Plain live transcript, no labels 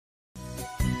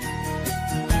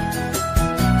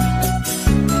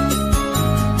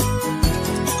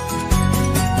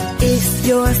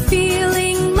you're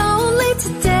feeling lonely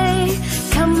today,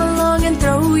 come along and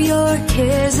throw your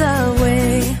cares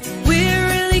away. We're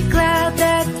really glad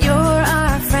that you're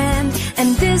our friend,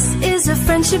 and this is a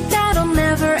friendship that'll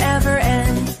never ever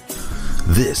end.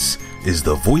 This is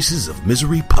the Voices of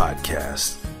Misery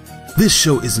podcast. This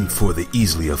show isn't for the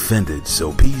easily offended,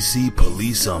 so PC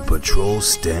Police on Patrol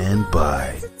stand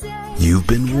by. You've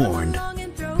been warned.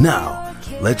 Now,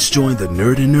 let's join the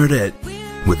nerd and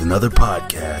nerdette with another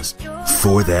podcast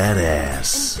for that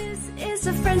ass. This is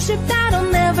a friendship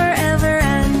that'll never ever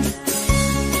end.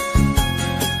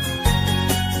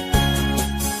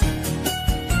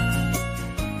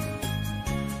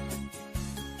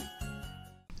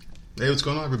 Hey, what's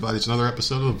going on, everybody? It's another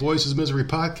episode of the Voices of Misery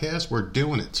podcast. We're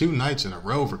doing it 2 nights in a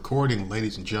row of recording,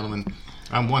 ladies and gentlemen.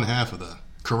 I'm one half of the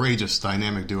courageous,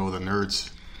 dynamic duo of the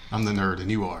nerds. I'm the nerd,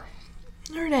 and you are.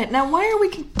 Nerdette. Now, why are we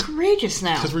courageous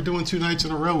now? Because we're doing 2 nights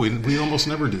in a row. We almost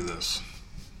never do this.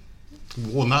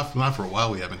 Well, not for a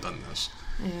while we haven't done this.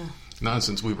 Yeah. Not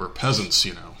since we were peasants,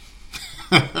 you know.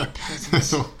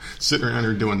 Peasants. Sitting around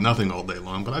here doing nothing all day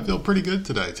long. But I feel pretty good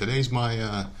today. Today's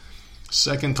my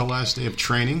second to last day of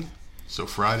training. So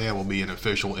Friday I will be an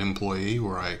official employee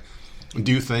where I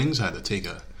do things. I had to take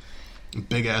a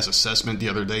big-ass assessment the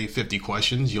other day, 50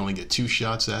 questions. You only get 2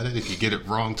 shots at it. If you get it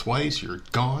wrong twice, you're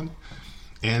gone.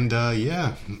 And,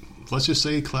 yeah, let's just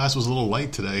say class was a little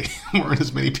light today. There weren't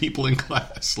as many people in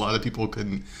class. A lot of people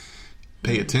couldn't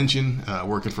pay attention,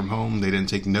 working from home. They didn't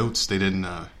take notes. They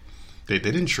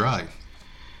didn't try.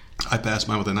 I passed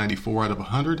mine with a 94 out of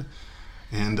 100.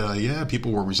 And, yeah,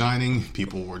 people were resigning.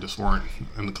 People just weren't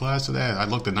in the class today. I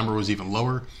looked, the number was even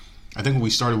lower. I think when we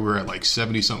started, we were at like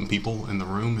 70-something people in the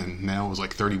room, and now it was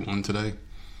like 31 today.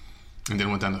 And then it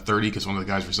went down to 30 because one of the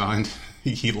guys resigned.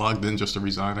 He logged in just to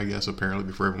resign, I guess, apparently,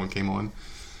 before everyone came on.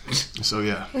 So,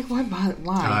 yeah. Like, why bother?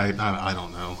 Why? I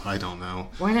don't know. I don't know.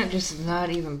 Why not just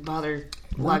not even bother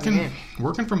logging in?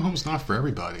 Working from home is not for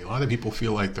everybody. A lot of people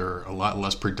feel like they're a lot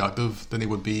less productive than they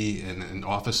would be in an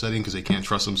office setting because they can't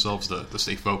trust themselves to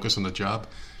stay focused on the job.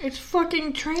 It's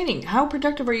fucking training. How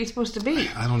productive are you supposed to be?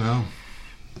 I don't know.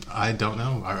 I don't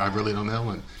know. I really don't know.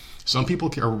 And some people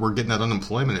were getting that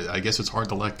unemployment. I guess it's hard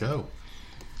to let go.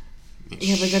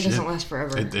 Yeah, but that doesn't last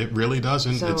forever. It really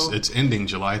doesn't. So, it's ending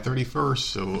July 31st,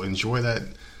 so enjoy that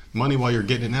money while you're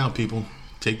getting it now, people.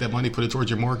 Take that money, put it towards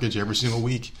your mortgage every single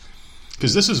week.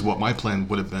 Because this is what my plan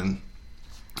would have been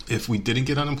if we didn't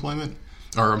get unemployment.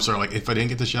 Or, I'm sorry, like if I didn't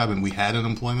get this job and we had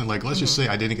unemployment. Like, let's just say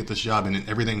I didn't get this job and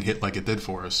everything hit like it did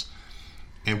for us.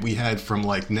 And we had from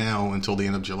like now until the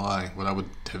end of July, what I would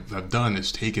have done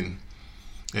is taken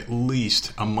at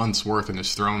least a month's worth and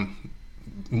just thrown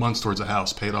months towards a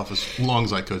house, pay it off as long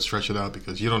as I could, stretch it out,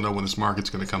 because you don't know when this market's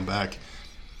going to come back.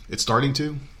 It's starting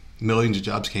to. Millions of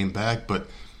jobs came back, but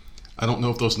I don't know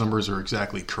if those numbers are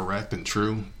exactly correct and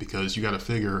true, because you got to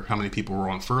figure how many people were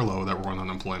on furlough that were on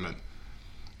unemployment.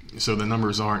 So the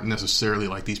numbers aren't necessarily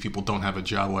like these people don't have a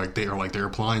job, like they're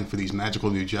applying for these magical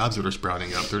new jobs that are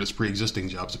sprouting up. They're just pre-existing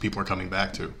jobs that people are coming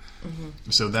back to.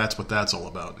 Mm-hmm. So that's what that's all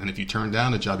about. And if you turn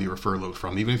down a job you were furloughed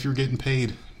from, even if you're getting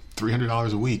paid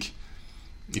 $300 a week,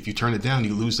 if you turn it down,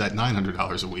 you lose that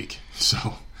 $900 a week.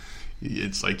 So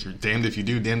it's like you're damned if you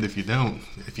do, damned if you don't.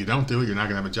 If you don't do it, you're not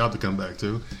going to have a job to come back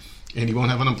to, and you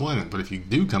won't have unemployment. But if you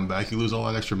do come back, you lose all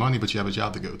that extra money, but you have a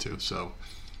job to go to. So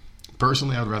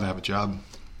personally, I would rather have a job,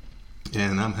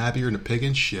 and I'm happier than a pig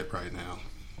in shit right now.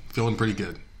 Feeling pretty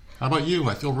good. How about you?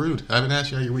 I feel rude. I haven't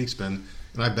asked you how your week's been,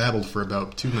 and I babbled for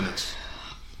about 2 minutes.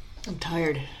 I'm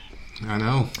tired. I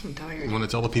know. I'm tired. You want to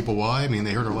tell the people why? I mean,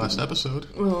 they heard our last episode.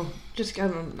 Well, just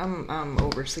I'm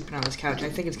over sleeping on this couch. I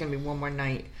think it's going to be one more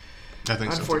night. I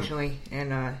think unfortunately, so too.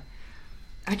 And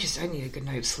I need a good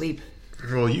night's sleep.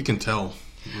 Well, you can tell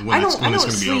when it's going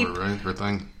to be over, right? Her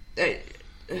thing.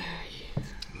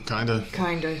 Kinda.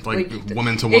 Like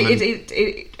woman to woman.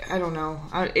 I don't know.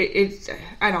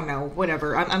 I don't know.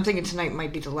 Whatever. I'm thinking tonight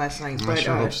might be the last night. But I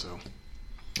sure hope so.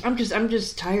 I'm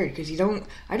just tired because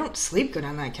I don't sleep good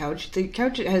on that couch. The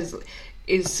couch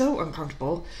is so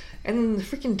uncomfortable, and then the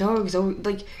freaking dogs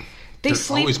they're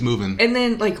sleep always moving, and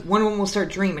then like one of them will start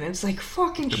dreaming. It's like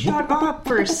fucking shut up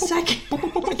for a second,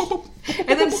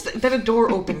 and then a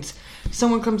door opens,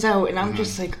 someone comes out, and I'm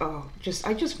just like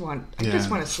I just want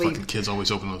to sleep. Fucking kids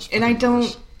always open those. And I don't.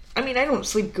 Doors. I mean, I don't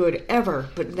sleep good ever,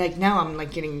 but like now I'm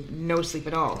like getting no sleep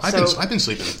at all. I've been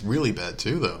sleeping really bad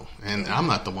too, though, and I'm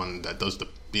not the one that does the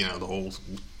whole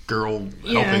girl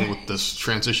helping with this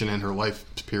transition in her life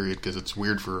period because it's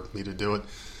weird for me to do it.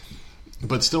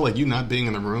 But still, like, you not being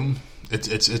in the room,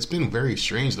 it's been very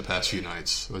strange the past few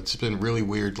nights. It's been really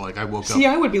weird. Like, I woke up... See,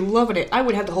 I would be loving it. I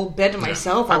would have the whole bed to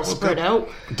myself. I'd spread out.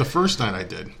 The first night I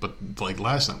did, but, like,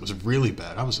 last night was really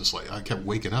bad. I was just like, I kept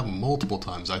waking up multiple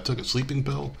times. I took a sleeping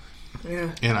pill.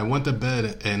 Yeah. And I went to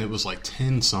bed, and it was like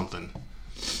 10-something.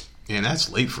 And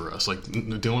that's late for us. Like,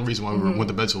 the only reason why we went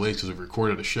to bed so late is because we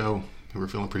recorded a show. We were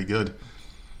feeling pretty good.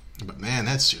 But, man,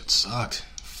 that shit sucked.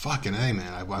 Fucking A,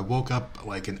 man. I woke up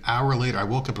like an hour later. I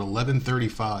woke up at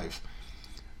 11:35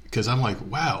 because I'm like,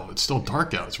 wow, it's still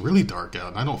dark out. It's really dark out.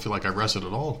 And I don't feel like I rested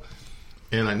at all.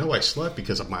 And I know I slept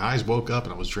because my eyes woke up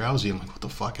and I was drowsy. I'm like, what the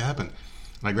fuck happened?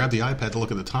 And I grabbed the iPad to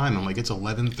look at the time. I'm like, it's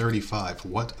 11:35.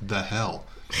 What the hell?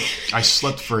 I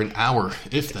slept for an hour,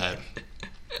 if that,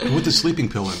 with the sleeping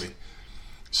pill in me.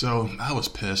 So I was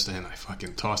pissed, and I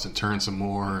fucking tossed and turned some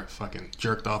more. Fucking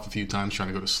jerked off a few times trying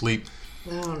to go to sleep.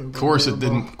 Of course it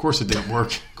didn't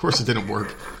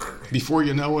work. Before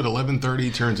you know it,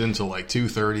 11:30 turns into like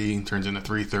 2:30, turns into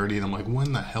 3:30, and I'm like,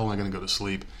 when the hell am I going to go to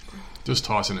sleep? Just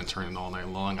tossing and turning all night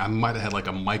long. I might have had like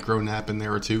a micro nap in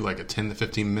there or two, like a 10 to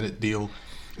 15 minute deal.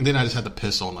 And then I just had to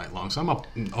piss all night long. So I'm up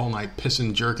all night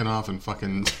pissing, jerking off, and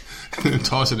fucking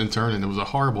tossing and turning. It was a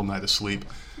horrible night of sleep,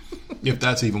 if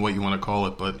that's even what you want to call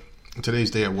it. But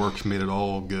today's day at work made it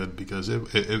all good because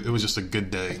it was just a good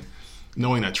day.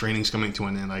 Knowing that training's coming to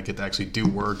an end, I get to actually do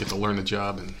work, get to learn the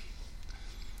job, and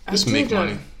just make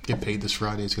money. Get paid this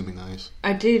Friday. It's going to be nice.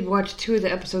 I did watch 2 of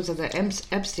the episodes of the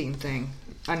Epstein thing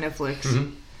on Netflix.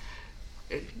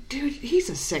 Mm-hmm. Dude, he's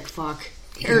a sick fuck.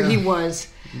 Yeah. Or he was.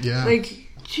 Yeah. Like,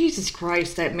 Jesus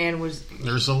Christ, that man was...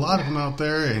 There's a lot of them out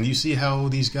there, and you see how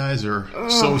these guys are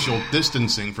social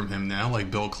distancing from him now,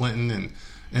 like Bill Clinton.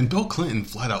 And Bill Clinton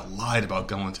flat out lied about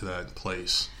going to that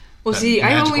place. Well, see,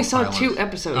 I only saw 2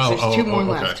 episodes. There's 2 more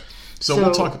left. So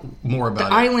we'll talk more about it.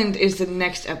 The island is the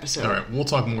next episode. All right, we'll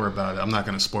talk more about it. I'm not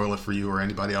going to spoil it for you or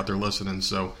anybody out there listening,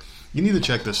 so you need to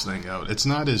check this thing out. It's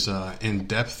not as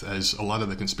in-depth as a lot of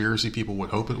the conspiracy people would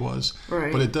hope it was,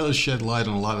 right. But it does shed light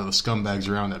on a lot of the scumbags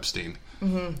around Epstein.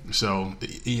 Mm-hmm. So,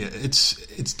 yeah,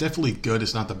 it's definitely good.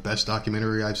 It's not the best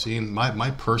documentary I've seen.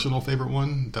 My personal favorite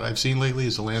one that I've seen lately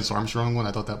is the Lance Armstrong one.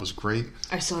 I thought that was great.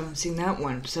 I still haven't seen that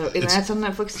one. So, that's on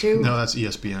Netflix too? No, that's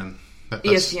ESPN.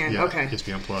 ESPN, yeah, okay.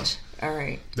 ESPN Plus. All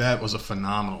right. That was a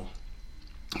phenomenal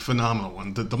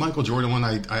one. The Michael Jordan one,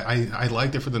 I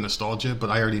liked it for the nostalgia,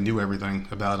 but I already knew everything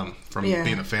about him from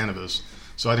being a fan of his.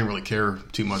 So I didn't really care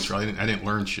too much. I didn't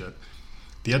learn shit.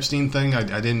 The Epstein thing,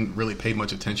 I didn't really pay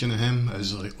much attention to him. I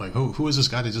was like, who is this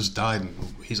guy that just died? And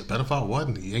he's a pedophile? What?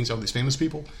 And he hangs out with these famous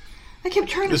people? I kept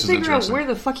trying to figure out where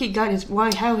the fuck he got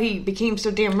how he became so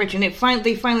damn rich, and they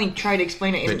finally tried to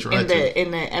explain it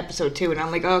in the episode too, and I'm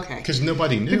like, okay. Because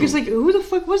nobody knew. Because, like, who the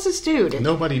fuck was this dude?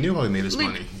 Nobody knew how he made his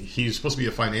money. He's supposed to be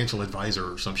a financial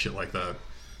advisor or some shit like that.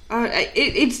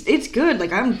 It's good.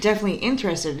 Like, I'm definitely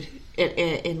interested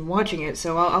in watching it,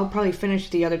 so I'll probably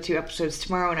finish the other 2 episodes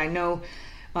tomorrow, and I know...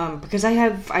 because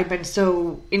I've been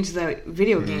so into the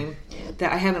video game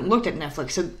that I haven't looked at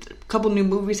Netflix. So a couple new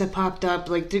movies have popped up.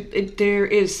 Like there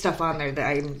is stuff on there that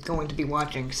I'm going to be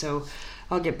watching. So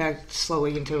I'll get back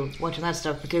slowly into watching that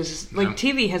stuff because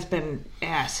TV has been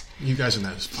ass. You guys and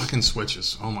those fucking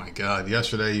switches. Oh my god!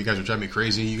 Yesterday you guys were driving me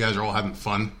crazy. You guys are all having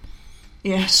fun.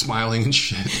 Yeah, smiling and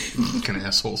shit. Fucking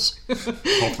assholes. All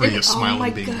 3 of you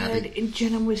smiling, being happy. Oh my god! And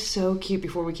Jenna was so cute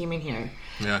before we came in here.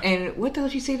 Yeah. And what the hell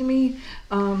did she say to me?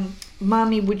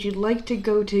 Mommy, would you like to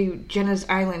go to Jenna's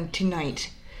Island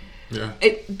tonight? Yeah.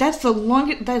 That's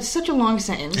such a long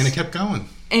sentence. And it kept going.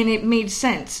 And it made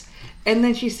sense. And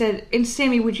then she said, and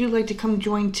Sammy, would you like to come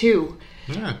join too?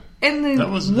 Yeah. And then,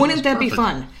 wouldn't that be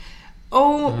fun?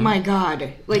 Oh my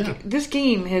god. This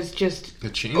game has just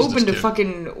opened a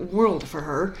fucking world for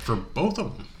her. For both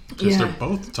of them. Because they're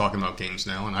both talking about games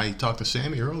now. And I talked to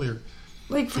Sammy earlier.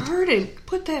 Like, for her to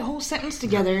put that whole sentence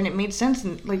together and it made sense,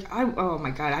 and, oh my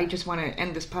god, I just want to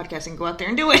end this podcast and go out there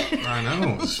and do it. I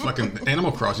know. This fucking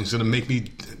Animal Crossing is going to make me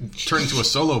turn into a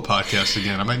solo podcast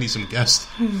again. I might need some guests.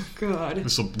 Oh, god.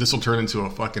 This will turn into a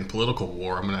fucking political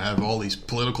war. I'm going to have all these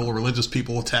political, religious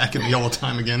people attacking me all the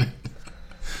time again.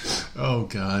 Oh,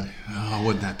 god. Oh,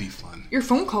 wouldn't that be fun? Your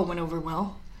phone call went over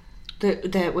well.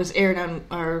 That was aired on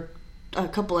our... a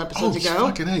couple episodes ago.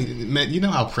 Fucking A. Man, you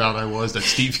know how proud I was that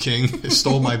Steve King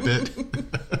stole my bit?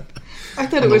 I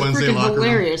thought it was freaking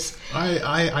hilarious.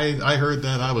 I heard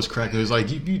that. I was cracking. It was like,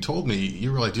 you told me.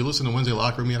 You were like, do you listen to Wednesday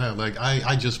Locker Room yet?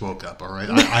 I just woke up, all right?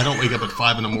 I don't wake up at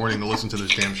 5 in the morning to listen to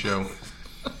this damn show.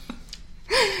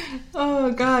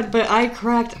 Oh, God. But I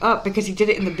cracked up because he did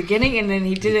it in the beginning and then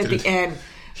he did it at the end.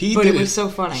 It was so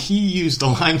funny. He used the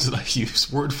lines that I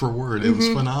used word for word. It was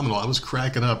phenomenal. I was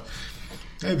cracking up.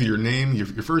 have your name, your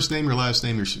first name, your last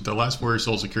name, the last 4 of your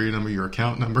social security number, your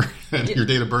account number, and your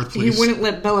date of birth, please. He wouldn't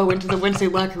let Bello into the Wednesday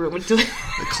locker room.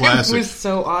 Classic. It was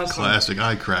so awesome. Classic.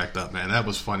 I cracked up, man. That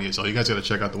was funny. So you guys got to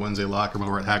check out the Wednesday locker room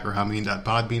over at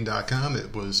hackerhameen.podbean.com.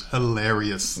 It was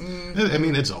hilarious. I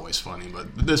mean, it's always funny,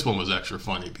 but this one was extra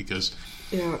funny because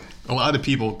a lot of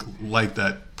people like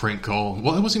that prank call.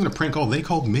 Well, it wasn't even a prank call. They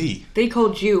called me. They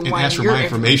called you and asked for my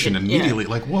information immediately.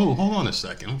 Yeah. Like, whoa, hold on a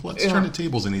second. Let's turn the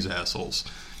tables in these assholes.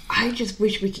 I just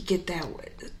wish we could get that.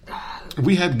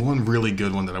 We had one really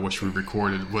good one that I wish we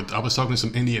recorded. I was talking to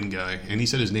some Indian guy, and he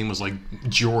said his name was like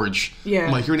George. Yeah.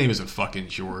 I'm like, your name isn't fucking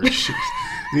George.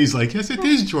 And he's like, yes, it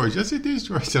is George. Yes, it is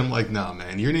George. And I'm like, nah,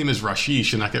 man, your name is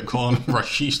Rashish. And I kept calling him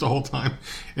Rashish the whole time.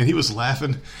 And he was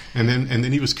laughing, and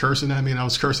then he was cursing at me, and I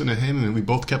was cursing at him, and we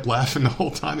both kept laughing the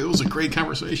whole time. It was a great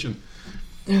conversation.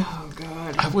 Oh,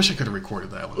 God. I wish I could have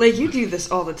recorded that one. Like, you do this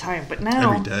all the time, but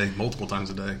now... Every day, multiple times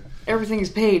a day. Everything is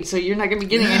paid, so you're not going to be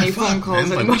getting any phone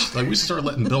calls anymore. Like, we started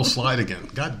letting Bill slide again.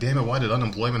 God damn it, why did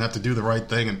unemployment have to do the right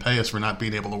thing and pay us for not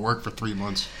being able to work for 3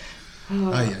 months?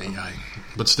 Ay.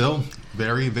 But still,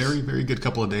 very, very, very good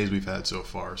couple of days we've had so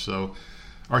far. So,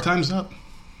 our time's up.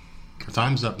 Our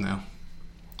time's up now.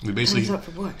 We basically... Time's up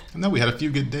for what? No, we had a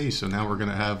few good days, so now we're going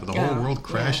to have the whole world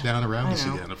crash down around us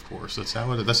again, of course. That's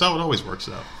how it always works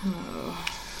out.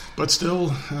 But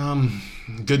still,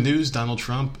 good news, Donald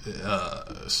Trump.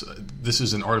 This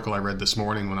is an article I read this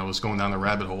morning when I was going down the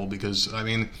rabbit hole because, I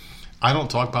mean, I don't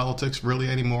talk politics really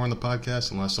anymore on the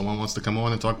podcast. Unless someone wants to come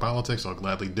on and talk politics, I'll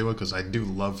gladly do it because I do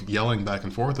love yelling back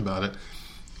and forth about it.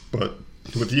 But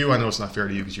with you, I know it's not fair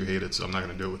to you because you hate it, so I'm not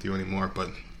going to do it with you anymore. But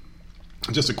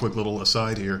just a quick little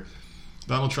aside here.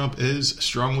 Donald Trump is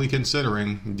strongly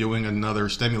considering doing another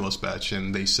stimulus batch,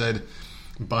 and they said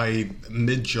by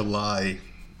mid-July...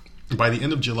 By the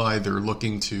end of July, they're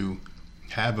looking to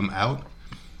have them out.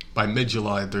 By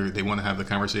mid-July, they want to have the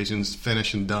conversations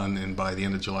finished and done, and by the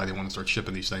end of July, they want to start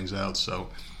shipping these things out. So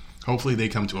hopefully they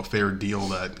come to a fair deal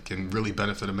that can really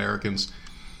benefit Americans.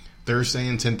 They're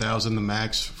saying $10,000 the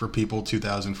max for people,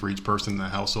 $2,000 for each person in the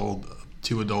household,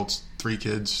 2 adults, 3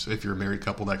 kids, if you're a married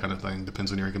couple, that kind of thing.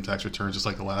 Depends on your income tax returns, just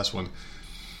like the last one.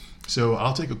 So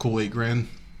I'll take a cool $8,000.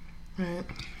 Right.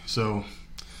 So...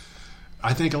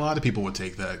 I think a lot of people would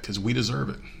take that because we deserve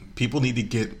it. People need to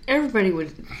get... Everybody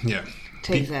would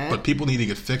take that. But people need to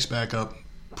get fixed back up,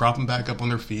 prop them back up on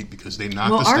their feet because they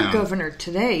knocked us down. Well, our governor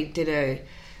today did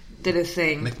a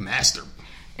thing. McMaster.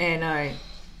 And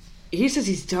he says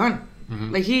he's done.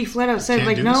 Mm-hmm. Like, he flat out said,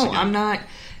 I'm not...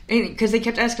 Because they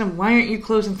kept asking him, why aren't you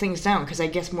closing things down? Because I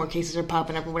guess more cases are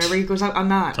popping up or whatever. He goes,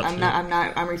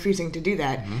 I'm refusing to do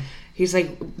that. Mm-hmm. He's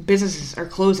like, businesses are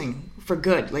closing for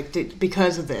good, like,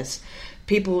 because of this.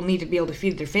 People need to be able to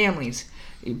feed their families,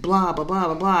 blah, blah, blah,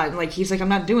 blah, blah. And, like, he's like, I'm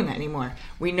not doing that anymore.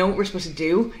 We know what we're supposed to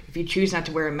do. If you choose not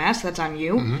to wear a mask, that's on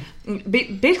you.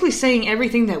 Mm-hmm. Basically saying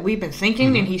everything that we've been thinking,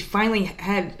 mm-hmm. and he finally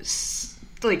had,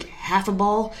 like, half a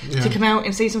ball to come out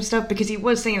and say some stuff, because he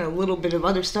was saying a little bit of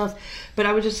other stuff. But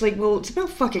I was just like, well, it's about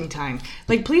fucking time.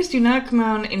 Like, please do not come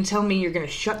out and tell me you're going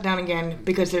to shut down again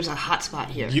because there's a hot spot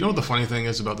here. You know what the funny thing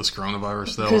is about this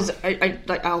coronavirus, though?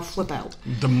 Because I'll flip out.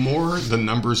 The more the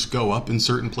numbers go up in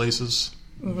certain places,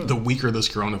 mm-hmm. the weaker this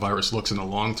coronavirus looks in the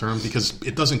long term, because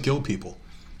it doesn't kill people.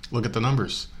 Look at the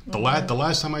numbers. The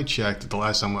last time I checked, the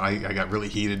last time I got really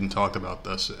heated and talked about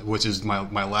this, which is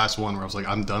my last one where I was like,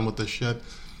 I'm done with this shit.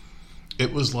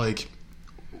 It was like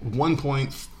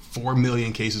 1.4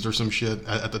 million cases or some shit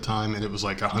at the time, and it was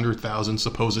like 100,000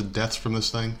 supposed deaths from this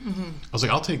thing. Mm-hmm. I was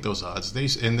like, I'll take those odds.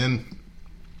 And then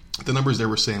the numbers they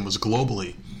were saying was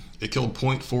globally, it killed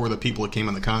 0.4 of the people it came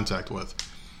into contact with,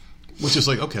 which is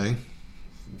like, okay,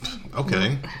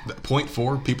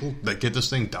 0.4 people that get this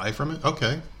thing die from it.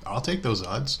 Okay, I'll take those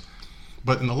odds.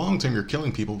 But in the long term, you're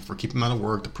killing people for keeping them out of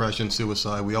work, depression,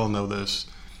 suicide. We all know this.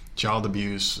 Child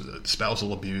abuse,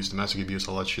 spousal abuse, domestic abuse,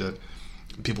 all that shit.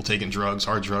 People taking drugs,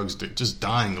 hard drugs, just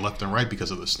dying left and right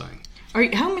because of this thing. All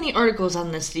right, how many articles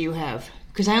on this do you have?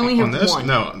 Because I only have one.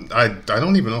 No, I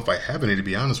don't even know if I have any, to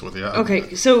be honest with you.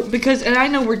 Okay, so and I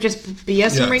know we're just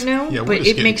BSing right now, but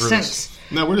it makes sense.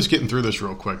 No, we're just getting through this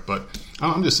real quick, but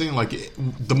I'm just saying, like,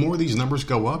 the more these numbers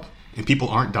go up and people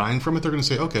aren't dying from it, they're going to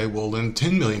say, okay, well, then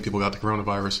 10 million people got the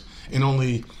coronavirus and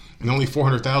only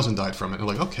 400,000 died from it. And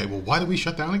they're like, okay, well, why did we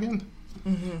shut down again?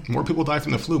 Mm-hmm. More people die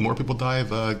from the flu. More people die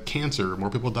of cancer. More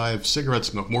people die of cigarette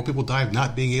smoke. More people die of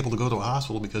not being able to go to a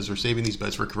hospital because they're saving these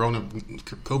beds for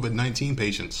COVID-19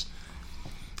 patients.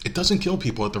 It doesn't kill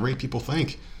people at the rate people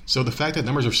think. So the fact that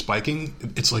numbers are spiking,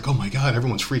 it's like, oh my God,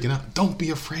 everyone's freaking out. Don't be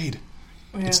afraid.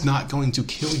 Yeah. It's not going to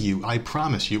kill you. I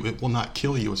promise you, it will not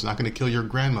kill you. It's not going to kill your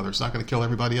grandmother. It's not going to kill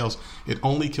everybody else. It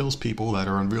only kills people that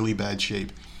are in really bad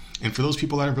shape. And for those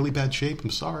people that are in really bad shape, I'm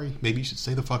sorry. Maybe you should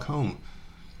stay the fuck home.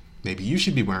 Maybe you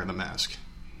should be wearing a mask.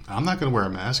 I'm not going to wear a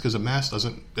mask because a mask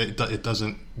doesn't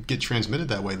get transmitted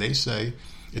that way. They say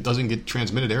it doesn't get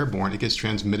transmitted airborne. It gets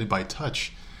transmitted by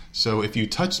touch. So if you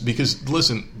touch, because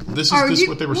listen, this is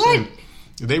what they were saying.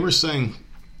 They were saying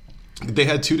they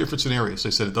had two different scenarios.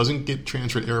 They said it doesn't get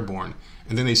transferred airborne,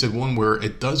 and then they said one where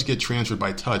it does get transferred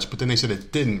by touch, but then they said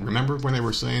it didn't. Remember when they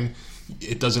were saying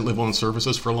it doesn't live on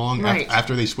surfaces for long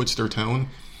after they switched their tone,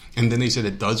 and then they said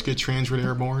it does get transferred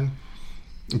airborne.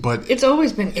 But it's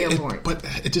always been airborne. But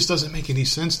it just doesn't make any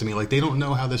sense to me. Like, they don't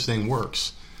know how this thing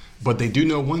works, but they do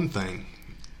know one thing.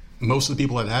 Most of the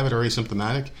people that have it are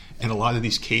asymptomatic, and a lot of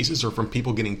these cases are from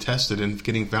people getting tested and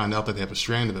getting found out that they have a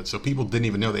strand of it. So people didn't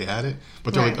even know they had it,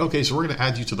 but they're like, okay, so we're going to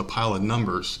add you to the pile of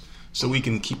numbers so we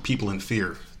can keep people in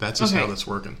fear. That's just how that's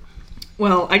working.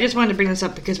 Well, I just wanted to bring this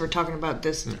up because we're talking about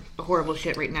this horrible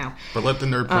shit right now. But let the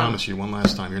nerd promise you one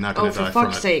last time, you're not going to die for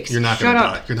fuck's sakes. You're not going to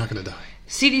die. You're not going to die.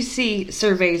 CDC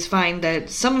surveys find that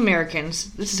some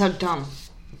Americans, this is how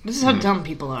dumb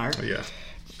people are. Oh, yeah.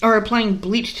 Are applying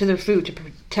bleach to their food to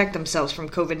protect themselves from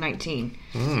COVID-19.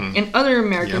 And other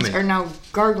Americans are now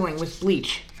gargling with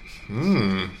bleach.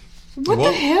 What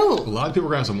the hell? A lot of people are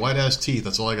going to have some white-ass teeth.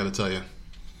 That's all I got to tell you.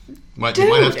 They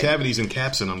might have cavities and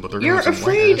caps in them, but they're going to have some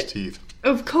white-ass teeth.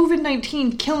 Of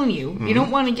COVID-19 killing you. You don't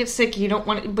want to get sick. You don't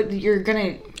want to, but you're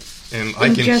going to and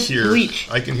bleach.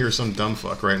 I can hear some dumb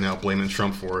fuck right now blaming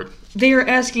Trump for it. They are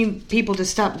asking people to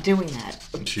stop doing that.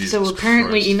 Jesus so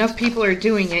apparently Christ. Enough people are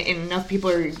doing it, and enough people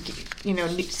are,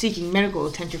 seeking medical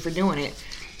attention for doing it,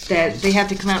 that they have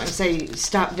to come out and say,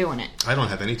 stop doing it. I don't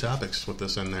have any topics with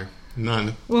this in there.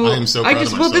 None. Well, I am so proud of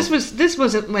myself. Well, this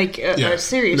wasn't like a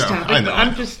serious topic. I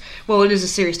know, it is a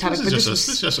serious topic. It's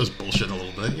just bullshit a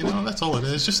little bit. That's all it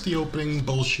is. Just the opening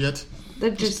bullshit.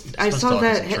 I saw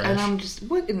that, and I'm just,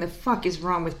 what in the fuck is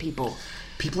wrong with people?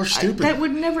 People are stupid. That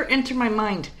would never enter my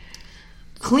mind.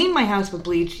 Clean my house with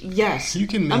bleach, yes. You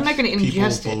can make I'm not going to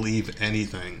ingest people believe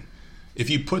anything. If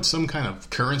you put some kind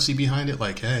of currency behind it,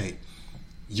 like, hey,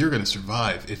 you're going to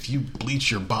survive. If you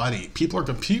bleach your body, people are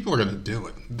going to do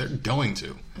it. They're going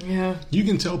to. Yeah. You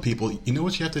can tell people, you know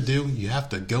what you have to do? You have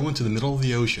to go into the middle of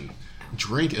the ocean,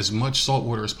 drink as much salt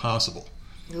water as possible,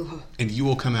 and you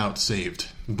will come out saved,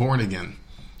 born again.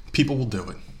 People will do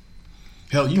it.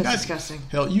 That's disgusting.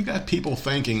 Hell, you got people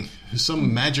thinking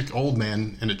some magic old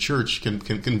man in a church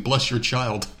can bless your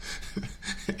child,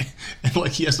 and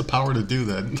like he has the power to do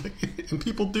that. And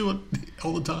people do it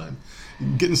all the time.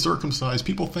 Getting circumcised,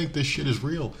 people think this shit is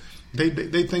real. They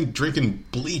think drinking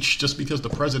bleach just because the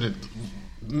president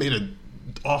made a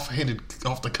off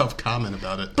the cuff comment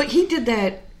about it. But he did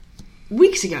that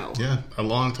weeks ago. Yeah, a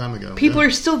long time ago. People are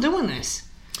still doing this.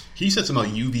 He said something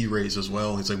about UV rays as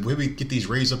well. He's like, where we get these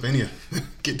rays up in you?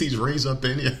 Get these rays up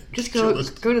in you. Just go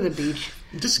to the beach.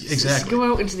 Just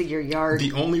go out into your yard.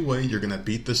 The only way you're going to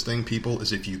beat this thing, people,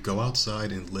 is if you go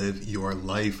outside and live your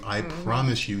life. I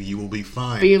promise you will be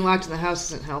fine. Being locked in the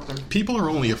house isn't helping. People are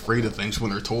only afraid of things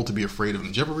when they're told to be afraid of them.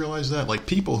 Did you ever realize that? Like,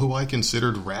 people who I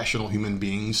considered rational human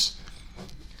beings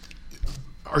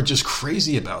are just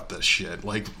crazy about this shit.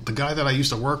 Like, the guy that I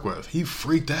used to work with, he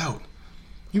freaked out.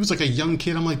 He was like a young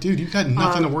kid. I'm like, dude, you've got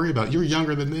nothing to worry about. You're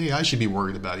younger than me. I should be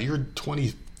worried about it. You're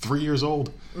 23 years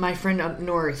old. My friend up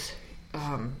north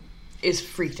is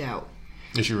freaked out.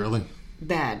 Is she really?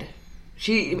 Bad.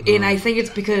 And I think it's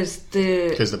because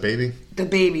the baby? The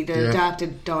baby, their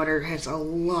adopted daughter, has a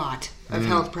lot of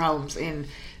health problems. And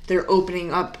they're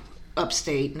opening up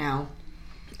upstate now.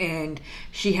 And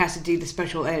she has to do the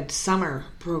special ed summer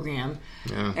program.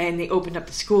 Yeah. And they opened up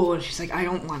the school, and she's like, I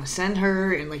don't want to send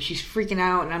her. And, like, she's freaking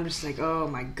out. And I'm just like, oh,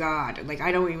 my God. Like,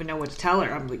 I don't even know what to tell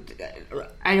her. I'm like,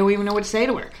 I don't even know what to say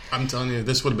to her. I'm telling you,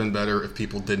 this would have been better if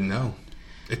people didn't know.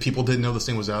 If people didn't know this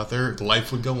thing was out there,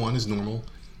 life would go on as normal.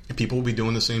 And people would be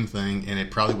doing the same thing, and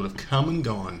it probably would have come and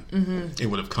gone. Mm-hmm. It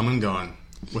would have come and gone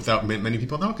without many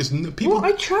people know. Because people,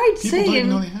 I tried saying don't even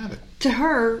know they have it. To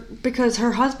her, because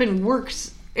her husband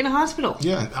works in a hospital.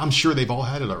 Yeah, I'm sure they've all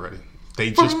had it already.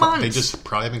 They just probably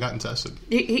haven't gotten tested.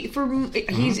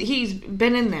 He's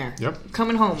been in there. Yep.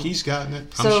 Coming home. He's gotten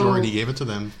it. I'm sure, and he gave it to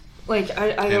them. Like I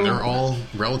and they're all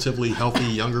relatively healthy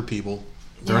younger people.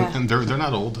 And they're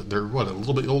not old. They're a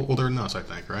little bit older than us, I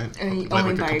think, right? Only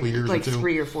like a couple years or two.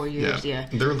 3 or 4 years. Yeah.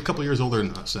 They're a couple years older than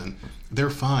us, and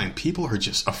they're fine. People are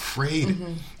just afraid,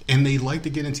 and they like to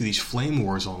get into these flame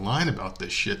wars online about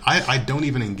this shit. I don't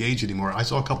even engage anymore. I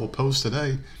saw a couple posts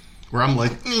today where I'm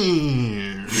like,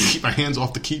 keep my hands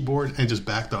off the keyboard and just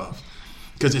backed off.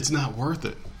 Because it's not worth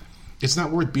it. It's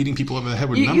not worth beating people over the head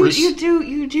with numbers.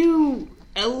 You do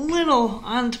a little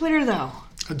on Twitter, though.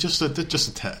 Just a tad.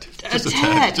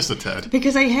 Just a tad.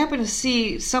 Because I happened to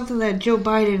see something that Joe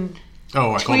Biden I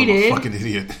tweeted, called him a fucking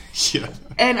idiot. Yeah.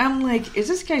 And I'm like, is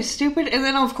this guy stupid? And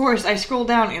then, of course, I scroll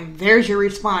down, and there's your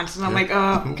response. And I'm like,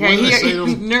 okay,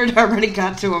 nerd already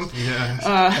got to him.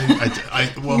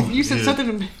 Yeah. You said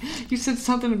something. You said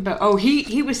something about.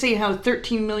 He was saying how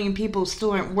 13 million people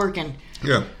still aren't working.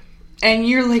 Yeah. And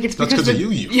you're like, it's because of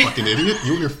you fucking idiot.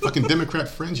 You and your fucking Democrat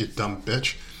friends, you dumb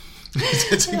bitch.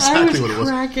 That's exactly what it was.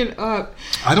 Cracking up.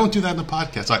 I don't do that in the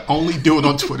podcast. I only do it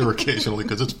on Twitter occasionally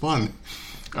because it's fun.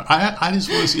 I just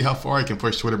want to see how far I can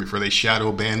push Twitter before they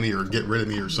shadow ban me or get rid of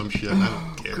me or some shit. I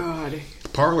don't care. God.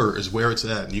 Parler is where it's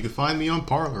at. You can find me on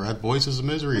Parler at Voices of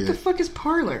Misery. What the fuck is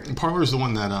Parler? Parler is the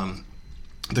one that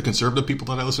the conservative people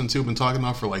that I listen to have been talking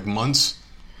about for like months.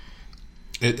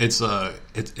 It's a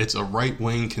right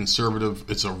wing conservative.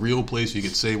 It's a real place you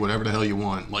could say whatever the hell you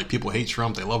want. Like people hate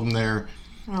Trump, they love him there.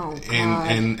 Oh, God.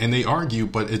 And they argue,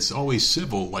 but it's always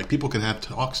civil. Like people can have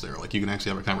talks there. Like you can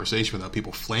actually have a conversation without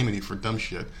people flaming you for dumb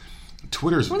shit.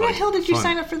 Twitter's when the hell did you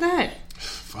sign up for that?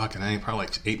 Fucking probably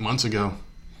like 8 months ago.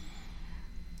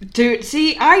 Dude,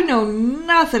 see, I know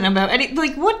nothing about any.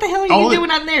 Like, what the hell are you doing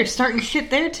on there? Starting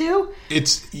shit there too?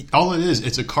 It's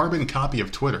a carbon copy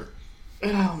of Twitter.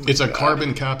 Oh, it's a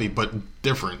carbon copy, but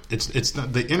different. It's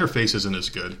not, the interface isn't as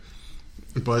good.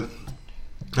 But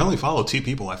I only follow 2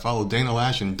 people. I follow Dana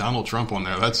Lash and Donald Trump on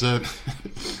there. That's it.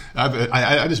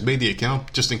 I just made the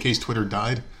account just in case Twitter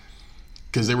died.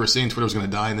 Because they were saying Twitter was going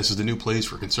to die, and this is the new place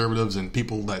for conservatives and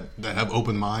people that have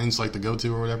open minds like to go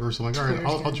to or whatever. So I'm like, all right,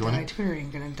 I'll join it. Twitter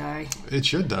ain't going to die. It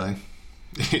should die.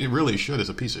 It really should. It's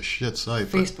a piece of shit site.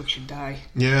 Facebook should die.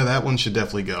 Yeah, that one should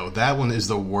definitely go. That one is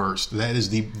the worst. That is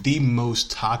the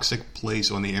most toxic place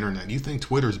on the internet. You think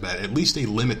Twitter's bad? At least they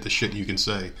limit the shit you can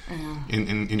say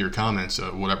in your comments.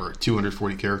 Whatever,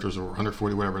 240 characters or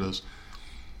 140, whatever it is.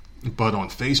 But on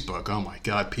Facebook, oh my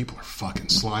God, people are fucking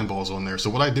slime balls on there.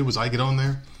 So what I do is I get on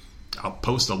there, I'll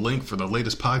post a link for the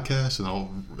latest podcast,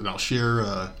 and I'll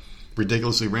share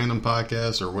ridiculously random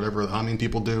podcasts or whatever the humming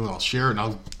people do. I'll share it and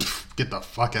I'll get the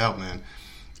fuck out, man.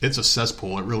 It's a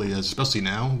cesspool. It really is, especially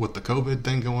now with the COVID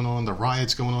thing going on, the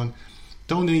riots going on.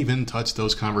 Don't even touch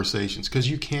those conversations because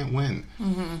you can't win.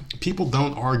 Mm-hmm. People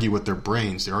don't argue with their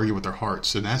brains. They argue with their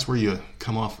hearts. And that's where you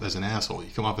come off as an asshole.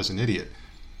 You come off as an idiot.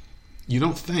 You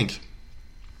don't think.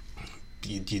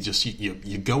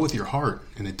 You go with your heart,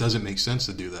 and it doesn't make sense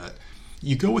to do that.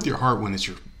 You go with your heart when it's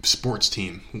your sports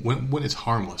team, when it's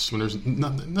harmless, when there's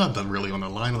nothing really on the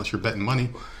line unless you're betting money.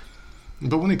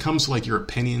 But when it comes to like your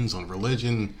opinions on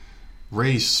religion,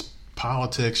 race,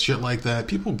 politics, shit like that,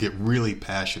 people get really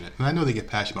passionate. And I know they get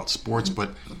passionate about sports, but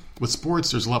with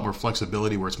sports, there's a lot more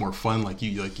flexibility where it's more fun. Like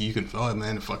you can, oh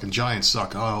man, the fucking Giants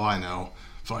suck. Oh, I know.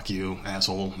 Fuck you,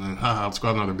 asshole. Let's go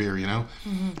have another beer, you know?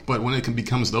 Mm-hmm. But when it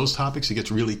becomes those topics, it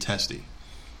gets really testy.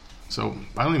 So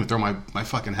I don't even throw my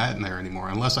fucking hat in there anymore.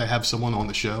 Unless I have someone on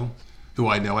the show who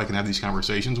I know I can have these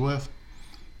conversations with,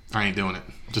 I ain't doing it.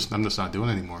 I'm just not doing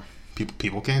it anymore.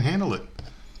 People can't handle it.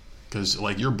 Because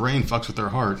like your brain fucks with their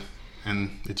heart,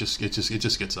 and it just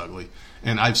gets ugly.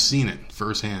 And I've seen it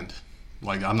firsthand.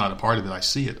 Like I'm not a part of it. I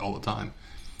see it all the time.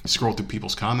 You scroll through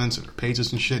people's comments and their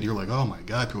pages and shit. You're like, oh my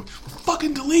God, people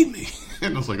fucking delete me.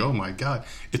 And I was like, oh my God.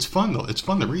 It's fun though. It's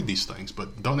fun to read these things,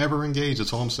 but don't ever engage.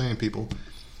 That's all I'm saying, people.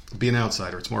 Be an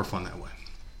outsider. It's more fun that way.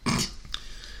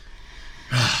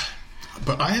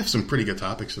 But I have some pretty good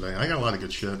topics today. I got a lot of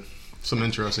good shit. Some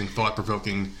interesting,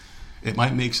 thought-provoking. It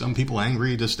might make some people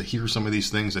angry just to hear some of these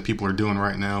things that people are doing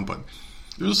right now, but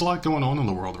there's a lot going on in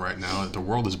the world right now. The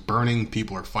world is burning.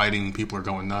 People are fighting. People are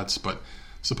going nuts, but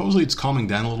supposedly it's calming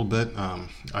down a little bit.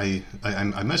 I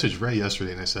messaged Ray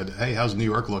yesterday and I said, hey, how's New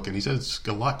York looking? He said it's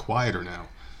a lot quieter now.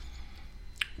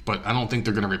 But I don't think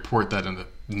they're going to report that in the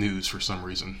news for some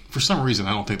reason. For some reason, I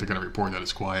don't think they're going to report that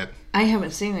it's quiet. I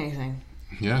haven't seen anything.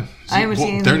 Yeah. I haven't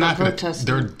seen anything about protests.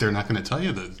 They're not going to tell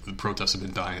you that the protests have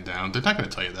been dying down. They're not going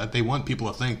to tell you that. They want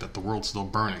people to think that the world's still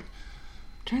burning.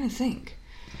 I'm trying to think.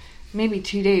 Maybe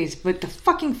 2 days, but the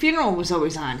fucking funeral was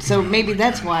always on. So maybe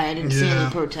that's why I didn't see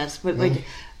any protests. But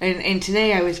and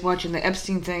today I was watching the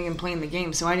Epstein thing and playing the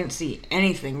game, so I didn't see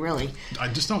anything really. I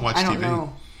just don't watch TV. I don't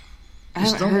know.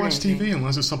 Just don't watch TV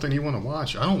unless it's something you want to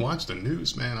watch. I don't watch the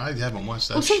news, man. I haven't watched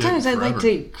that shit sometimes forever. I like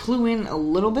to clue in a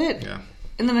little bit. Yeah.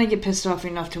 And then I get pissed off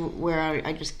enough to where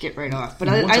I just get right off. But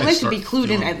I like to be clued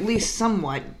in at least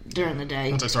somewhat during the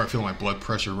day. Once I start feeling my blood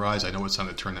pressure rise, I know it's time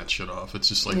to turn that shit off. It's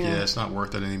just like, it's not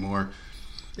worth it anymore.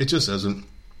 It just isn't.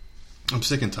 I'm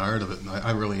sick and tired of it.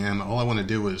 I really am. All I want to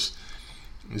do is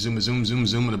zoom,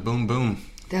 and a boom, boom.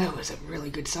 That was a really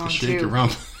good song, too. Shake your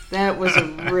rump. That was a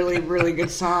really, really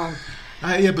good song.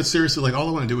 Yeah, but seriously, like, all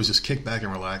I want to do is just kick back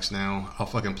and relax now. I'll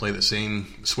fucking play the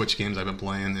same Switch games I've been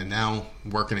playing, and now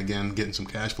working again, getting some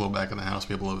cash flow back in the house,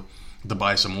 be able to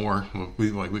buy some more. We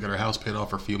got our house paid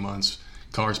off for a few months,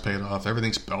 cars paid off,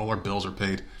 all our bills are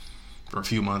paid for a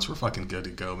few months. We're fucking good to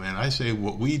go, man. I say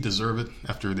what we deserve it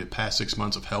after the past 6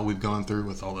 months of hell we've gone through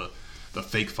with all the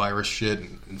fake virus shit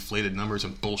and inflated numbers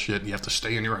and bullshit, and you have to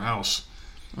stay in your house.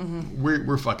 Mm-hmm.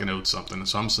 We're fucking owed something.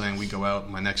 So I'm saying we go out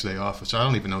my next day off, which I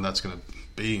don't even know that's going to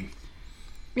be.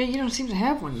 Yeah, you don't seem to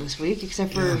have one this week,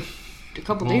 except for a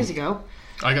couple days ago.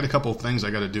 I got a couple of things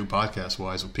I got to do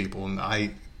podcast-wise with people, and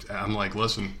I'm like,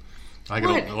 listen, I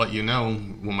got to let you know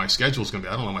what my schedule's going to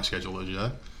be. I don't know what my schedule is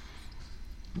yet.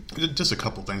 Just a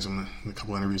couple things, a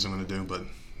couple interviews I'm going to do, but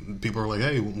people are like,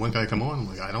 hey, when can I come on? I'm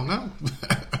like, I don't know.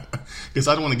 Because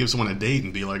I don't want to give someone a date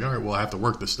and be like, all right, well, I have to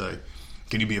work this day.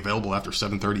 Can you be available after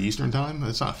 7:30 Eastern time?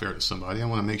 That's not fair to somebody. I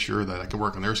want to make sure that I can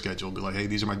work on their schedule. Be like, hey,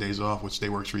 these are my days off. Which day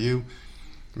works for you?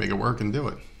 Make it work and do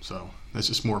it. So that's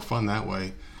just more fun that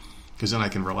way. Because then I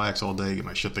can relax all day, get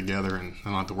my shit together, and I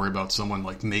don't have to worry about someone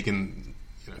like making,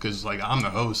 because like I'm the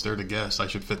host, they're the guest. I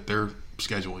should fit their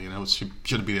schedule. It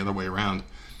should be the other way around.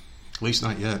 At least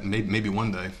not yet. Maybe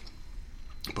one day.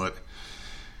 But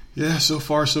yeah, so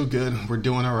far so good. We're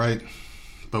doing all right.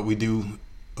 But we do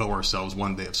owe ourselves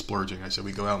one day of splurging. I said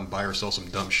we go out and buy ourselves some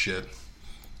dumb shit.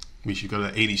 We should go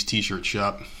to the 80s t-shirt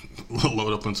shop,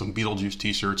 load up on some Beetlejuice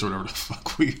t-shirts or whatever the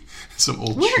fuck some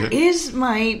old shit. Where is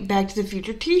my Back to the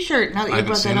Future t-shirt now that you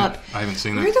brought that up? I haven't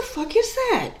seen it. Where the fuck is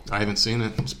that? I haven't seen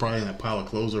it. It's probably in that pile of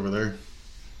clothes over there.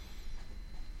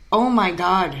 Oh my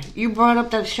god. You brought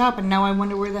up that shop and now I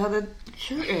wonder where the hell that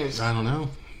shirt is. I don't know.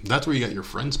 That's where you got your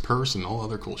friend's purse and all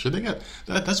other cool shit. They got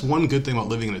that's one good thing about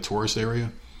living in a tourist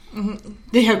area. Mm-hmm.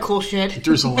 They have cool shit.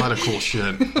 There's a lot of cool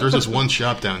shit. There's this one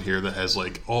shop down here that has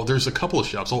there's a couple of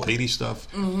shops, all 80s stuff.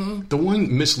 Mm-hmm. The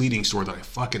one misleading store that I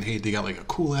fucking hate, they got like a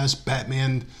cool ass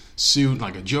Batman suit,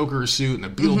 like a Joker suit, and a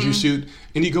Beetlejuice suit,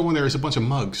 and you go in there, it's a bunch of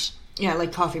mugs. Yeah,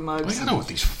 like coffee mugs. Like, I don't want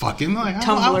these fucking I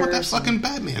want that fucking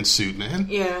Batman suit, man.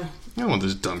 Yeah. I don't want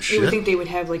this dumb shit. You would think they would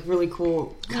have like really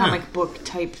cool comic book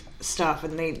type stuff,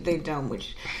 and they don't,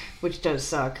 which does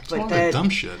suck. It's but that dumb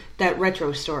shit. That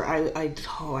retro store, I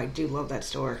do love that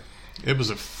store. It was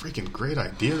a freaking great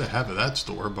idea to have at that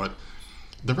store, but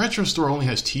the retro store only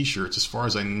has t-shirts as far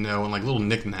as I know, and like little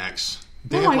knickknacks.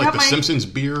 They have like the Simpsons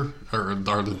beer or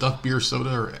the Duff beer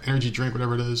soda or energy drink,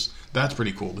 whatever it is. That's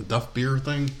pretty cool. The Duff beer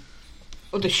thing.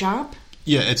 Oh, the shop?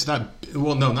 Yeah, it's not.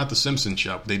 Well, no, not the Simpsons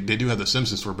shop. They do have the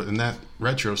Simpsons store, but in that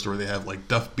retro store they have like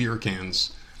Duff beer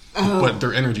cans. Oh. But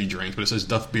they're energy drinks, but it says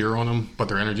Duff beer on them, but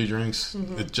they're energy drinks.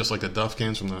 Mm-hmm. It's just like the Duff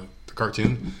cans from the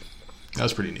cartoon. That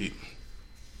was pretty neat.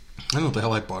 I don't know what the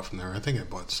hell I bought from there. I think I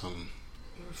bought some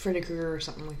Freddy Krueger or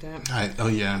something like that. Oh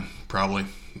yeah, probably.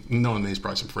 No one knows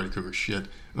probably some Freddy Krueger shit.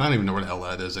 I don't even know where the hell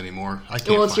that is anymore. I can't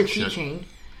find it's your keychain.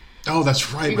 Oh,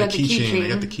 that's right, my keychain. I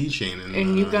got the keychain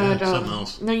and you got something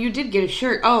else. No, you did get a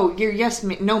shirt. Oh, your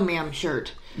no ma'am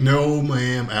shirt. No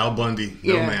ma'am, Al Bundy.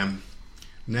 No ma'am.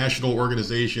 National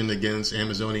Organization Against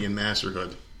Amazonian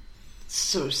Masterhood.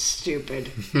 So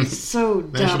stupid. So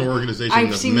dumb. National Organization I've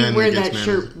of seen Men you wear Against that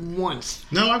shirt once.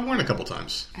 No, I've worn it a couple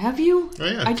times. Have you? Oh,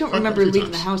 yeah. I don't remember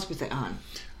leaving the house with it on.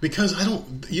 Because I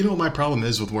don't... You know what my problem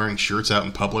is with wearing shirts out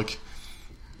in public?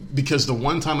 Because the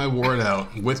one time I wore it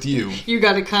out with you... You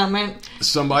got a comment?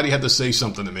 Somebody had to say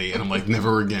something to me, and I'm like,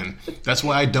 never again. That's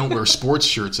why I don't wear sports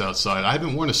shirts outside. I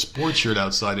haven't worn a sports shirt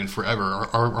outside in forever.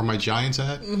 Are my Giants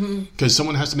at? Because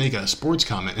someone has to make a sports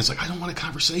comment. It's like, I don't want a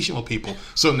conversation with people.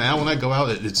 So now when I go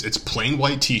out, it's plain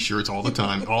white t-shirts all the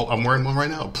time. I'm wearing one right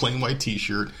now, a plain white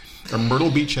t-shirt, a Myrtle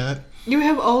Beach hat. You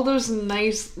have all those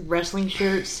nice wrestling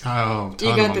shirts. Oh,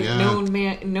 you got the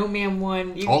no man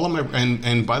one. All of my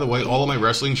and by the way, all of my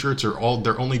wrestling shirts they're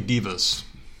only divas.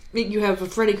 You have a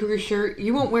Freddy Krueger shirt.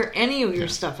 You won't wear any of your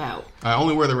stuff out. I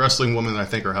only wear the wrestling women that I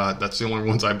think are hot. That's the only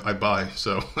ones I buy.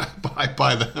 So I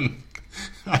buy them.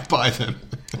 I buy them.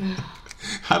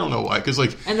 I don't know why, because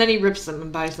and then he rips them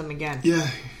and buys them again. Yeah.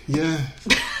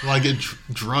 Well, I get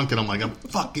drunk and I'm like, I'm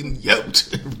fucking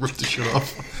yoked. Rip the shit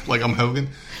off like I'm Hogan.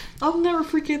 I'll never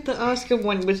forget the Oscar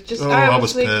one. Was just I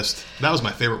was pissed. That was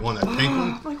my favorite one. That pink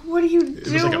one. Like, what are you doing?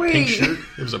 It was like a pink shirt.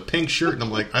 It was a pink shirt, and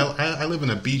I'm like, I live in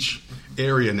a beach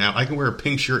area now. I can wear a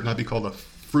pink shirt and not be called a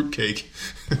fruitcake.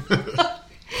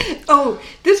 Oh,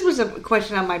 this was a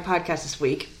question on my podcast this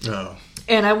week. Oh.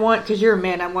 And because you're a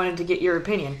man, I wanted to get your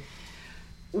opinion.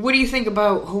 What do you think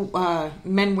about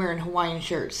men wearing Hawaiian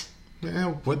shirts?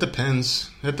 Yeah, well, it depends.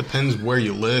 It depends where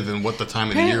you live and what the time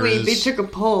of the year is. They took a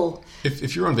poll.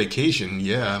 If you're on vacation,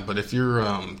 yeah, but if you're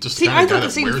just See, the kind I of guy thought the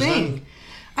that same wears thing. them,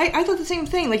 I thought the same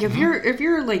thing. Like if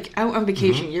you're like out on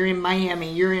vacation, you're in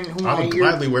Miami, you're in Hawaii. I would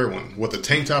gladly wear one with a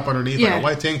tank top underneath, like a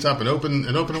white tank top, an open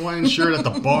Hawaiian shirt at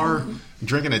the bar,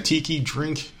 drinking a tiki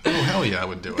drink. Oh hell yeah, I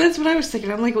would do it. That's what I was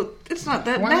thinking. I'm like, well, it's not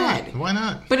that bad. Why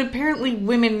not? But apparently,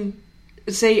 women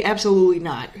say absolutely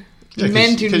not. Yeah,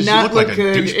 men do not look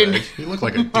good. You look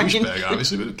like a douchebag,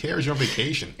 obviously, but who cares? You're on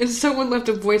vacation. And someone left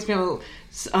a voicemail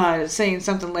saying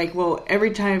something like, well,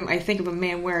 every time I think of a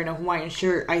man wearing a Hawaiian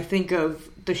shirt, I think of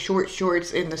the short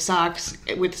shorts and the socks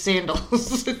with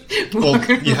sandals. Well,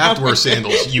 you have to wear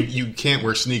sandals. You can't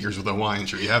wear sneakers with a Hawaiian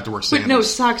shirt. You have to wear sandals. But no,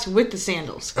 socks with the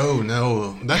sandals. Oh,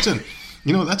 no. That's a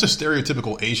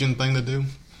stereotypical Asian thing to do.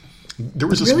 There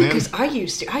was this really? man. Because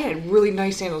I had really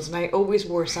nice sandals, and I always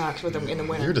wore socks with them in the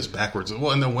winter. You're just backwards.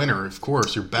 Well, in the winter, of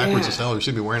course. You're backwards as hell. You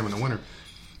should be wearing them in the winter.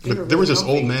 But there was this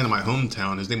old man in my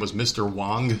hometown. His name was Mr.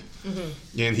 Wong.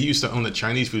 Mm-hmm. And he used to own the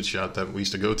Chinese food shop that we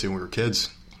used to go to when we were kids.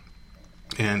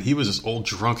 And he was this old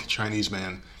drunk Chinese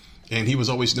man. And he was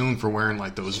always known for wearing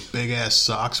like those big ass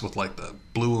socks with like the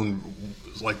blue,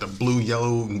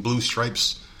 yellow, and blue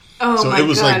stripes. Oh, so it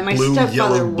was God. Like blue,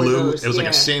 yellow, blue. It was like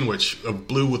a sandwich of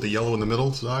blue with the yellow in the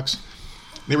middle socks.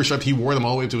 They were striped. He wore them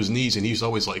all the way up to his knees, and he used to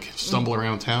always like stumble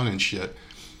around town and shit.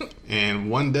 And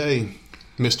one day,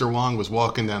 Mr. Wong was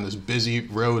walking down this busy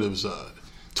road. It was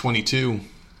 22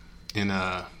 in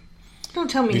Don't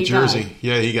tell me New Jersey. Died.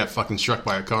 Yeah, he got fucking struck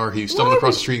by a car. He stumbled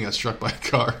across the street and got struck by a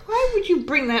car. Why would you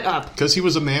bring that up? Because he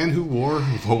was a man who wore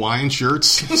Hawaiian shirts,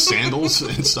 sandals,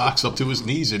 and socks up to his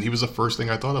knees, and he was the first thing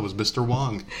I thought of was Mr.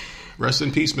 Wong. Rest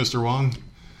in peace, Mr. Wong.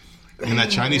 And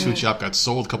that Chinese food shop got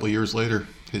sold a couple of years later.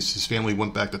 His family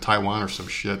went back to Taiwan or some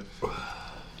shit.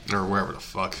 Or wherever the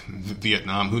fuck.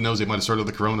 Vietnam. Who knows? They might have started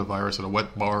the coronavirus at a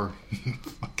wet bar.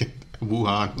 Fucking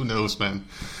Wuhan. Who knows, man?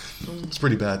 It's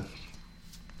pretty bad.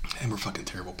 And we're fucking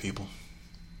terrible people.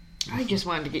 I just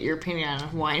wanted to get your opinion on a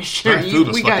Hawaiian shirt.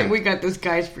 We got this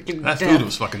guy's freaking That food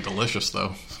was fucking delicious, though.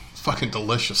 Fucking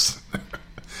delicious.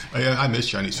 I miss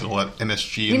Chinese food. A lot of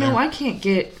MSG in there. You know, I can't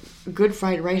get good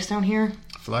fried rice down here.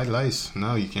 Fried rice?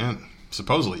 No, you can't.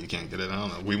 Supposedly you can't get it. I don't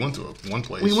know. We went to one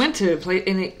place. We went to a place,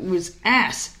 and it was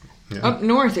ass. Yeah. Up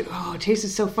north, it tasted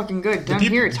so fucking good. Down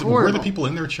here, it's horrible. Were the people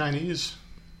in there Chinese?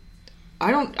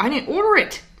 I didn't order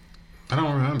it. I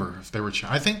don't remember if they were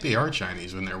Chinese. I think they are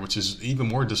Chinese in there, which is even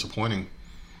more disappointing.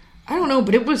 I don't know,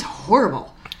 but it was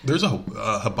horrible. There's a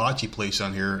hibachi place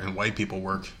on here, and white people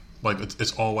work. Like,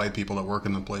 it's all white people that work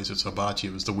in the place. It's hibachi.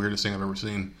 It was the weirdest thing I've ever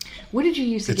seen. What did you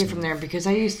used to get from there? Because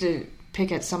I used to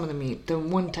pick at some of the meat. The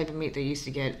one type of meat they used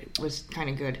to get was kind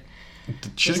of good. The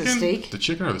chicken? Was it steak? The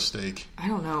chicken or the steak? I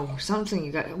don't know. Something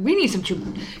you got. We need some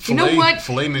You know what?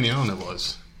 Filet mignon it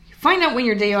was. Find out when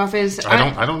your day off is.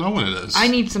 I don't know when it is. I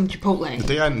need some Chipotle.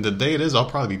 The day it is, I'll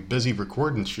probably be busy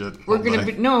recording shit. We're gonna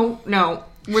be no.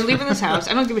 We're leaving this house.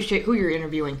 I don't give a shit who you're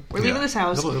interviewing. We're leaving this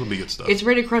house. It'll be good stuff. It's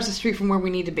right across the street from where we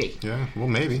need to be. Yeah, well,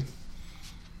 maybe.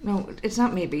 No, it's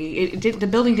not maybe. The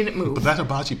building didn't move. But that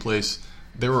hibachi place,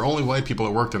 there were only white people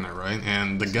that worked in there, right?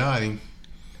 And the guy,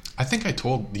 I think I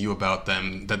told you about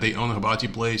them, that they own a hibachi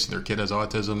place, and their kid has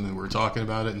autism, and we were talking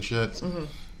about it and shit. Mm-hmm.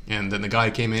 And then the guy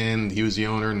came in, he was the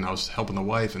owner, and I was helping the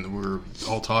wife, and we were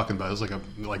all talking about it. It was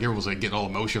like everyone was like getting all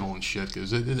emotional and shit,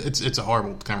 because it's a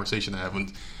horrible conversation to have.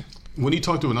 When you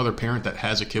talk to another parent that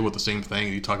has a kid with the same thing,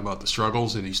 and you talk about the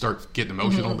struggles, and you start getting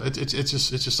emotional, mm-hmm. it's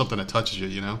just something that touches you,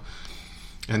 you know.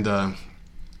 And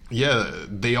yeah,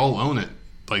 they all own it,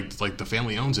 like the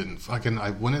family owns it. And fucking, I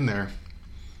went in there,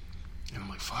 and I'm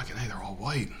like, fucking, hey, they're all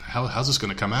white. How's this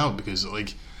going to come out? Because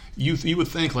like you would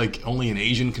think like only an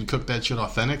Asian could cook that shit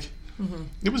authentic. Mm-hmm.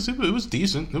 It was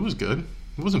decent. It was good.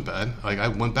 It wasn't bad. Like, I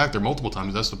went back there multiple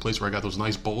times. That's the place where I got those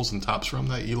nice bowls and tops from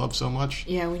that you love so much.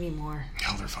 Yeah, we need more.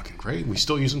 Oh, they're fucking great. We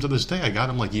still use them to this day. I got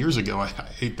them like years ago. I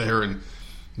ate there, and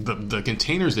the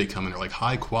containers they come in are like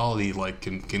high quality, like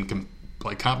can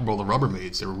like comparable to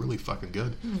Rubbermaids. They were really fucking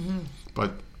good. Mm-hmm.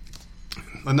 But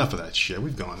enough of that shit.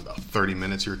 We've gone about 30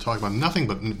 minutes here talking about nothing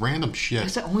but random shit.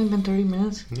 Has it only been 30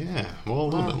 minutes? Yeah, well, a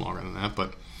little bit longer than that,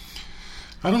 but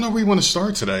I don't know where you want to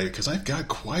start today, because I've got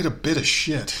quite a bit of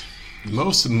shit.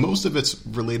 Most of it's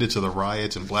related to the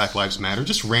riots and Black Lives Matter.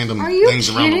 Just random things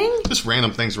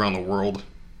around the world.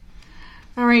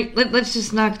 All right, let's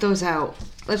just knock those out.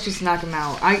 Let's just knock them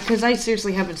out. Because I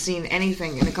seriously haven't seen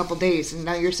anything in a couple days, and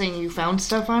now you're saying you found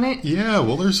stuff on it? Yeah,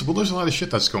 well, there's a lot of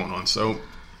shit that's going on. So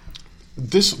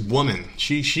this woman,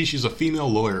 she's a female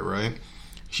lawyer, right?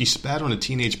 She spat on a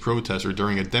teenage protester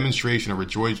during a demonstration over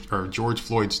George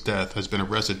Floyd's death. Has been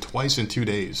arrested twice in 2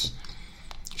 days.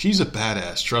 She's a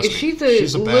badass, trust me. Is she the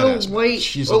She's a little badass, white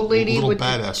She's old lady little with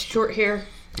badass. the short hair?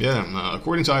 Yeah,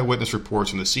 according to eyewitness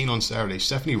reports from the scene on Saturday,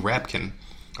 Stephanie Rapkin,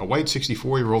 a white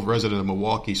 64-year-old resident of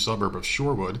Milwaukee suburb of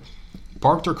Shorewood,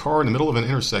 parked her car in the middle of an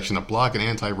intersection to block an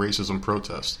anti-racism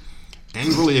protest,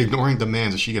 angrily ignoring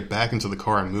demands that she get back into the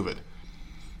car and move it.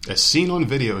 As seen on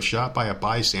video shot by a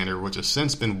bystander, which has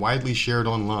since been widely shared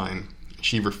online,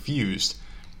 she refused.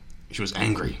 She was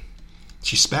angry.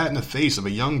 She spat in the face of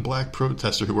a young black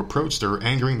protester who approached her,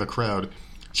 angering the crowd.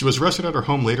 She was arrested at her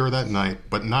home later that night,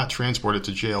 but not transported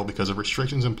to jail because of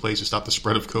restrictions in place to stop the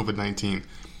spread of COVID-19.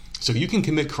 So you can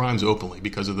commit crimes openly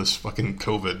because of this fucking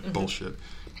COVID bullshit.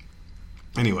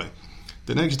 Anyway,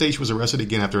 the next day she was arrested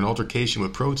again after an altercation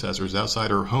with protesters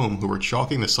outside her home who were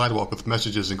chalking the sidewalk with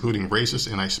messages including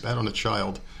racist and I spat on a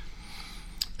child.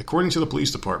 According to the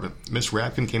police department, Miss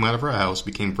Rapkin came out of her house,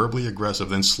 became verbally aggressive,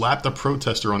 then slapped a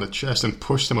protester on the chest and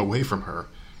pushed him away from her.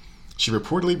 She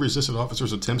reportedly resisted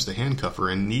officers' attempts to handcuff her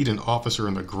and kneed an officer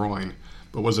in the groin,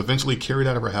 but was eventually carried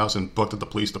out of her house and booked at the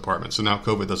police department. So now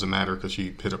COVID doesn't matter because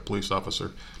she hit a police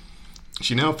officer.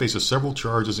 She now faces several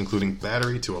charges, including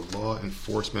battery to a law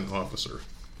enforcement officer.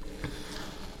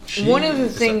 One of the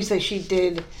things that she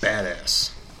did...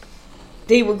 Badass.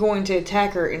 They were going to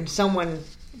attack her, and someone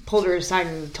pulled her aside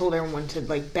and told everyone to,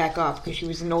 back off because she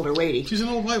was an older lady. She's an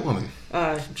old white woman.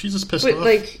 She's just pissed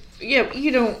off. Yeah,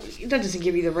 that doesn't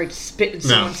give you the right to spit in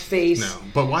someone's face. No,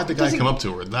 but why'd the guy come up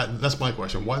to her? That's my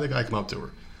question. Why'd the guy come up to her?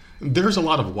 There's a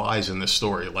lot of whys in this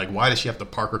story. Why does she have to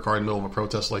park her car in the middle of a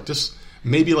protest? Just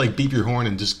maybe, beep your horn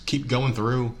and just keep going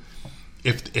through.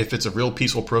 If it's a real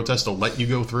peaceful protest, they'll let you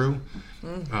go through.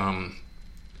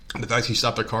 The fact she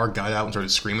stopped her car, got out and started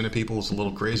screaming at people was a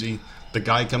little crazy. The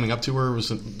guy coming up to her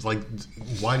was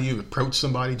why do you approach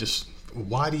somebody?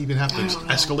 Why do you even have to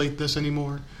escalate this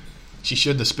anymore? She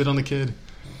shouldn't have spit on the kid.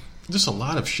 Just a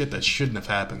lot of shit that shouldn't have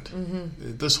happened.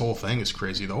 Mm-hmm. This whole thing is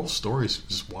crazy. The whole story is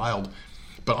just wild.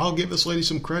 But I'll give this lady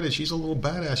some credit. She's a little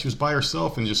badass. She was by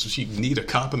herself and she kneed a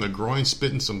cop in the groin,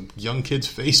 spit in some young kid's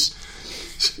face,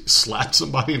 slapped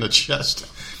somebody in the chest.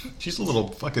 She's a little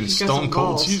fucking stone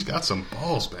cold. She's got some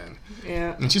balls, man.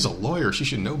 Yeah. And she's a lawyer. She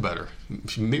should know better.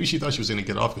 Maybe she thought she was going to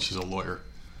get off because she's a lawyer.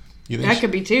 That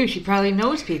could be too. She probably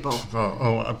knows people.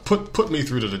 Put me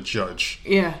through to the judge.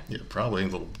 Yeah. Yeah, probably a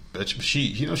little bitch. But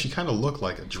she kind of looked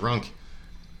like a drunk.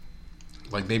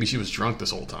 Maybe she was drunk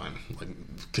this whole time.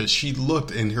 Because she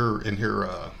looked in her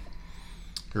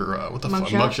what the fuck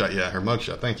mugshot? Yeah, her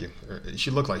mugshot. Thank you.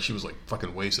 She looked like she was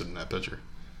fucking wasted in that picture.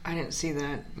 I didn't see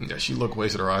that. Yeah, she looked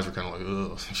wasted. Her eyes were kind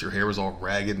of ugh. Her hair was all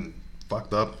ragged and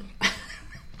fucked up. I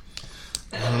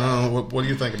don't know. What do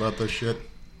you think about this shit?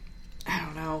 I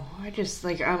don't know. I just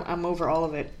I'm over all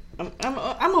of it.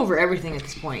 I'm over everything at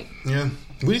this point. Yeah,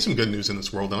 we need some good news in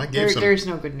this world, and I gave There's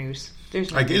no good news.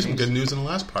 I gave some good news in the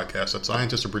last podcast that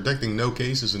scientists are predicting no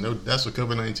cases and no deaths of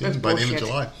COVID-19 by the end of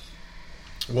July.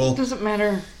 Well, it doesn't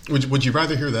matter. Would you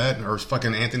rather hear that or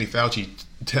fucking Anthony Fauci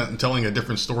telling a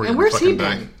different story? And where's he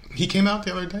been? He came out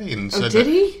the other day and said did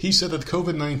he? He said that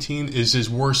COVID-19 is his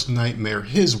worst nightmare.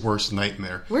 His worst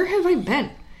nightmare. Where have I been?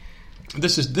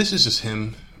 This is just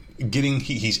him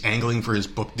he's angling for his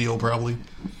book deal probably.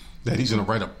 That he's going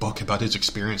to write a book about his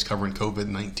experience covering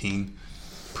COVID-19.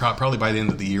 Probably by the end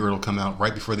of the year it'll come out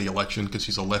right before the election because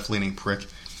he's a left-leaning prick.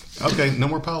 Okay, no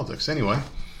more politics. Anyway,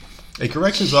 a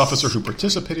corrections officer who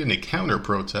participated in a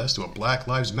counter-protest to a Black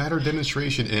Lives Matter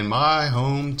demonstration in my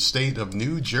home state of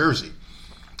New Jersey,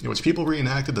 in which people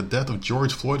reenacted the death of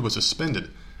George Floyd, was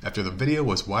suspended after the video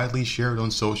was widely shared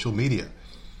on social media.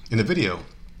 In the video,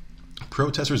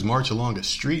 protesters march along a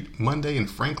street Monday in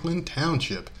Franklin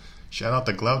Township, shout out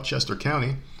to Gloucester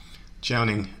County,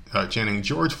 chanting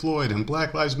George Floyd and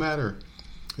Black Lives Matter.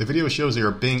 The video shows they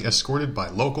are being escorted by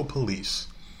local police.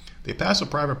 They pass a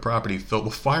private property filled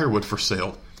with firewood for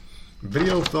sale.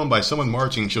 Video filmed by someone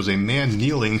marching shows a man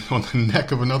kneeling on the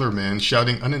neck of another man,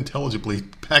 shouting unintelligibly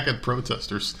back at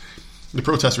protesters. The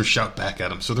protesters shout back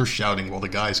at him, so they're shouting while the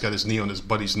guy's got his knee on his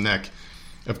buddy's neck.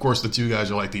 Of course, the two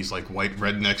guys are these white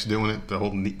rednecks doing it, the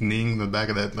whole kneeing the back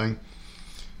of that thing.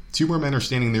 Two more men are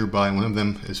standing nearby, and one of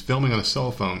them is filming on a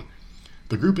cell phone.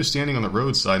 The group is standing on the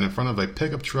roadside in front of a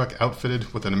pickup truck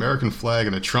outfitted with an American flag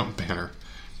and a Trump banner.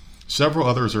 Several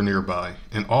others are nearby.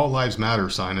 An All Lives Matter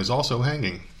sign is also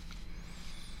hanging.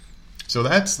 So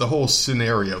that's the whole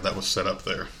scenario that was set up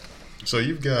there. So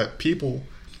you've got people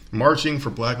marching for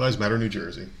Black Lives Matter New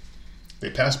Jersey. They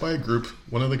pass by a group.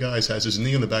 One of the guys has his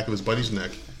knee on the back of his buddy's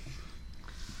neck.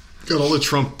 Got all the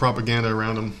Trump propaganda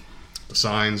around him. The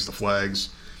signs, the flags.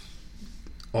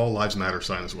 All Lives Matter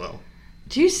sign as well.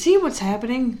 Do you see what's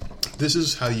happening? This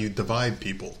is how you divide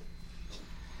people.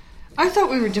 I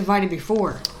thought we were divided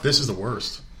before. This is the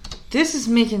worst. This is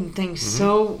making things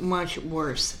so much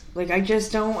worse. Like, I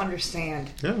just don't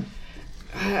understand. Yeah.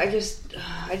 I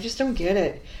just don't get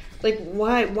it. Like,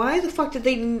 why the fuck did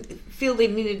they feel they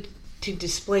needed to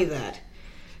display that?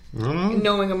 I don't know.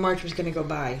 Knowing a march was going to go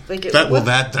by. Like,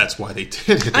 that's why they did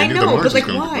it. They I knew know, the march but like,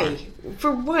 was gonna why? go by.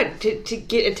 For what? To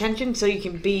get attention so you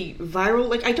can be viral?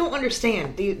 Like, I don't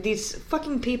understand. These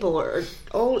fucking people are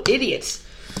all idiots.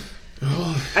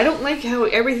 I don't like how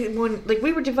everyone... Like,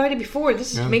 we were divided before.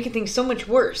 This is making things so much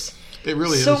worse. It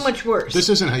really is. So much worse. This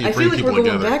isn't how you bring people together. I feel like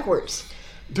we're going backwards.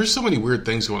 There's so many weird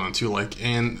things going on, too. Like,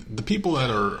 and the people that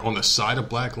are on the side of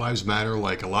Black Lives Matter,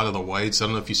 like a lot of the whites, I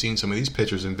don't know if you've seen some of these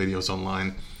pictures and videos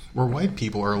online, where white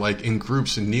people are, like, in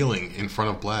groups and kneeling in front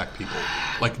of black people.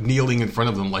 Like, kneeling in front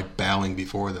of them, like, bowing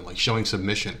before them, like, showing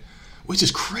submission. Which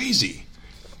is crazy.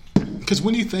 Because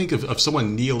when you think of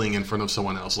someone kneeling in front of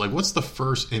someone else, like, what's the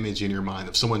first image in your mind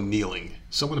of someone kneeling?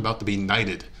 Someone about to be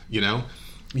knighted, you know?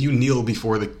 You kneel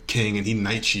before the king and he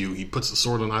knights you. He puts the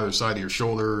sword on either side of your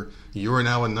shoulder. You're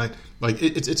now a knight. Like,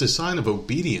 it's a sign of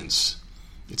obedience.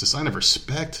 It's a sign of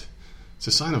respect. It's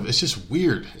a sign of... It's just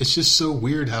weird. It's just so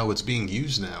weird how it's being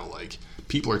used now. Like,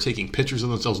 people are taking pictures of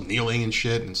themselves kneeling and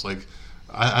shit, and it's like...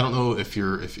 I don't know if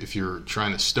you're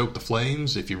trying to stoke the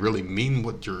flames, if you really mean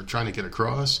what you're trying to get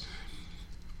across.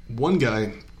 One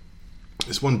guy,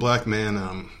 this one black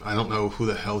man, I don't know who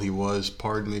the hell he was.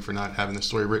 Pardon me for not having the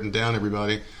story written down,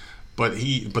 everybody. But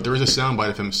there is a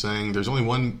soundbite of him saying, "There's only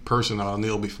one person I'll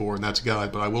kneel before, and that's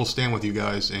God. But I will stand with you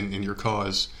guys in your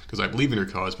cause because I believe in your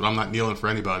cause. But I'm not kneeling for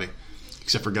anybody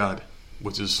except for God,"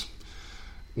 which is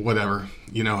whatever.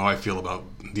 You know how I feel about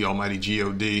the Almighty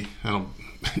God. I don't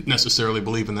necessarily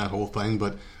believe in that whole thing,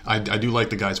 but I do like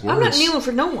the guy's words. I'm not kneeling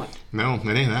for no one. No,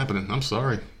 it ain't happening. I'm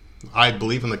sorry. I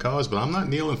believe in the cause, but I'm not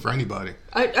kneeling for anybody.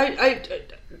 I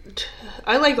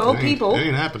like all people. It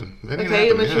ain't happening.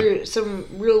 Unless you're some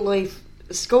real life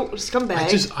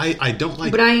scumbag. I don't like.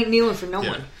 But I ain't kneeling for no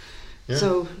one. Yeah.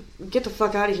 So get the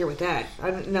fuck out of here with that.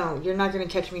 No, you're not going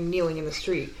to catch me kneeling in the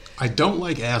street. I don't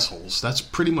like assholes. That's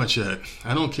pretty much it.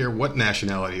 I don't care what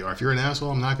nationality you are. If you're an asshole,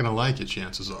 I'm not going to like you.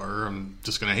 Chances are, I'm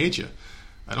just going to hate you.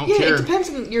 I don't care. Yeah, it depends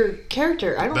on your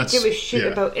character. I don't give a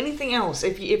shit about anything else.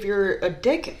 If you're a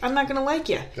dick, I'm not going to like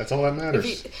you. That's all that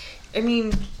matters.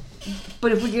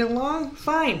 But if we get along,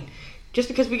 fine. Just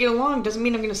because we get along doesn't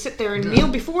mean I'm going to sit there and kneel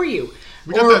before you.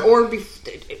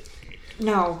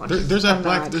 No. There's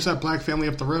that black family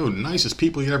up the road. Nicest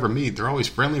people you'd ever meet. They're always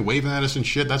friendly, waving at us and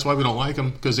shit. That's why we don't like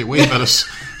them, because they wave at us.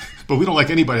 But we don't like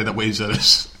anybody that waves at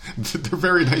us. They're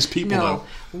very nice people, though.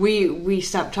 We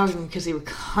stopped talking because they were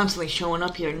constantly showing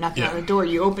up here, knocking on the door.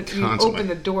 You opened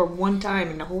the door one time,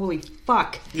 and holy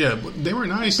fuck. Yeah, but they were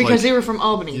nice. Because they were from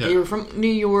Albany. Yeah. They were from New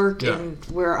York, and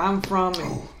where I'm from,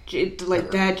 and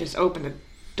that just opened the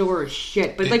door of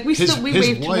shit. But we waved to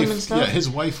them and stuff. Yeah, his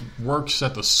wife works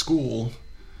at the school,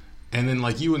 and then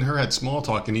you and her had small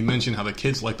talk, and he mentioned how the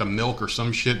kids like the milk or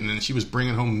some shit, and then she was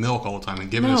bringing home milk all the time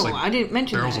and giving us I didn't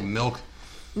mention barrels of milk.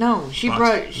 No, she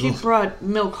brought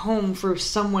milk home for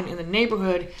someone in the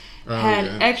neighborhood.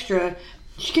 Extra.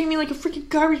 She gave me a freaking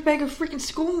garbage bag of freaking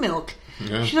school milk.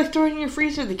 Yeah. She throw it in your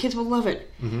freezer. The kids will love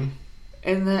it. Mm-hmm.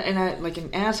 And I like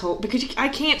an asshole because I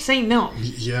can't say no.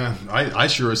 Yeah, I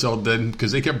sure as hell did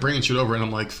because they kept bringing shit over, and I'm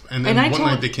like, and then one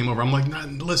night they came over. I'm like, nah,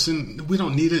 listen, we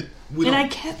don't need it. I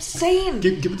kept saying,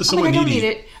 give it to someone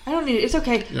needy. I don't need it. It's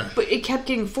okay. Yeah. But it kept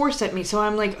getting forced at me, so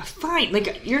I'm like, fine.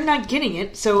 You're not getting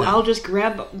it, so I'll just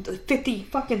grab 50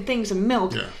 fucking things of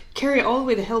milk, carry it all the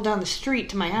way the hell down the street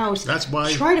to my house. That's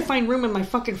why. Try to find room in my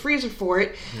fucking freezer for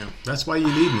it. Yeah, that's why you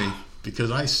need me.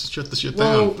 Because I shut the shit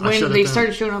down. When they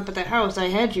started showing up at that house, I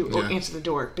had you answer the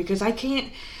door. Because I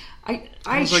can't... I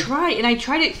try, and I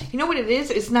try to... You know what it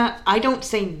is? It's not... I don't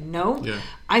say no. Yeah.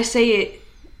 I say it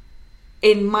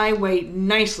in my way,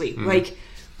 nicely. Mm.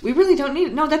 We really don't need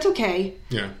it. No, that's okay.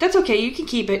 Yeah. That's okay. You can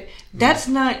keep it. That's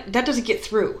not... That doesn't get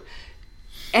through.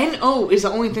 N-O is the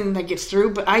only thing that gets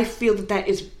through, but I feel that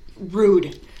is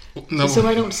rude. No, so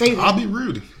I don't say that. I'll be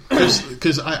rude.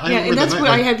 Because and that's what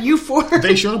I have you for.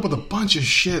 They showed up with a bunch of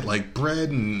shit like bread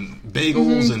and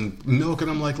bagels and milk, and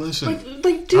I'm like, listen,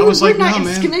 dude, we're not in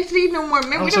Schenectady no more,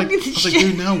 man. We don't need this shit.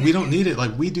 Dude, no, we don't need it.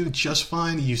 We do just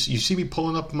fine. You see me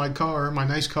pulling up my car, my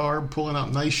nice car, pulling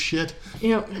out nice shit,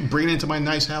 bringing it into my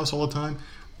nice house all the time.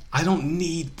 I don't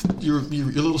need your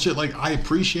little shit. I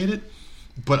appreciate it,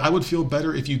 but I would feel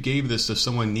better if you gave this to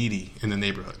someone needy in the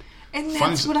neighborhood. And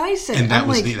that's what I said. And that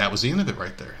was the end of it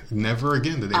right there. Never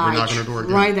again did they ever knock on our door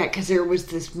again. I tried that because there was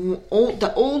the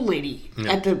old lady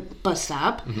at the bus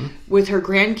stop with her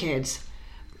grandkids.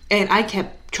 And I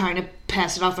kept trying to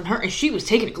pass it off on her, and she was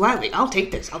taking it gladly. I'll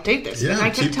take this. Yeah, and I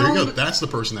kept telling there you go. That's the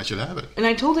person that should have it. And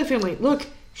I told the family, look,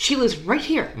 she lives right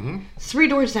here, 3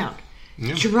 doors down.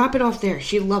 Yeah. Drop it off there.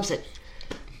 She loves it.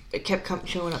 It kept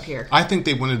showing up here. I think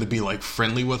they wanted to be like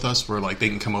friendly with us, where like they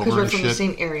can come over and shit. Because we're from the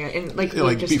same area, and like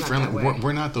be friendly.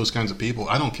 We're not those kinds of people.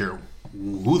 I don't care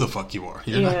who the fuck you are.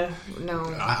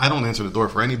 No. I don't answer the door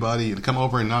for anybody. To come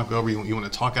over and knock over, you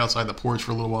want to talk outside the porch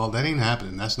for a little while, that ain't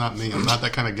happening. That's not me. I'm not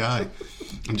that kind of guy.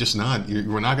 I'm just not.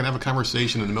 We're not going to have a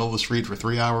conversation in the middle of the street for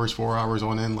 3 hours, 4 hours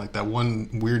on end, like that one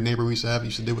weird neighbor we used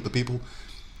to do with the people.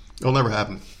 It'll never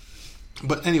happen.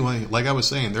 But anyway, like I was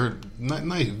saying, they're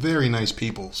nice, very nice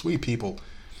people, sweet people.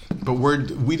 But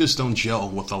we just don't gel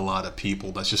with a lot of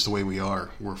people. That's just the way we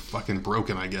are. We're fucking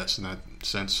broken, I guess, in that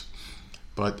sense.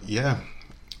 But yeah,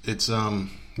 it's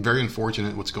very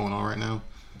unfortunate what's going on right now.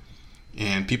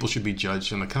 And people should be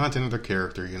judged on the content of their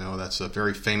character. You know, that's a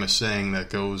very famous saying that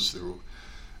goes through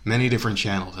many different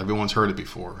channels. Everyone's heard it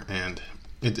before. And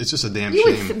it's just a damn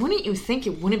shame. Wouldn't you think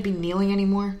it wouldn't be kneeling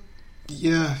anymore?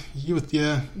 Yeah,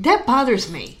 That bothers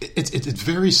me. It's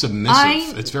very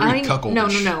submissive. It's very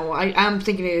cuckoldish. No. I'm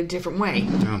thinking it a different way.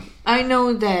 Yeah. I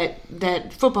know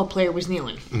that football player was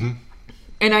kneeling. Mm-hmm.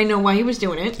 And I know why he was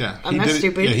doing it. Yeah, I'm not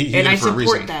stupid. Yeah, he and did I it for a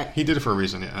reason. support that. He did it for a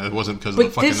reason. Yeah, it wasn't because of the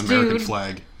fucking American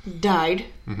flag. Died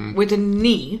with a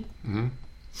knee,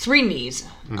 3 knees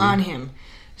on him.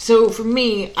 So for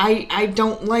me, I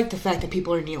don't like the fact that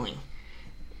people are kneeling.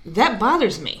 That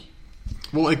bothers me.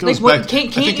 Well, it goes back.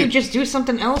 Can't you just do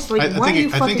something else? Like, why are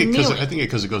you fucking kneeling? I think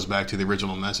because it goes back to the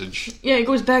original message. Yeah, it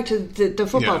goes back to the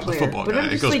football player. The football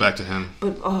guy. It goes back to him.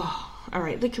 But all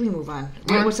right, can we move on?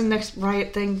 What's the next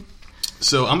riot thing?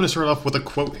 So I'm going to start off with a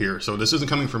quote here. So this isn't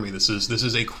coming from me. This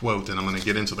is a quote, and I'm going to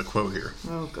get into the quote here.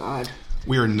 Oh God.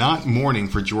 We are not mourning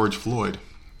for George Floyd.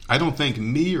 I don't think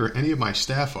me or any of my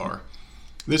staff are.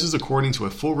 This is according to a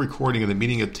full recording of the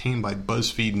meeting obtained by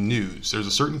BuzzFeed News. There's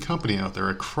a certain company out there,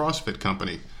 a CrossFit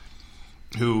company,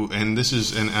 and I'm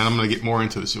going to get more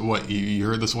into this. What, you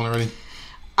heard this one already?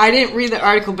 I didn't read the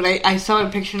article, but I saw a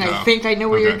picture, and I think I know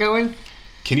where you're going.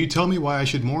 Can you tell me why I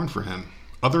should mourn for him?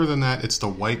 Other than that, it's the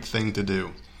white thing to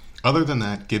do. Other than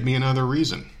that, give me another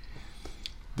reason.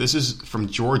 This is from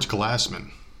George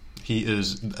Glassman. He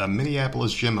is a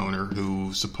Minneapolis gym owner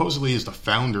who supposedly is the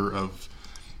founder of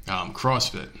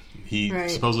CrossFit. He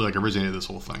supposedly originated this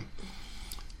whole thing.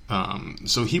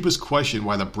 So he was questioned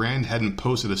why the brand hadn't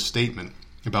posted a statement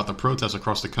about the protests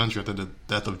across the country after the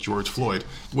death of George Floyd,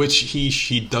 which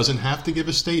he doesn't have to give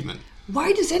a statement.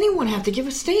 Why does anyone have to give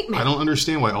a statement? I don't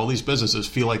understand why all these businesses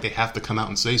feel like they have to come out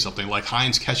and say something, like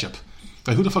Heinz Ketchup.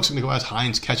 Like, who the fuck's going to go ask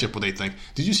Heinz Ketchup what they think?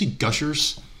 Did you see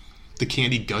Gushers? The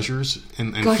candy Gushers?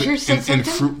 And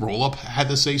Fruit Roll-Up had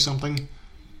to say something?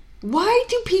 Why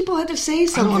do people have to say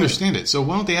something? I don't understand it. So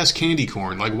why don't they ask Candy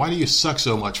Corn? Like, why do you suck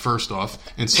so much, first off?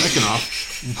 And second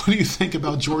off, what do you think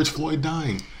about George Floyd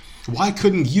dying? Why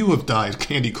couldn't you have died,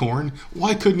 Candy Corn?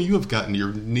 Why couldn't you have gotten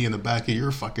your knee in the back of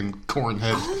your fucking corn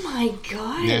head? Oh my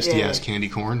God. Nasty ass Candy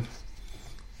Corn.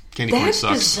 Candy Corn sucks.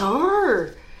 That's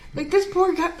bizarre. Like, this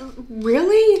poor guy.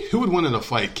 Really? Who would win in a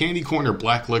fight, Candy Corn or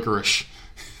Black Licorice?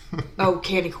 Oh,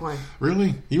 Candy Corn.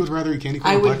 Really? You would rather eat Candy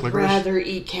Corn or Black Licorice? I would rather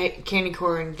eat candy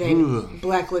corn than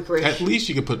Black Licorice. At least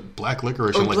you could put Black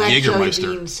Licorice or in like black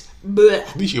Jägermeister.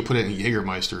 At least you could put it in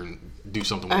Jägermeister and do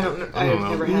something with it. I don't know. I've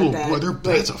never had that.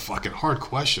 Boy, that's a fucking hard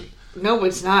question. No,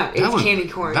 it's not. It's candy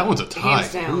corn. That one's a tie.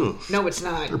 Hands down. No, it's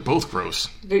not. They're both gross.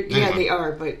 Yeah, they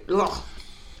are, but ugh.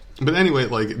 But anyway,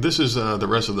 like, this is the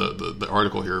rest of the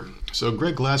article here. So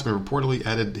Greg Glassman reportedly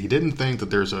added he didn't think that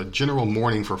there's a general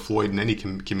mourning for Floyd in any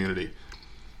community.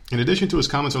 In addition to his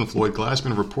comments on Floyd,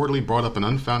 Glassman reportedly brought up an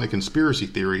unfounded conspiracy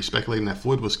theory speculating that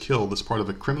Floyd was killed as part of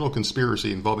a criminal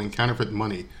conspiracy involving counterfeit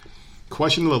money,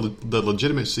 questioned the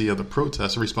legitimacy of the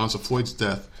protests in response to Floyd's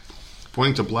death,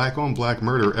 pointing to black-on-black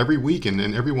murder every weekend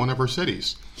in every one of our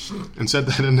cities, and said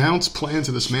that announced plans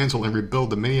to dismantle and rebuild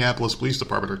the Minneapolis Police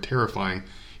Department are terrifying.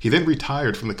 He then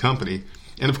retired from the company,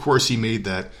 and of course he made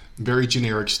that very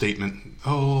generic statement,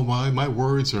 oh, my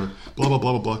words are blah, blah,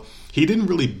 blah, blah, blah. He didn't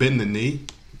really bend the knee,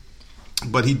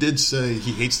 but he did say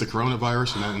he hates the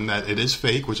coronavirus and that it is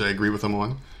fake, which I agree with him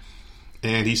on.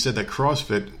 And he said that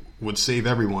CrossFit would save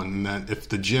everyone, and that if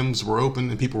the gyms were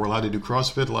open and people were allowed to do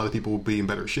CrossFit, a lot of people would be in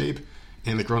better shape,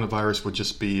 and the coronavirus would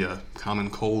just be a common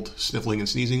cold, sniffling and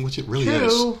sneezing, which it really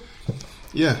is.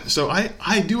 Yeah, so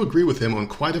I do agree with him on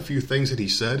quite a few things that he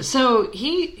said. So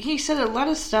he said a lot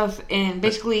of stuff, and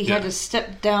basically he had to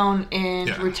step down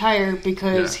and retire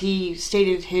because he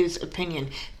stated his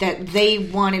opinion that they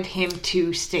wanted him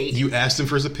to state. You asked him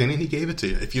for his opinion, he gave it to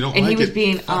you. If you don't and like he was it,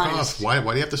 being fuck honest. off. Why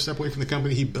do you have to step away from the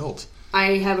company he built?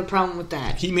 I have a problem with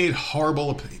that. He made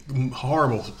horrible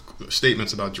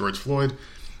statements about George Floyd.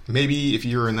 Maybe if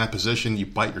you're in that position, you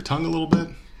bite your tongue a little bit.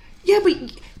 Yeah, but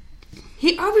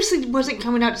he obviously wasn't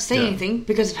coming out to say anything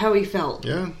because of how he felt.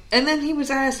 Yeah. And then he was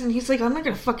asked, and he's like, I'm not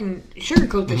going to fucking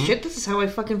sugarcoat this shit. This is how I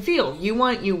fucking feel. You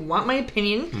want my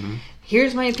opinion?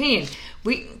 Here's my opinion.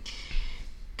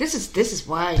 This is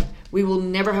why we will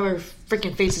never have our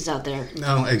freaking faces out there.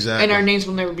 No, exactly. And our names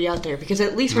will never be out there. Because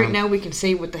at least right now we can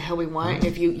say what the hell we want. And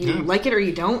if you like it or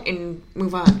you don't, and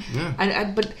move on.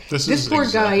 Yeah. But this poor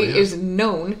guy is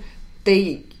known.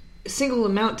 They single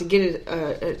him out to get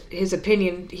his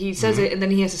opinion. He says it, and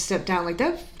then he has to step down. Like,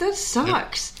 that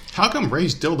sucks. Yeah. How come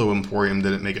Ray's Dildo Emporium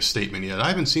didn't make a statement yet? I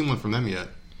haven't seen one from them yet.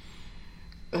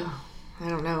 Oh, I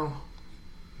don't know.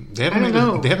 They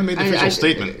haven't made an official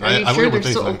statement. Are you I sure wonder they're what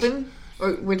they still think. open?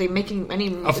 Or were they making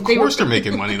any? Of course they're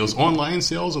making money. Those online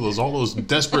sales of all those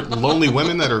desperate, lonely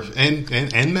women that are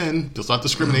and men. Does not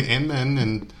discriminate, and men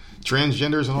and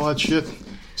transgenders and all that shit.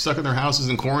 Stuck in their houses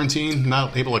in quarantine,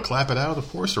 not able to clap it out. Of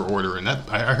course they're ordering that.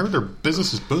 I heard their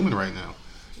business is booming right now.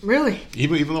 Really?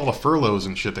 Even all the furloughs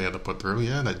and shit they had to put through.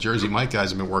 Yeah, that Jersey Mike guy's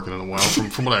have been working in a while.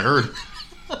 From what I heard,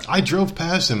 I drove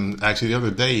past him actually the other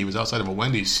day. He was outside of a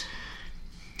Wendy's.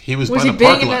 He was by the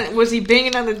parking lot. Was he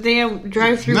banging on the damn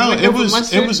drive-through? No, it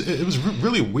was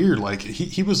really weird. Like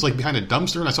he was like behind a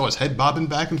dumpster, and I saw his head bobbing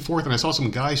back and forth, and I saw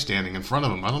some guy standing in front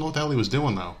of him. I don't know what the hell he was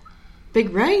doing though. Big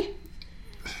Ray?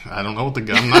 I don't know what the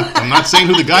guy. I'm not saying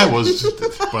who the guy was,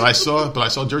 but I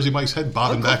saw Jersey Mike's head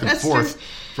bobbing back and forth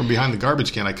from behind the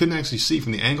garbage can. I couldn't actually see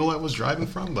from the angle I was driving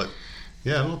from, but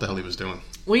yeah, I don't know what the hell he was doing.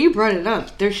 Well, you brought it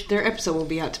up. Their episode will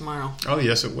be out tomorrow. Oh,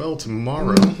 yes, it will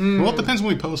tomorrow. Well, it depends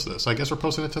when we post this. I guess we're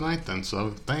posting it tonight then, so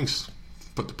thanks.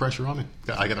 Put the pressure on me.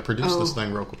 I got to produce this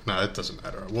thing real quick. No, it doesn't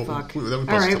matter. Fuck. All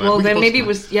right, well, then maybe it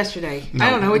was yesterday. No, I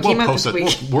don't know. It came out this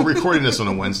week. We're recording this on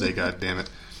a Wednesday, God damn it.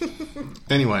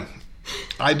 Anyway,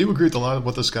 I do agree with a lot of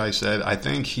what this guy said. I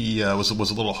think he was a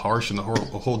little harsh in the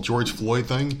whole George Floyd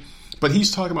thing. But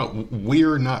he's talking about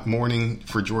we're not mourning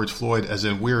for George Floyd, as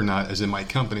in we're not, as in my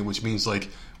company, which means like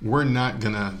we're not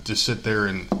going to just sit there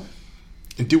and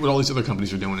do what all these other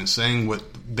companies are doing and saying what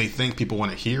they think people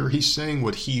want to hear. He's saying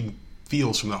what he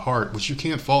feels from the heart, which you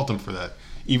can't fault him for that.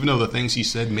 Even though the things he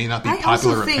said may not be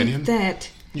popular opinion,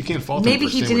 that you can't fault him for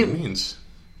saying what he means.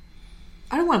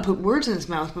 I don't want to put words in his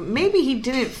mouth, but maybe he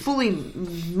didn't fully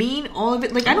mean all of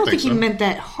it. Like, I don't think he meant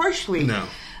that harshly. No.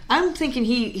 I'm thinking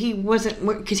he wasn't,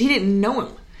 because he didn't know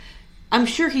him. I'm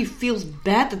sure he feels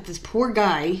bad that this poor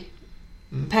guy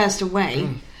passed away.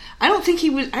 I don't think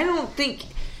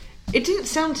it didn't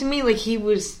sound to me like he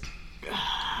was,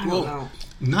 I don't know.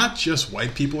 Not just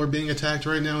white people are being attacked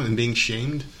right now and being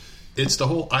shamed. It's the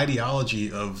whole ideology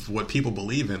of what people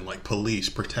believe in, like police,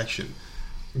 protection.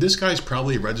 This guy's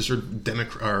probably a registered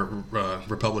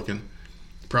Republican.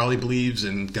 Probably believes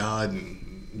in God and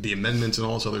the amendments and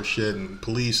all this other shit and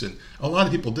police, and a lot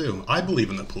of people do. I believe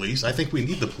in the police. I think we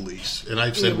need the police, and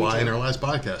I've said why in our last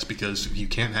podcast, because you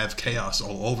can't have chaos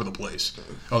all over the place.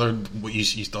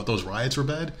 You thought those riots were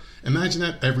bad? Imagine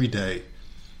that every day.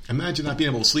 Imagine not being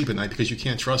able to sleep at night because you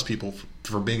can't trust people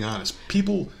for being honest.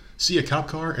 People see a cop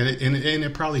car and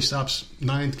it probably stops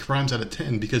 9 crimes out of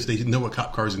 10 because they know a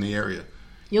cop car is in the area.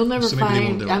 You'll never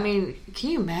find, I mean,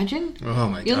 can you imagine? Oh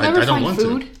my God. You'll never find want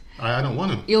food. To. I don't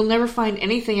want to. You'll never find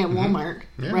anything at Walmart,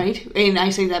 right? And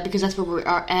I say that because that's where we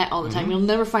are at all the time. You'll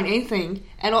never find anything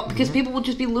at all because people will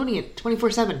just be looting it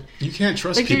 24/7. You can't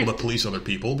trust people to police other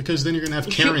people because then you're going to have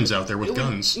Karens out there with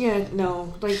guns. Yeah,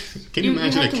 no. Like, can you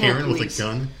imagine a Karen with a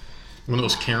gun? One of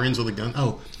those Karens with a gun?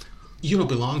 Oh, you don't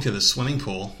belong to this swimming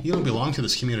pool. You don't belong to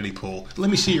this community pool.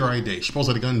 Let me see your ID. She pulls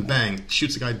out a gun, bang,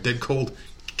 shoots the guy dead cold,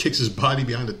 kicks his body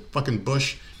behind a fucking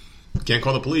bush. Can't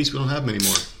call the police. We don't have them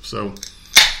anymore. So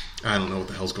I don't know what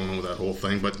the hell's going on with that whole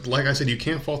thing. But like I said, you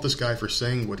can't fault this guy for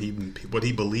saying what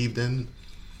he believed in.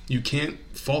 You can't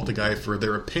fault the guy for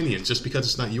their opinions just because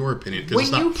it's not your opinion, because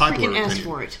it's not popular opinion. Asked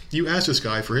for it. You asked this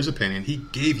guy for his opinion. He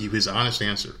gave you his honest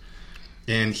answer,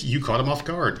 and you caught him off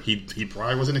guard. He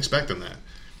probably wasn't expecting that.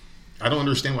 I don't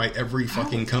understand why every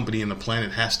fucking company on the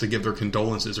planet has to give their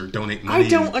condolences or donate money. I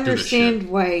don't understand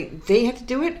why they have to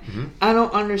do it. Mm-hmm. I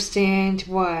don't understand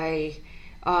why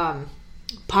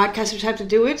podcasters have to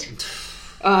do it.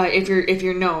 If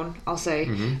you're known, I'll say.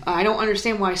 Mm-hmm. I don't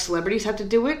understand why celebrities have to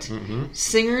do it. Mm-hmm.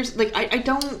 Singers, like I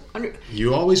don't.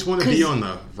 You always want to be on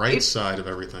the right side of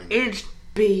everything.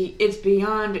 It's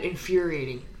beyond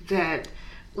infuriating that.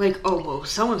 Like, oh, well,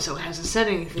 so-and-so hasn't said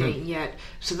anything yet,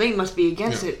 so they must be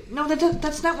against it. No,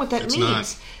 that's not what that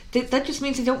means. That just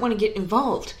means they don't want to get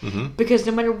involved. Mm-hmm. Because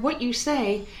no matter what you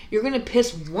say, you're going to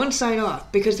piss one side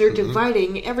off because they're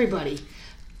dividing everybody.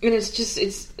 And it's just,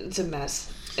 it's a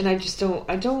mess. And I just don't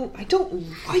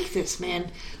like this,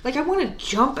 man. Like, I want to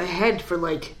jump ahead for,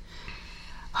 like,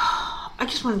 I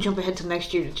just want to jump ahead to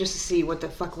next year just to see what the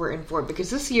fuck we're in for. Because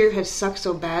this year has sucked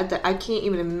so bad that I can't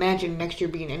even imagine next year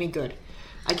being any good.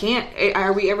 I can't.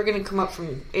 Are we ever going to come up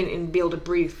from and be able to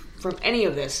breathe from any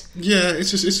of this? Yeah,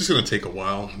 it's just going to take a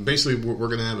while. Basically, what we're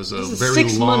going to have is a very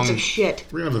 6 months of shit.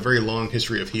 We're going to have a very long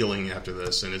history of healing after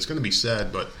this, and it's going to be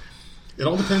sad, but it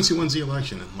all depends who wins the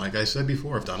election. And like I said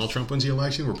before, if Donald Trump wins the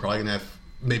election, we're probably going to have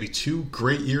maybe 2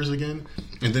 great years again,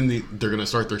 and then they're going to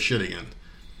start their shit again.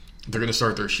 They're going to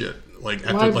start their shit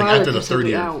after the third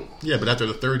year. Yeah, but after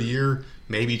the third year,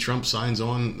 maybe Trump signs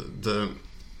on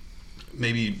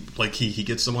maybe like he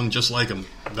gets someone just like him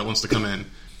that wants to come in,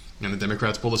 and the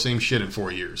Democrats pull the same shit in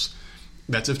 4 years.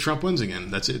 That's if Trump wins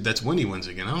again. That's it. That's when he wins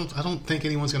again. I don't think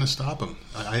anyone's going to stop him.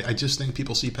 I just think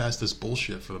people see past this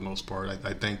bullshit for the most part.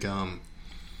 I think having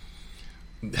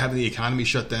the economy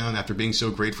shut down after being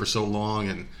so great for so long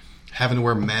and having to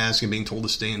wear masks and being told to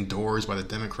stay indoors by the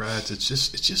Democrats,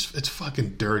 it's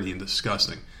fucking dirty and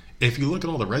disgusting. If you look at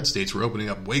all the red states, we're opening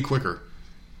up way quicker.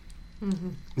 Mm-hmm.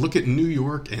 Look at New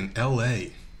York and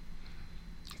L.A.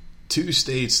 2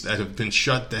 states that have been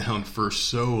shut down for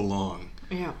so long.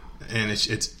 Yeah. And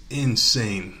it's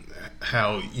insane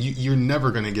how you're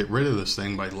never going to get rid of this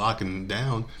thing by locking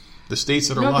down. The states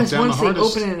that are locked down the hardest.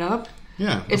 Once they open it up,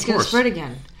 yeah, it's going to spread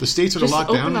again. The states that are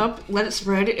locked down, open up, let it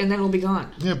spread, and then it'll be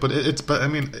gone. Yeah, but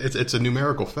it's a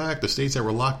numerical fact. The states that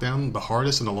were locked down the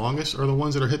hardest and the longest are the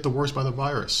ones that are hit the worst by the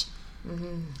virus.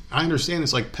 Mm-hmm. I understand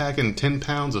it's like packing 10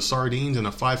 pounds of sardines in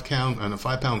a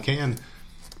 5-pound can,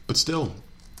 but still,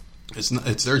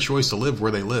 it's their choice to live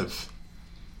where they live.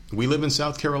 We live in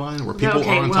South Carolina where people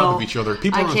are on top of each other.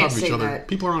 People are on top of each other.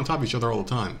 People are on top of each other all the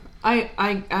time.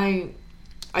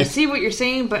 I see what you're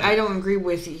saying, but I don't agree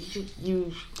with you.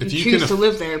 You choose to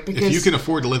live there because if you can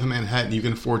afford to live in Manhattan, you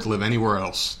can afford to live anywhere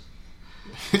else,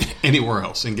 anywhere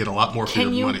else, and get a lot more for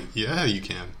your money. Yeah, you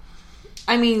can.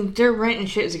 I mean, their rent and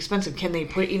shit is expensive. Can they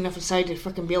put enough aside to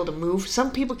fucking be able to move?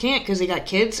 Some people can't because they got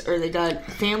kids or they got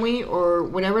family or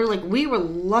whatever. Like, we were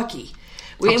lucky.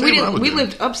 We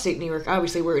lived upstate New York,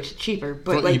 obviously, where it's cheaper.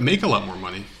 But you make a lot more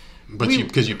money. But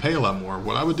because you pay a lot more.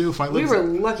 What I would do if I lived... We were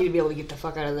lucky to be able to get the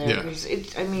fuck out of there.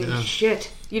 Yeah. Shit.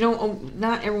 You know,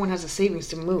 not everyone has the savings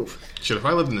to move. Shit, if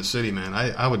I lived in the city, man,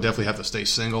 I would definitely have to stay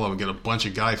single. I would get a bunch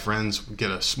of guy friends,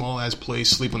 get a small-ass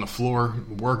place, sleep on the floor,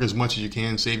 work as much as you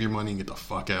can, save your money, and get the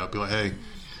fuck out. Be like, hey,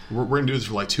 we're going to do this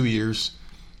for like 2 years.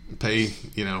 Pay,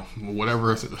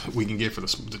 whatever we can get for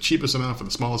the cheapest amount for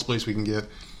the smallest place we can get.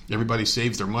 Everybody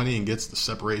saves their money and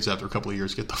separates after a couple of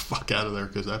years. Get the fuck out of there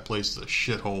because that place is a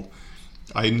shithole.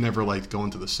 I never liked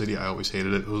going to the city. I always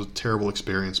hated it. It was a terrible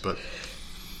experience. But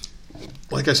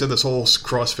like I said, this whole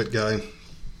CrossFit guy,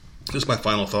 just my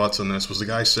final thoughts on this was the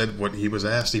guy said what he was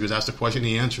asked. He was asked a question.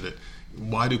 He answered it.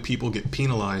 Why do people get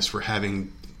penalized for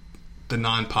having the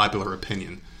non-popular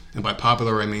opinion? And by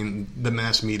popular, I mean the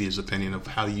mass media's opinion of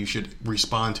how you should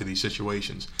respond to these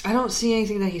situations. I don't see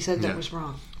anything that he said that was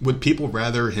wrong. Would people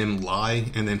rather him lie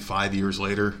and then 5 years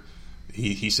later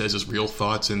he says his real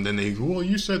thoughts and then they go, well,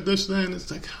 you said this then?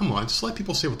 It's like, come on, just let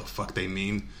people say what the fuck they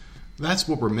mean. That's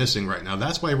what we're missing right now.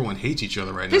 That's why everyone hates each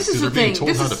other right now. Because they're being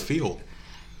told how to feel.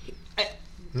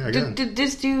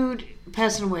 This dude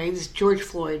passing away, this George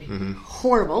Floyd,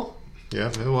 horrible. Yeah,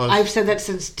 it was. I've said that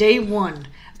since day one.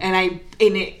 And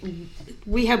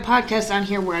we have podcasts on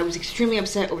here where I was extremely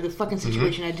upset over the fucking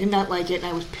situation. I did not like it, and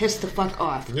I was pissed the fuck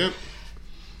off. Yep.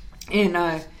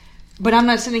 And but I'm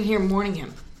not sitting here mourning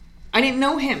him. I didn't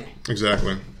know him.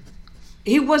 Exactly.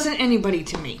 He wasn't anybody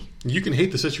to me. You can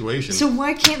hate the situation. So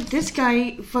why can't this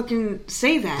guy fucking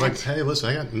say that? Like, hey, listen,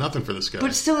 I got nothing for this guy.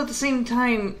 But still, at the same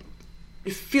time,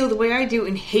 feel the way I do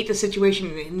and hate the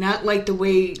situation, and not like the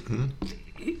way.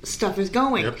 Stuff is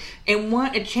going and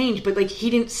want a change, but like he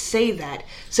didn't say that.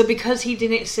 So because he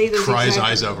didn't say those cry his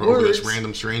eyes out over this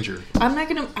random stranger. I'm not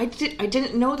gonna. I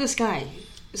didn't know this guy,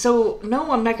 so no,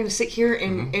 I'm not gonna sit here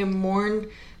and mourn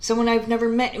someone I've never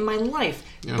met in my life.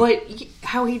 Yeah. But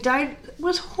how he died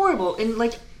was horrible, and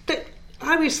like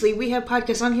obviously we have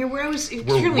podcasts on here where I was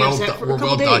extremely upset for a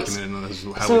couple days. We're well documented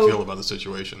on how we feel about the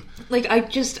situation. Like I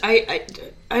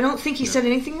don't think he said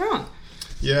anything wrong.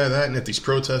 Yeah, that, and if these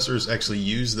protesters actually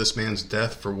use this man's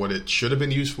death for what it should have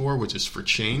been used for, which is for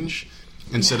change,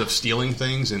 instead of stealing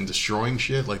things and destroying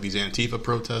shit, like these Antifa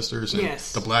protesters and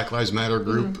the Black Lives Matter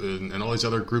group and all these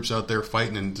other groups out there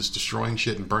fighting and just destroying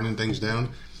shit and burning things down.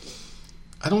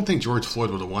 I don't think George Floyd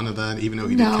would have wanted that, even though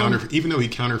he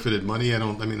counterfeited money. I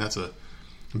mean, that's a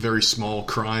very small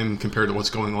crime compared to what's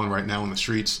going on right now in the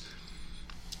streets.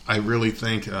 I really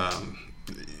think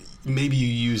maybe you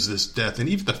use this death, and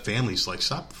even the family's like,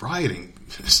 stop rioting,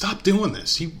 stop doing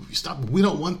this. We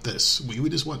don't want this. We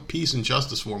just want peace and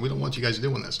justice for him. We don't want you guys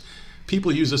doing this.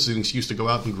 People use this as an excuse to go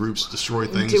out in groups, destroy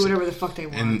things, do whatever the fuck they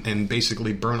want, and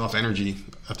basically burn off energy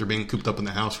after being cooped up in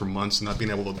the house for months and not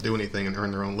being able to do anything and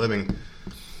earn their own living.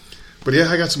 But yeah,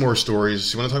 I got some more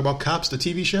stories. You want to talk about Cops, the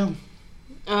TV show?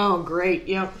 Oh, great.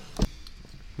 Yep.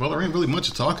 Well, there ain't really much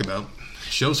to talk about.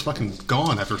 Show's fucking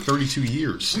gone after 32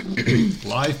 years.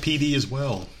 Live PD as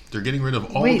well. They're getting rid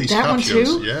of all these cop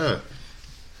shows. Too? Yeah.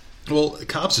 Well,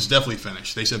 Cops is definitely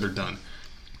finished. They said they're done.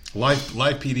 Live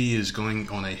PD is going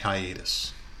on a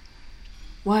hiatus.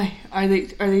 Why? Are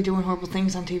they doing horrible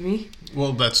things on TV?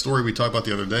 Well, that story we talked about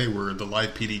the other day where the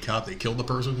Live PD cop, they killed the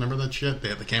person. Remember that shit? They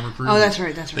had the camera crew. Oh, that's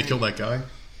right. They killed that guy.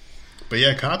 But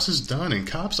yeah, Cops is done. And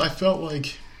Cops, I felt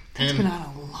like... That's been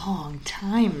on a long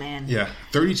time, man. Yeah,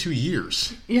 32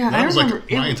 years. Yeah, that was remember,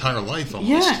 like my entire life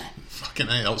almost. Yeah. Fucking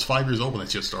A. I was 5 years old when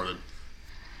that shit started.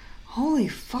 Holy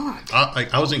fuck.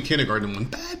 I was in kindergarten when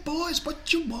bad boys,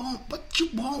 what you want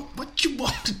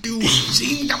to do.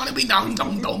 See, gonna be down,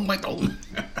 my dong.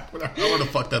 Where the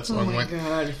fuck that song went. Oh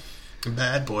my god.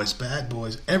 Bad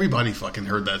boys. Everybody fucking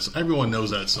heard that song. Everyone knows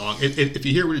that song. If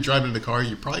you hear when you're driving in the car,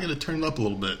 you're probably going to turn it up a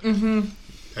little bit. Mm-hmm.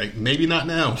 Like, maybe not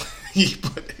now.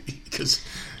 Because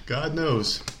God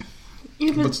knows.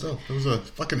 Yeah, but still, it was a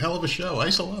fucking hell of a show. I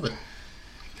used to love it.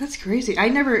 That's crazy. I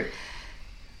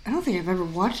don't think I've ever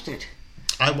watched it.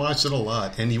 I watched it a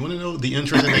lot. And you want to know the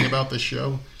interesting thing about this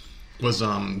show? Was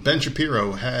Ben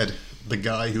Shapiro had the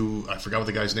guy who, I forgot what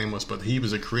the guy's name was, but he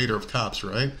was a creator of Cops,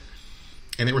 right?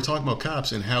 And they were talking about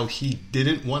Cops and how he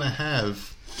didn't want to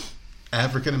have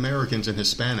African Americans and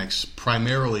Hispanics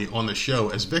primarily on the show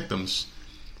as victims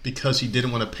because he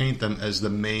didn't want to paint them as the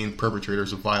main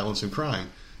perpetrators of violence and crime.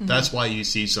 Mm-hmm. That's why you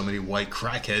see so many white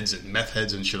crackheads and meth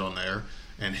heads and shit on there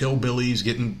and hillbillies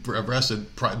getting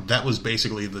arrested. That was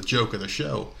basically the joke of the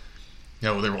show. You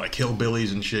know, they were like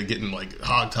hillbillies and shit getting like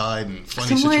hogtied and funny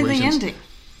situations. So why are they ending?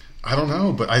 I don't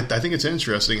know, but I think it's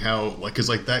interesting how, like, because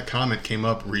like that comment came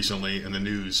up recently in the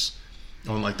news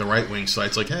on like the right wing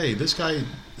sites, like, hey, this guy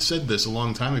said this a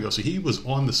long time ago, so he was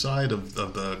on the side of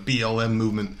the BLM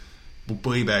movement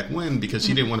way back when because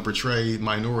he didn't want to portray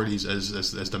minorities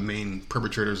as the main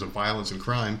perpetrators of violence and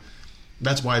crime.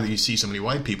 That's why you see so many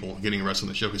white people getting arrested on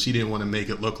the show because he didn't want to make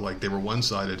it look like they were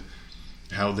one-sided,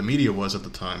 how the media was at the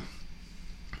time.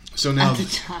 So now,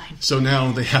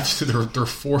 they have to. They're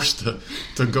forced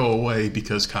to go away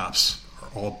because Cops are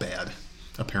all bad.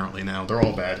 Apparently now they're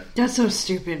all bad. That's so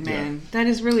stupid, man. Yeah. That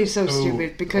is really so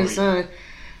stupid because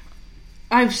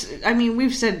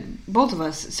we've said both of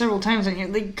us several times on here.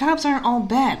 Like, Cops aren't all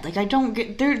bad. Like, I don't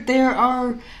get there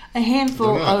are a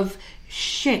handful of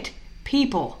shit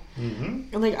people.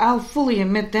 Mm-hmm. Like, I'll fully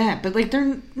admit that, but like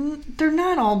they're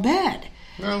not all bad.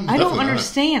 No, I don't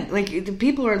understand. Not. Like, the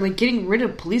people are like getting rid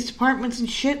of police departments and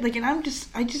shit. Like, and I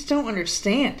just don't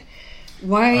understand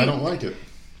why. I don't like it.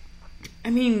 I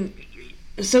mean,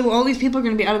 so all these people are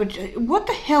going to be out of it. What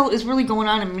the hell is really going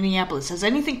on in Minneapolis? Has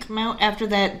anything come out after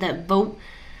that vote?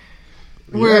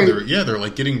 Where they're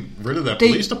like getting rid of that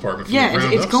police department. From the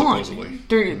ground it's up, gone. Supposedly.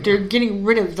 They're getting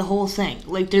rid of the whole thing.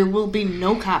 Like, there will be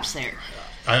no cops there.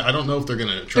 I don't know if they're going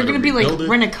to try to rebuild be like it.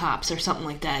 Rent-a-cops or something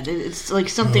like that. It's like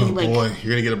something like... Oh boy, you're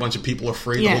going to get a bunch of people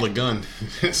afraid to hold a gun.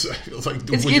 It's going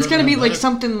to be like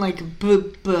something like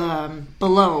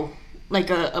below,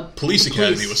 like a police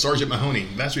academy with Sergeant Mahoney.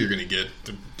 That's what you're going to get.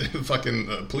 The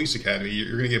fucking police academy.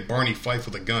 You're going to get Barney Fife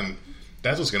with a gun.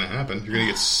 That's what's going to happen. You're going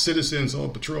to get citizens on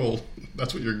patrol.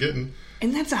 That's what you're getting.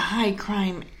 And that's a high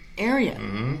crime area.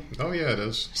 Mm-hmm. Oh yeah, it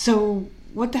is. So...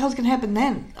 what the hell's gonna happen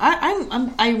then?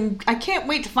 I can't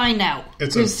wait to find out.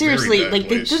 Because seriously, like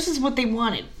this is what they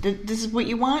wanted. This is what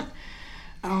you want.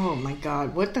 Oh my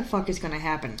god, what the fuck is gonna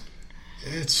happen?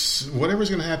 It's whatever's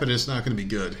gonna happen. It's not gonna be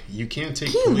good. You can't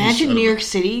take. Can you imagine New York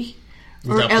City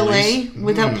or LA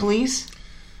without police?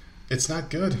 It's not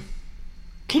good.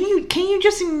 Can you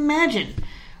just imagine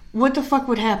what the fuck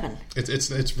would happen?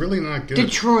 It's really not good.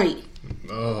 Detroit.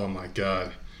 Oh my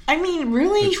god. I mean,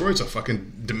 really? Detroit's a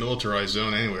fucking demilitarized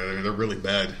zone anyway. I mean, they're really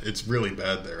bad. It's really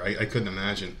bad there. I couldn't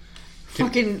imagine.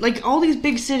 Fucking, like, all these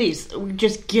big cities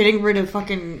just getting rid of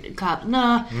fucking cops.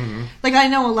 Nah. Mm-hmm. Like, I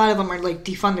know a lot of them are, like,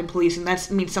 defunded police, and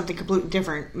that means something completely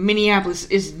different. Minneapolis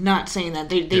is not saying that.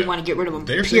 They want to get rid of them.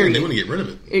 They're saying they want to get rid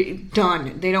of it.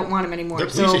 Done. They don't want them anymore. Their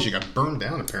police station got burned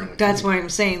down, apparently. That's why I'm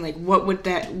saying, like, what would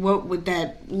that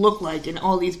look like in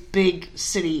all these big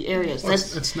city areas? Well,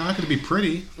 it's not going to be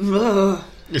pretty. Ugh.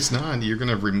 It's not. You're going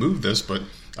to remove this, but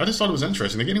I just thought it was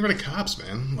interesting. They're getting rid of cops,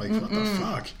 man. Like, what the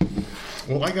fuck?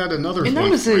 Well, I got another and one.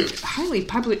 And that was a highly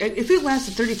popular... If it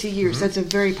lasted 32 years, that's a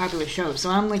very popular show. So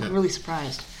I'm, really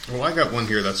surprised. Well, I got one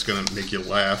here that's going to make you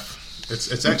laugh.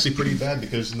 It's actually pretty bad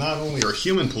because not only are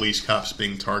human police cops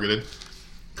being targeted,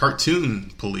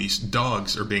 cartoon police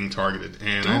dogs are being targeted.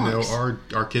 And dogs? I know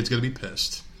our kid's going to be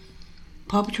pissed.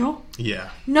 Paw Patrol? Yeah.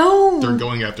 No! They're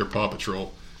going after Paw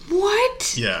Patrol.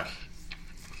 What? Yeah.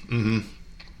 Mm-hmm.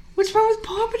 What's wrong with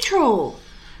Paw Patrol?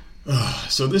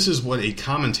 So this is what a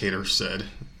commentator said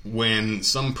when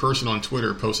some person on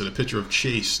Twitter posted a picture of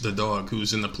Chase, the dog,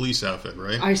 who's in the police outfit,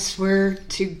 right? I swear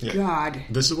to God.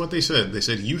 This is what they said. They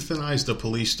said, euthanize the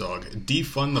police dog.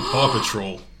 Defund the Paw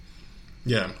Patrol.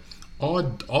 Yeah.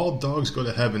 All dogs go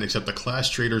to heaven except the class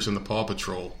traitors in the Paw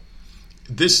Patrol.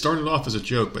 This started off as a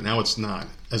joke, but now it's not.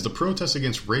 As the protests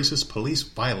against racist police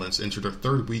violence enter their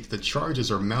third week, the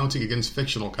charges are mounting against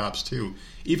fictional cops too.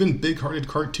 Even big-hearted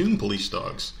cartoon police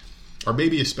dogs, or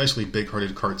maybe especially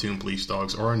big-hearted cartoon police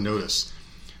dogs, are on notice.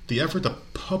 The effort to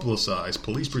publicize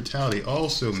police brutality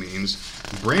also means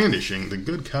brandishing the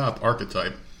good cop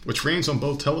archetype, which reigns on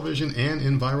both television and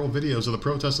in viral videos of the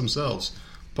protests themselves.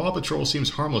 Paw Patrol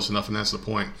seems harmless enough, and that's the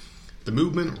point. The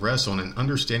movement rests on an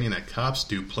understanding that cops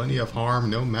do plenty of harm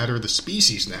no matter the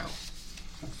species now.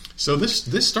 So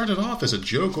this started off as a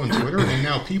joke on Twitter, and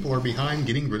now people are behind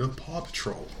getting rid of Paw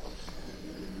Patrol.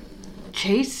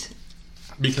 Chase?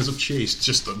 Because of Chase.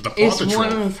 Just the Paw It's Patrol.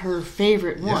 one of her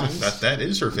favorite ones. Yeah, that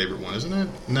is her favorite one, isn't it?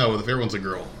 No, the favorite one's a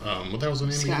girl. What the hell's the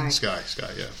name again? Sky,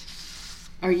 yeah.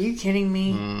 Are you kidding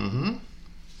me? Mm-hmm.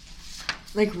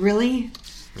 Like, really?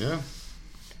 Yeah.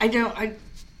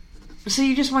 So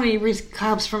you just want to erase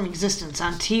cops from existence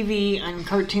on TV, on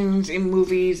cartoons, in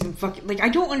movies, and fucking... Like, I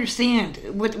don't understand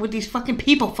what these fucking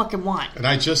people fucking want. And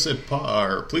I just said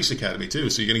Police Academy,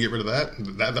 too, so you're going to get rid of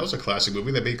that? That was a classic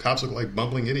movie that made cops look like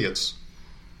bumbling idiots.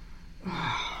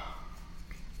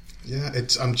 Yeah,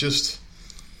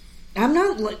 I'm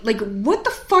not... Like, what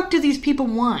the fuck do these people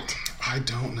want? I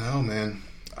don't know, man.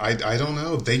 I don't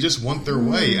know. They just want their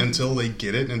way until they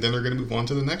get it, and then they're going to move on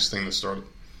to the next thing that started.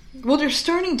 Well, they're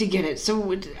starting to get it,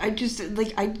 so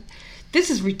this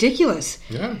is ridiculous.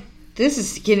 Yeah. This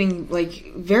is getting,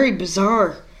 very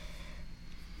bizarre.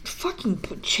 Fucking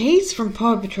Chase from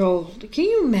Paw Patrol. Can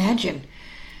you imagine?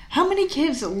 How many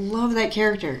kids love that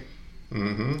character?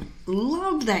 Mm-hmm.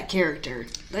 Love that character.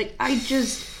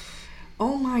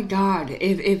 Oh my God.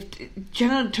 If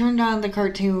Jenna turned on the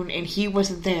cartoon and he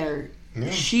wasn't there,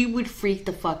 she would freak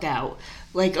the fuck out.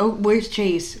 Like, oh, where's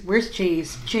Chase? Where's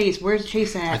Chase? Chase, where's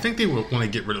Chase at? I think they would want to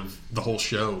get rid of the whole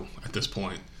show at this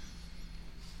point.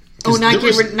 Oh, not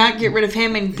get rid of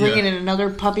him and bring in another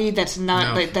puppy that's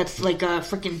not that's like a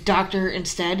freaking doctor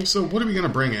instead. So what are we gonna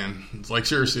bring in? It's like,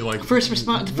 seriously, like first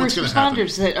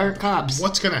responders that aren't cops.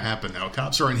 What's gonna happen now?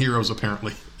 Cops aren't heroes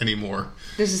apparently anymore.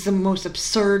 This is the most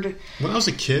absurd. When I was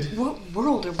a kid, what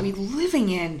world are we living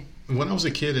in? When I was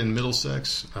a kid in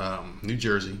Middlesex, New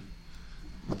Jersey,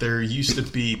 there used to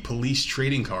be police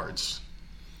trading cards.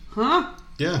 Huh?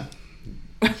 Yeah.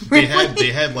 Really?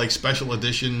 They had like special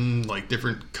edition, like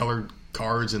different colored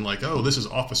cards, and like, oh, this is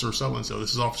Officer so and so,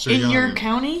 this is Officer in Young. your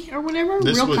county or whatever.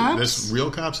 Real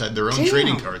cops had their own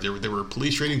trading cards. They were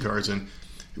police trading cards, and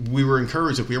we were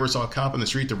encouraged if we ever saw a cop in the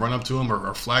street to run up to him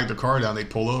or flag their car down. They'd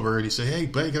pull over and he'd say, "Hey,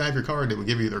 buddy, can I have your card?" They would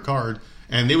give you their card,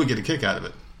 and they would get a kick out of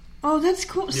it. Oh, that's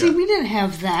cool. Yeah. See, we didn't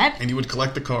have that. And you would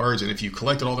collect the cards, and if you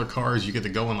collected all their cards, you get to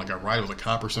go on like a ride with a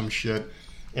cop or some shit.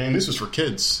 And this was for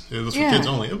kids. It was for kids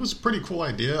only. It was a pretty cool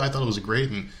idea. I thought it was great.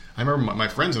 And I remember my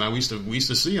friends and I, we used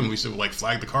to see them. We used to like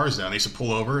flag the cars down. They used to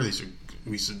pull over. We used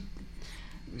to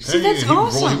see, that's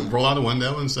awesome. Roll out the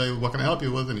window and say, "What can I help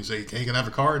you with?" And he'd say, "Hey, can I have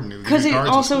a card?" Because it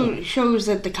also shows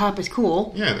that the cop is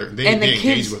cool. Yeah, they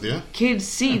engage with you. Kids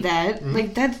see that. Mm-hmm.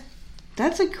 Like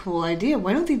that's a cool idea.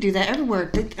 Why don't they do that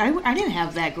everywhere? I didn't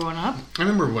have that growing up. I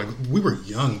remember like we were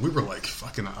young. We were like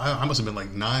fucking. I must have been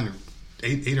like 9 or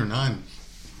 8 or 9.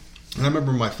 And I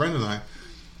remember my friend and I,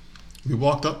 we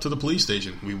walked up to the police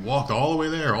station. We walked all the way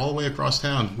there, all the way across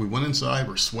town. We went inside.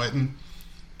 We're sweating.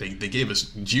 They gave us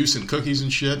juice and cookies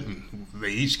and shit, and they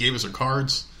each gave us our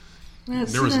cards. We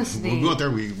went there.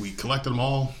 We collected them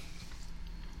all.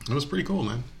 It was pretty cool,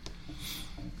 man.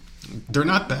 They're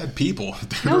not bad people.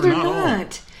 They're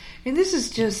not. And this is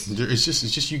just... It's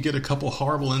just you get a couple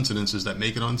horrible incidences that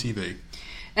make it on TV.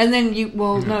 And then you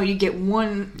get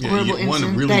one horrible incident.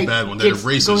 One really bad one that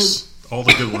erases all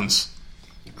the good ones.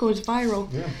 Goes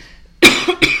viral.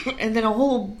 Yeah. And then a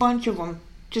whole bunch of them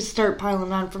just start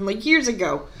piling on from like years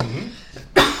ago.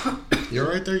 Mm-hmm. You all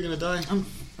right there? You gonna die? I'm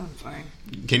fine.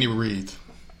 Can you breathe?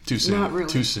 Too soon. Not really.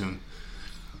 Too soon.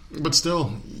 But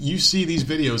still, you see these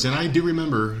videos, and I do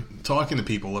remember talking to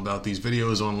people about these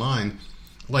videos online,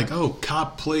 like, oh,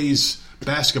 cop plays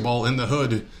basketball in the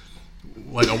hood.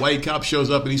 Like a white cop shows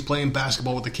up and he's playing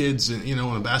basketball with the kids, and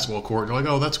on a basketball court. They're like,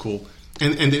 oh, that's cool.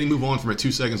 And then he move on from it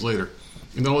 2 seconds later.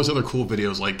 And then all those other cool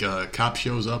videos, like cop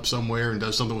shows up somewhere and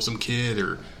does something with some kid,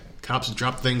 or cops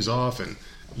drop things off, and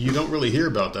you don't really hear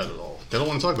about that at all. They don't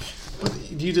want to talk about it.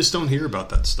 You just don't hear about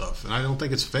that stuff. And I don't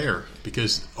think it's fair,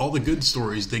 because all the good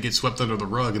stories, they get swept under the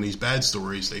rug, and these bad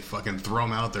stories, they fucking throw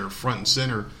them out there front and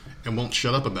center and won't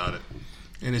shut up about it.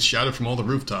 And it's shouted from all the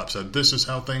rooftops that this is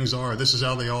how things are, this is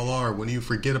how they all are, when you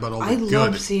forget about all the good. I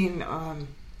love seeing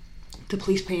the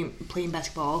police playing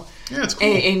basketball. Yeah, it's cool.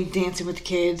 And dancing with the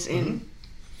kids. And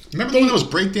remember when I was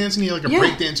breakdancing? He had like a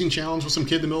breakdancing challenge with some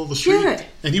kid in the middle of the street? Yeah.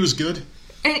 And he was good?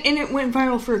 And it went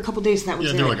viral for a couple days, and that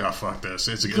was it. Yeah, they're like, oh, fuck this.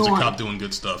 It's a cop doing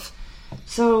good stuff.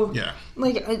 So, yeah.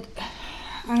 Like,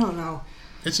 I don't know.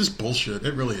 It's just bullshit.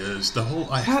 It really is. The whole...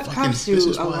 Cops do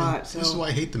a lot. So. This is why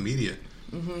I hate the media.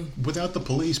 Mm-hmm. Without the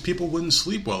police, people wouldn't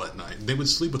sleep well at night. They would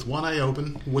sleep with one eye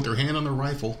open, with their hand on their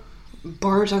rifle.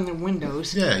 Bars on their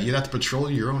windows. Yeah, you'd have to patrol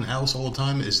your own house all the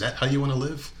time. Is that how you want to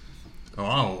live?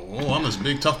 Oh, I'm this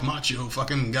big, tough, macho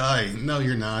fucking guy. No,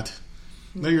 you're not.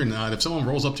 No, you're not. If someone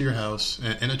rolls up to your house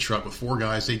in a truck with 4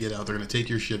 guys, they get out, they're going to take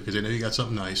your shit because they know you got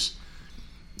something nice.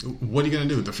 What are you going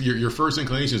to do? Your first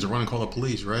inclination is to run and call the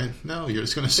police, right? No, you're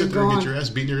just going to sit there and get your ass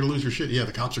beaten. You're going to lose your shit. Yeah,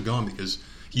 the cops are gone because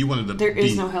you wanted to There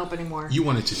is no help anymore. You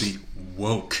wanted to be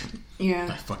woke. Yeah.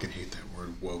 I fucking hate that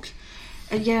word, woke.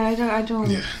 Yeah, I don't.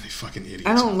 Yeah, they fucking idiots.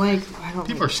 I don't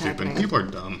People are stupid. Happening. People are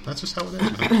dumb. That's just how it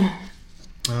is,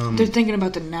 man. They're thinking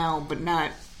about the now, but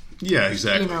not... Yeah,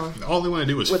 exactly. All they want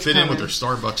to do is fit in with their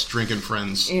Starbucks drinking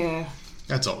friends. Yeah.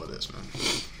 That's all it is, man.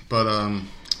 But,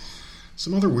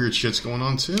 some other weird shit's going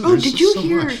on, too. Oh, did you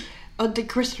hear the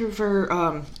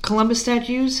Christopher Columbus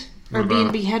statues are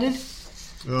being beheaded?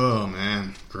 Oh,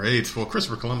 man. Great. Well,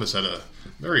 Christopher Columbus had a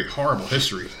very horrible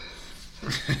history.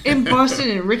 In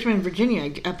Boston and Richmond,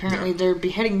 Virginia, apparently they're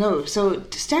beheading those. So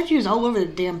statues all over the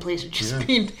damn place are just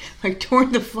being like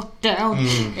torn the fuck down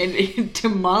and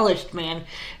demolished, man.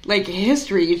 Like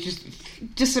history is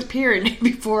just disappearing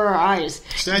before our eyes.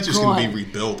 Statues can be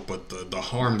rebuilt, but the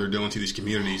harm they're doing to these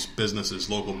communities, businesses,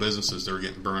 local businesses, they're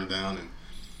getting burned down, and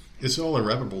it's all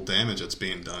irreparable damage that's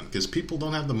being done because people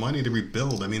don't have the money to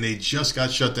rebuild. I mean, they just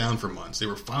got shut down for months. They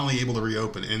were finally able to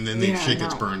reopen, and then shit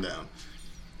gets burned down.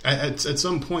 At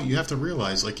some point, you have to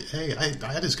realize, like, hey,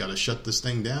 I just got to shut this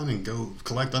thing down and go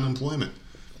collect unemployment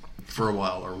for a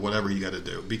while or whatever you got to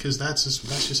do, because that's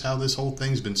just how this whole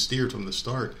thing's been steered from the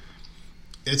start.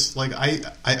 It's like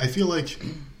I feel like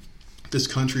this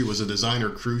country was a designer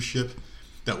cruise ship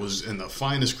that was in the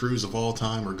finest cruise of all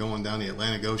time. We're going down the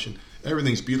Atlantic Ocean.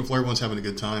 Everything's beautiful. Everyone's having a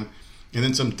good time. And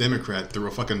then some Democrat threw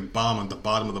a fucking bomb on the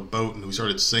bottom of the boat and we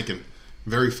started sinking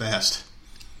very fast.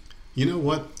 You know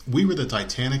what? We were the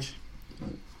Titanic,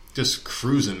 just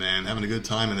cruising, man, having a good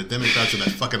time, and the Democrats are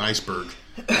that fucking iceberg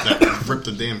that ripped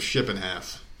the damn ship in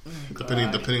half.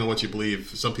 Depending on what you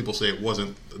believe, some people say it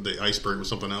wasn't the iceberg; it was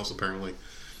something else. Apparently,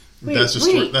 that's a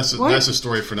story. That's a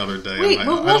story for another day. Wait,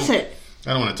 what was it?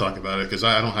 I don't want to talk about it because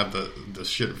I don't have the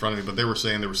shit in front of me. But they were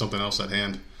saying there was something else at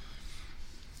hand.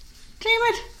 Damn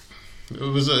it!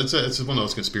 It's one of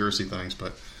those conspiracy things,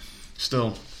 but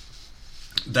still.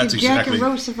 That's Did Jack exactly. and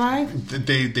Rose survive?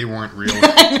 They weren't real.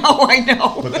 I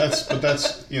know. But that's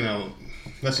that's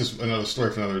just another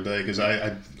story for another day because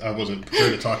I wasn't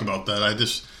prepared to talk about that.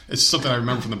 It's something I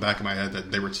remember from the back of my head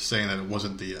that they were saying that it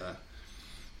wasn't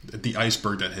the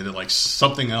iceberg that hit it. Like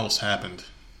something else happened.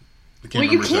 Well,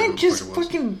 you can't just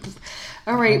fucking.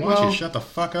 All right, why don't you shut the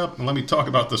fuck up and let me talk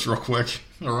about this real quick?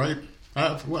 All right.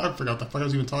 I forgot what the fuck I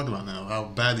was even talking about now. How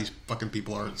bad these fucking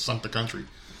people are. It sunk the country.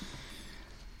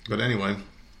 But anyway,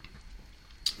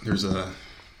 there's I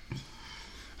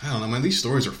don't know, man, these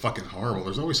stories are fucking horrible.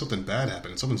 There's always something bad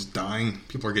happening. Someone's dying.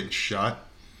 People are getting shot.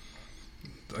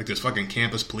 Like this fucking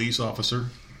campus police officer.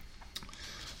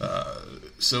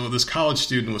 So this college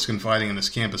student was confiding in this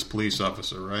campus police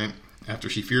officer, right? After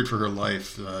she feared for her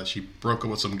life, she broke up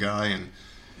with some guy, and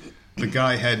the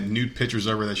guy had nude pictures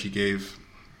of her that she gave.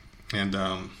 And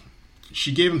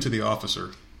she gave them to the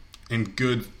officer in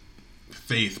good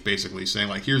faith, basically saying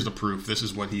like, here's the proof, this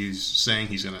is what he's saying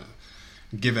he's gonna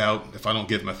give out if I don't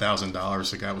give him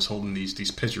 $1,000. The guy was holding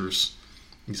these pictures,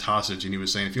 he's hostage, and he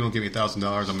was saying, if you don't give me $1,000,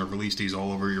 I'm gonna release these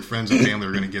all over. Your friends and family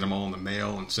are gonna get them all in the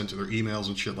mail and sent to their emails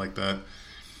and shit like that.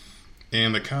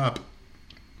 And the cop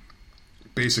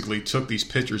basically took these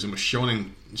pictures and was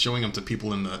showing them to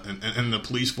people in the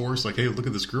police force, like, hey, look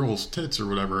at this girl's tits or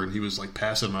whatever, and he was like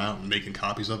passing them out and making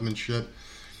copies of them and shit.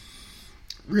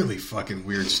 really fucking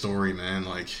weird story, man.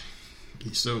 Like,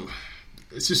 so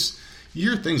it's just, you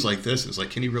hear things like this, and it's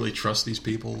like, can you really trust these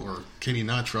people, or can you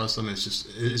not trust them? It's just,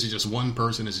 is it just one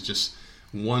person? Is it just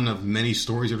one of many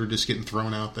stories that are just getting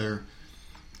thrown out there?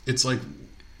 It's like,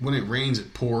 when it rains,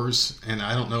 it pours, and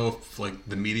I don't know if like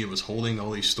the media was holding all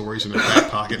these stories in their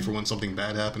back pocket for when something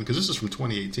bad happened, because this is from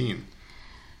 2018.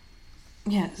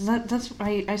 Yeah, that's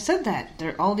I said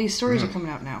that. All these stories are coming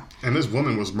out now. And this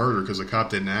woman was murdered because the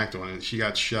cop didn't act on it. She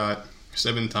got shot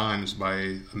 7 times by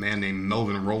a man named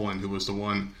Melvin Rowland, who was the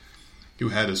one who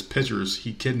had his pictures.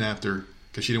 He kidnapped her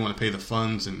because she didn't want to pay the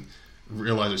funds and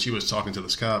realized that she was talking to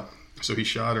this cop. So he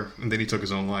shot her, and then he took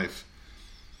his own life.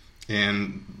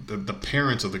 And the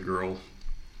parents of the girl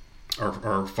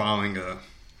are filing a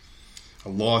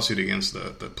lawsuit against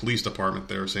the police department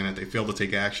there, saying that they failed to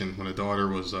take action when a daughter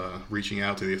was reaching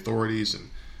out to the authorities and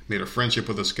made a friendship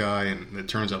with this guy, and it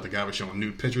turns out the guy was showing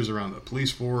nude pictures around the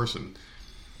police force, and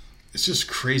it's just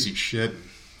crazy shit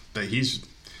that he's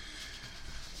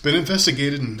been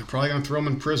investigated, and they're probably going to throw him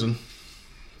in prison,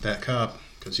 that cop,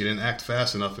 because he didn't act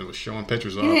fast enough and was showing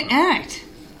pictures off. He didn't act.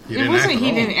 It wasn't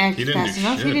he didn't act fast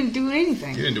enough. Shit. He didn't do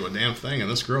anything. He didn't do a damn thing, and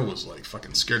this girl was like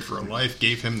fucking scared for her life,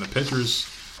 gave him the pictures.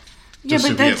 Yeah,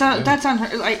 but that's on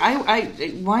her.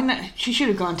 Like, why not? She should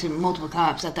have gone to multiple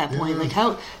cops at that point. Like,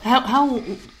 how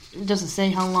it doesn't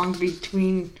say how long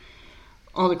between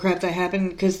all the crap that happened.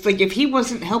 Because, like, if he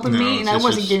wasn't helping me and I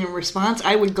wasn't getting a response,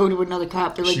 I would go to another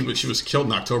cop. Like, she was killed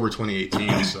in October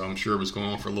 2018, so I'm sure it was going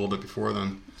on for a little bit before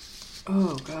then.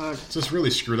 Oh, God. It's just really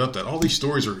screwed up that all these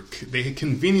stories they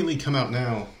conveniently come out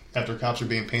now after cops are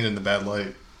being painted in the bad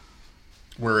light.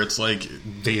 Where it's like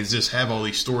they just have all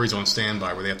these stories on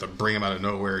standby where they have to bring them out of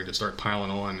nowhere and just start piling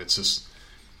on. It's just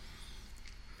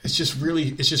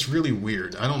really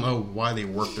weird. I don't know why they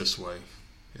work this way.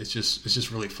 It's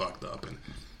just really fucked up. And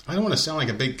I don't want to sound like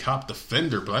a big cop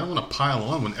defender, but I don't want to pile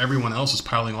on when everyone else is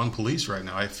piling on police right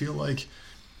now. I feel like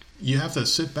you have to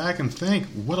sit back and think,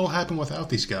 what'll happen without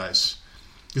these guys?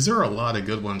 Because there are a lot of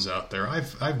good ones out there.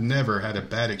 I've never had a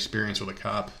bad experience with a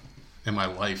cop in my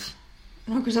life.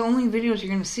 No, because the only videos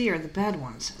you're going to see are the bad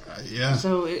ones. Yeah.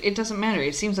 So it doesn't matter.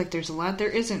 It seems like there's a lot. There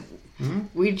isn't. Mm-hmm.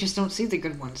 We just don't see the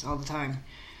good ones all the time.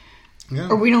 Yeah.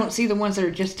 Or we don't see the ones that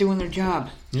are just doing their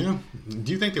job. Yeah.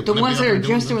 Do you think the ones that are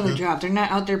just doing their job? They're not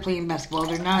out there playing basketball.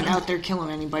 They're not out there killing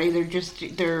anybody.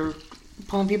 They're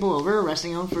pulling people over,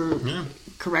 arresting them for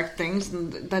correct things,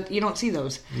 and that you don't see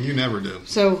those. You never do.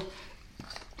 So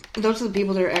those are the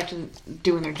people that are actually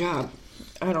doing their job.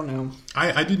 I don't know.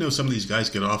 I do know some of these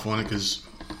guys get off on it because,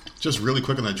 just really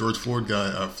quick on that George Floyd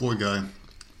guy,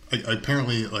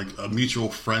 apparently like a mutual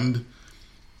friend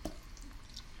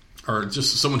or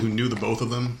just someone who knew the both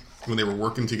of them when they were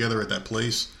working together at that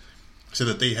place said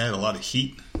that they had a lot of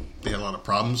heat. They had a lot of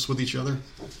problems with each other.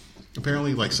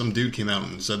 Apparently, like some dude came out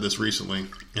and said this recently,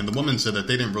 and the woman said that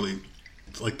they didn't really,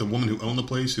 like the woman who owned the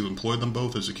place, who employed them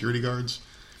both as security guards,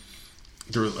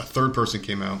 there was a third person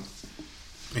came out.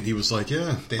 And he was like,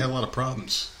 yeah, they had a lot of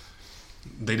problems.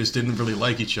 They just didn't really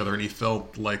like each other, and he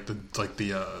felt like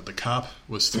the cop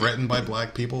was threatened by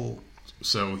black people,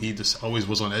 so he just always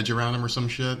was on edge around him or some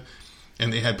shit.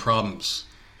 And they had problems,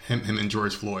 him and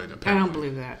George Floyd. Apparently. I don't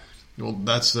believe that. Well,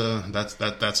 that's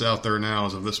out there now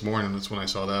as of this morning. That's when I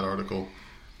saw that article.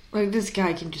 Like, this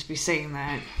guy can just be saying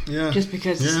that. Yeah. Just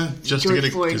because just George to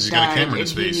get Floyd he's died, got a camera in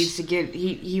his and face. He needs to get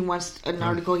he wants an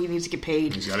article. He needs to get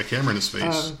paid. He's got a camera in his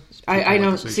face. I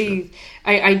don't see.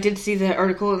 I did see that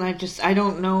article, and I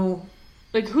don't know.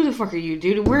 Like, who the fuck are you,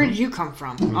 dude? Where did you come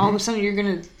from? Mm-hmm. All of a sudden, you're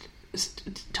gonna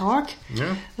talk?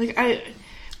 Yeah. Like,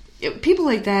 people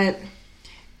like that.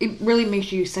 It really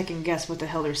makes you second guess what the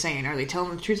hell they're saying. Are they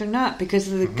telling the truth or not? Because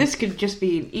this could just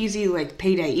be an easy like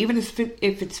payday, even if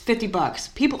it's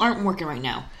 $50. People aren't working right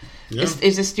now. Yeah.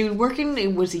 Is this dude working?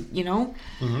 Was he?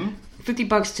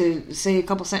 $50 to say a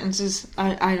couple sentences?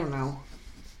 I don't know.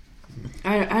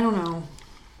 I don't know.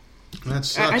 That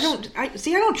sucks. I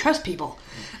don't trust people.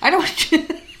 I don't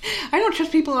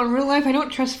trust people in real life. I don't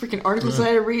trust freaking articles that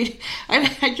I read.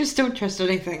 I just don't trust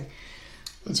anything.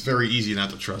 It's very easy not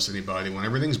to trust anybody. When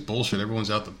everything's bullshit, everyone's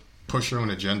out to push their own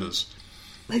agendas.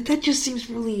 Like, that just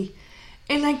seems really...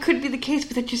 And that could be the case,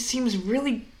 but that just seems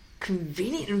really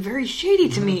convenient and very shady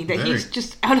to me. That he's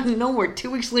just out of nowhere. 2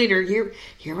 weeks later, here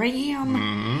I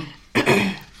am.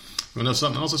 Mm-hmm. You know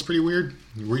something else that's pretty weird?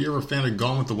 Were you ever a fan of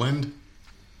Gone with the Wind?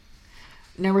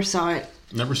 Never saw it.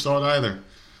 Never saw it either.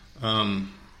 I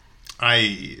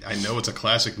know it's a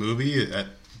classic movie. At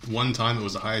one time, it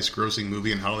was the highest grossing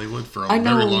movie in Hollywood. For a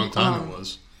very long time, it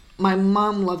was. My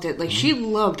mom loved it. Like, she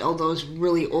loved all those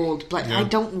really old black... Yeah. I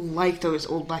don't like those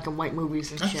old black and white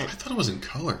movies and shit. I thought it was in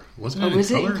color. Wasn't it in color?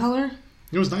 Was it in color?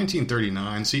 It was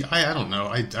 1939. See, I don't know.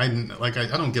 I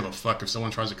don't give a fuck if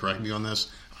someone tries to correct me on this.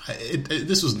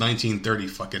 This was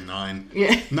 1939.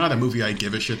 Yeah. Not a movie I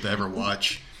give a shit to ever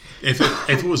watch. If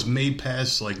it was made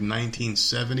past like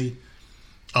 1970,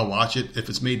 I'll watch it. If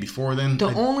it's made before then, the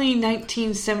only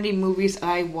 1970 movies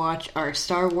I watch are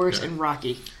Star Wars and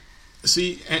Rocky.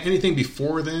 See, anything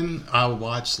before then, I'll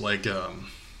watch like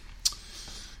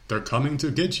They're Coming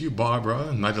to Get You,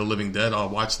 Barbara, Night of the Living Dead. I'll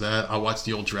watch that. I'll watch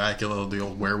the old Dracula, the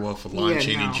old Werewolf with Lon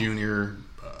Chaney Jr.,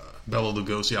 Bela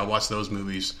Lugosi. I'll watch those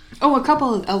movies. Oh, a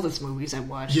couple of Elvis movies I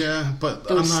watched. Yeah,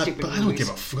 but I don't give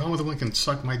a fuck. I'm the one who can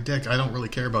suck my dick. I don't really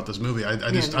care about this movie.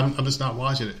 I'm just not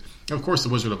watching it. Of course, The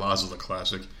Wizard of Oz is a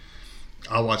classic.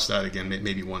 I'll watch that again,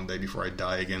 maybe one day before I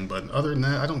die again. But other than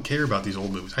that, I don't care about these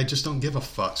old movies. I just don't give a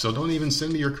fuck. So don't even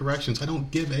send me your corrections. I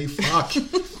don't give a fuck.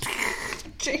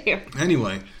 Damn.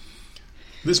 Anyway,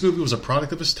 this movie was a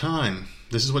product of its time.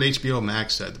 This is what HBO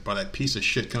Max said by that piece of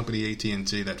shit company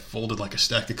AT&T that folded like a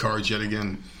stack of cards yet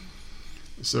again.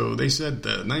 So they said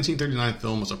the 1939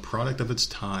 film was a product of its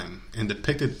time and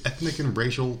depicted ethnic and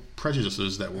racial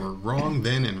prejudices that were wrong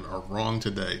then and are wrong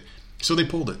today. So they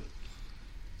pulled it.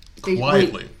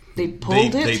 Quietly. They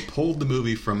pulled it? They pulled the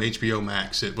movie from HBO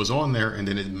Max. It was on there and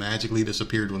then it magically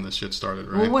disappeared when this shit started,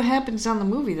 right? Well, what happens on the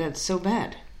movie that's so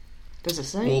bad? Does it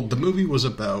say? Well, the movie was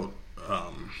about...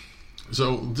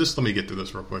 So, just let me get through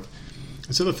this real quick.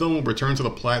 It said the film will return to the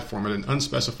platform at an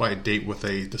unspecified date with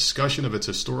a discussion of its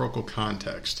historical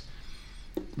context,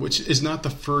 which is not the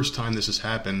first time this has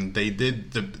happened. They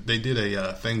did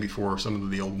a thing before, some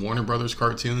of the old Warner Brothers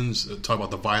cartoons, talk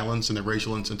about the violence and the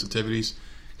racial insensitivities,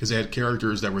 because they had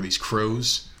characters that were these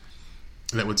crows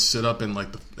that would sit up and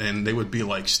and they would be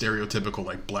like stereotypical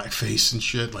like blackface and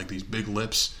shit, like these big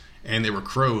lips, and they were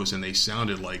crows and they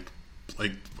sounded like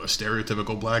a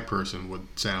stereotypical black person would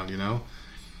sound, you know?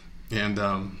 And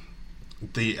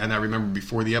I remember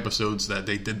before the episodes that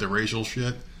they did the racial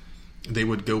shit, they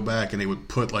would go back and they would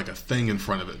put like a thing in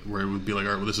front of it where it would be like,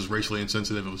 all right, well, this is racially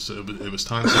insensitive, it was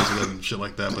time sensitive and shit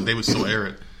like that, but they would still air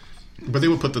it. But they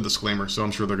would put the disclaimer, so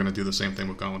I'm sure they're going to do the same thing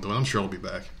with Gone with the Wind. I'm sure it'll be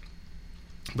back.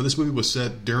 But this movie was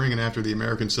set during and after the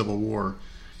American Civil War.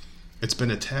 It's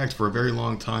been attacked for a very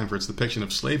long time for its depiction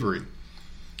of slavery.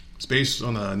 It's based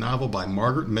on a novel by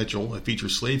Margaret Mitchell. It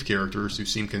features slave characters who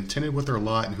seem contented with their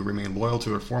lot and who remain loyal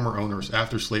to their former owners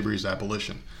after slavery's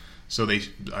abolition. So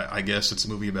I guess it's a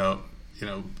movie about,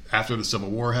 after the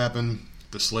Civil War happened,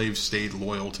 the slaves stayed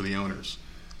loyal to the owners.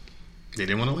 They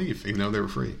didn't want to leave, even though they were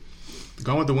free.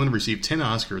 Gone with the Wind received 10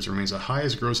 Oscars. It remains the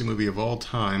highest grossing movie of all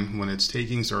time when its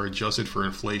takings are adjusted for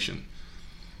inflation.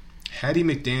 Hattie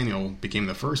McDaniel became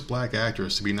the first black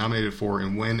actress to be nominated for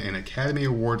and win an Academy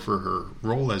Award for her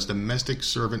role as domestic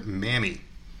servant Mammy.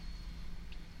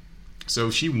 So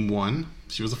she won.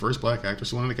 She was the first black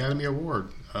actress to win an Academy Award.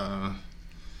 I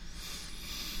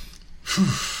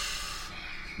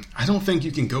don't think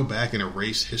you can go back and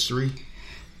erase history.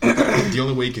 The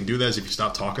only way you can do that is if you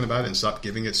stop talking about it and stop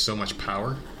giving it so much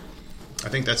power. I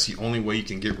think that's the only way you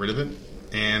can get rid of it.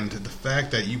 And the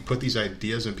fact that you put these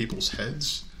ideas in people's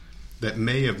heads that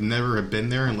may have never have been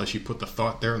there unless you put the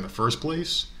thought there in the first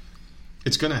place,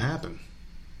 it's going to happen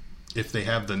if they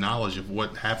have the knowledge of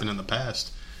what happened in the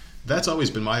past. That's always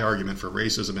been my argument for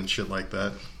racism and shit like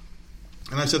that.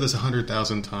 And I've said this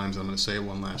 100,000 times. I'm going to say it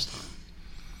one last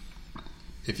time.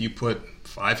 If you put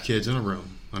 5 kids in a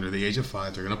room under the age of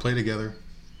 5, they're going to play together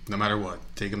no matter what.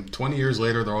 Take them 20 years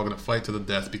later, they're all going to fight to the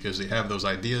death because they have those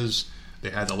ideas. They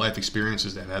had the life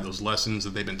experiences. They've had those lessons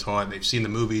that they've been taught. They've seen the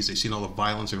movies. They've seen all the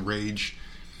violence and rage.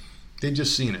 They've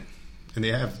just seen it. And they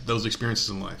have those experiences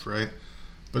in life, right?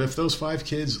 But if those 5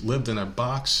 kids lived in a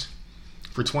box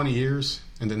for 20 years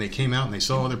and then they came out and they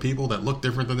saw other people that looked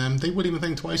different than them, they wouldn't even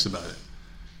think twice about it.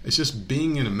 It's just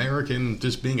being an American,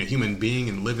 just being a human being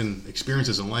and living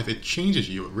experiences in life. It changes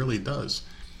you. It really does.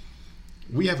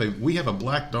 We have a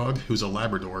black dog who's a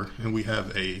Labrador, and we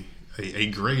have a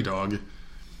gray dog.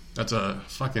 That's a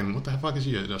fucking, what the fuck is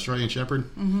he, an Australian Shepherd?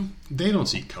 Mm-hmm. They don't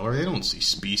see color. They don't see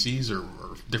species or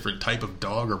different type of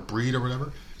dog or breed or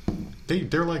whatever.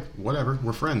 They're like, whatever,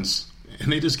 we're friends.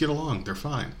 And they just get along. They're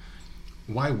fine.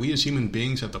 Why we as human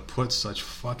beings have to put such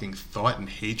fucking thought and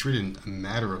hatred in a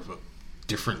matter of a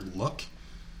different look?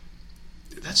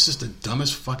 That's just the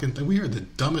dumbest fucking thing. We are the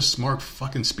dumbest smart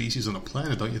fucking species on the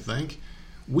planet, don't you think?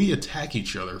 We attack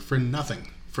each other for nothing.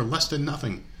 For less than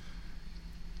nothing.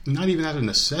 Not even out of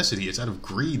necessity. It's out of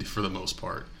greed for the most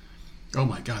part. Oh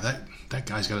my god, that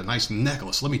guy's got a nice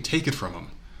necklace. Let me take it from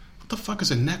him. What the fuck is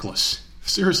a necklace?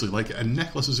 Seriously, like, a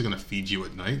necklace isn't going to feed you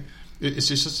at night. It's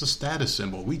just a status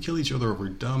symbol. We kill each other over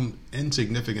dumb,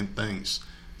 insignificant things.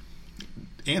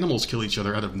 Animals kill each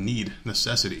other out of need,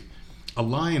 necessity. A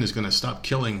lion is going to stop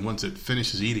killing once it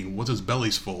finishes eating, once its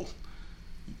belly's full.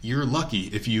 You're lucky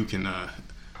if you can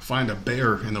find a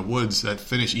bear in the woods that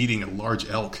finished eating a large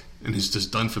elk and is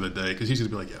just done for the day, because he's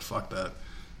going to be like, yeah, fuck that.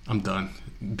 I'm done.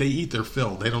 They eat their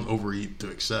fill. They don't overeat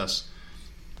to excess.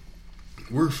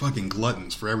 We're fucking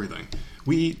gluttons for everything.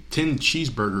 We eat 10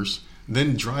 cheeseburgers,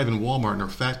 then drive in Walmart in our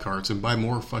fat carts and buy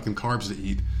more fucking carbs to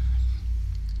eat.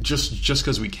 Just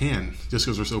because we can. Just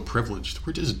because we're so privileged.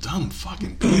 We're just dumb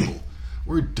fucking people.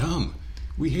 We're dumb.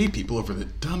 We hate people over the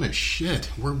dumbest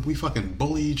shit. We fucking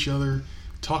bully each other,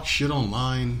 talk shit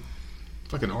online,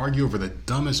 fucking argue over the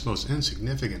dumbest, most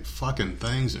insignificant fucking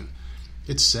things, and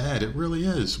it's sad. It really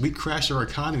is. We crashed our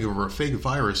economy over a fake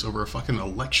virus, over a fucking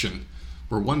election,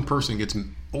 where one person gets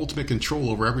ultimate control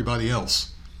over everybody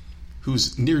else,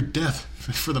 who's near death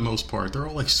for the most part. They're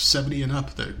all like 70 and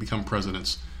up that become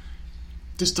presidents.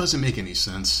 This doesn't make any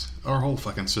sense. Our whole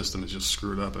fucking system is just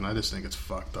screwed up, and I just think it's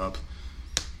fucked up.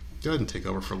 Go ahead and take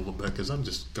over for a little bit, because I'm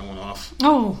just going off.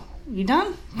 Oh, you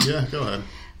done? Yeah, go ahead.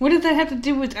 What did that have to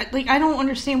do with... Like, I don't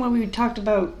understand why we talked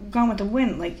about Gone with the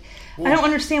Wind. Like, well, I don't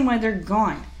understand why they're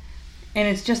gone. And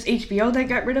it's just HBO that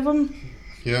got rid of them?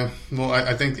 Yeah. Well,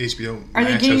 I think HBO Are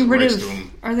Max they getting has rid rights of? to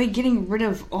them. Are they getting rid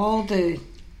of all the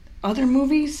other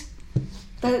movies?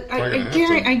 But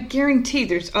I guarantee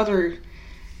there's other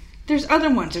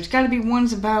ones. There's got to be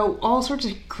ones about all sorts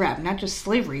of crap, not just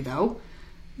slavery, though.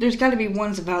 There's got to be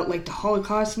ones about, like, the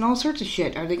Holocaust and all sorts of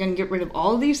shit. Are they going to get rid of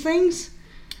all of these things?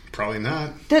 Probably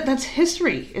not. That's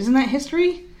history. Isn't that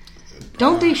history?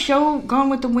 Don't they show Gone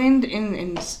with the Wind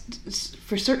in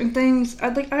for certain things?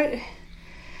 I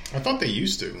thought they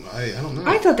used to. I don't know.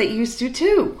 I thought they used to,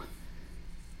 too.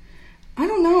 I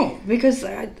don't know. Because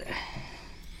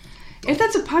if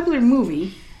that's a popular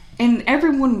movie... And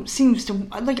everyone seems to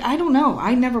like. I don't know.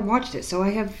 I never watched it, so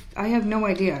I have no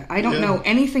idea. I don't know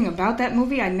anything about that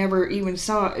movie. I never even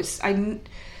saw.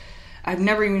 I've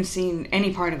never even seen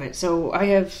any part of it. So I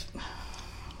have.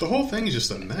 The whole thing is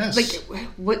just a mess. Like,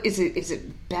 what is it? Is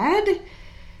it bad?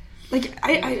 Like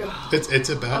It's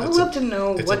about. I would love to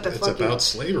know what the fuck. It's about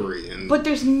slavery, but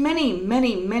there's many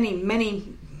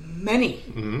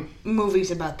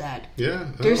movies about that. Yeah,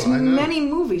 there's many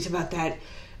movies about that.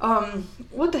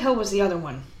 What the hell was the other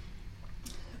one?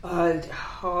 I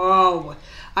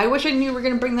wish I knew you were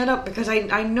going to bring that up, because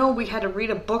I know we had to read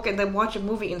a book and then watch a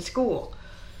movie in school.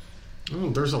 Oh,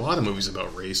 there's a lot of movies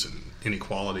about race and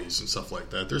inequalities and stuff like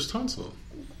that. There's tons of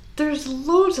them. There's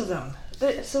loads of them.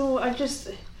 So I guess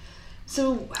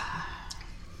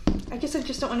I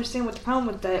just don't understand what the problem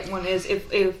with that one is.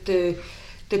 If the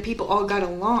people all got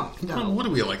along. No. What are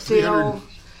we, like 300?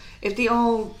 If they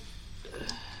all.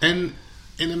 And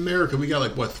in America, we got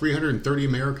like, what, 330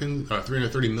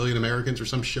 million Americans or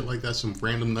some shit like that, some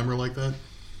random number like that.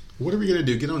 What are we going to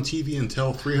do? Get on TV and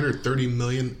tell 330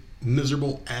 million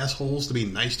miserable assholes to be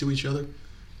nice to each other?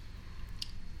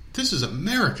 This is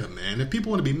America, man. If people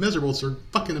want to be miserable, it's their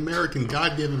fucking American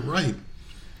God-given right.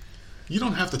 You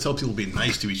don't have to tell people to be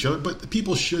nice to each other, but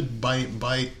people should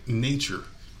by nature,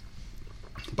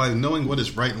 by knowing what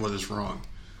is right and what is wrong,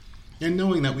 and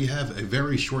knowing that we have a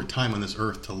very short time on this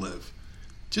earth to live.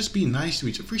 Just be nice to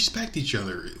each other. Respect each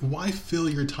other. Why fill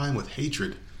your time with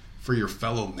hatred for your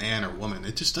fellow man or woman?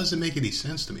 It just doesn't make any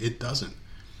sense to me. It doesn't.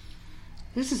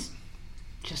 This is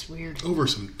just weird. Over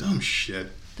some dumb shit.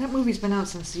 That movie's been out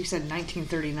since, you said,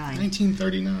 1939.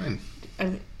 1939. I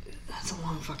mean, that's a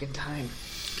long fucking time.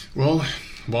 Well,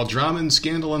 while drama and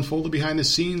scandal unfolded behind the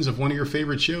scenes of one of your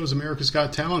favorite shows, America's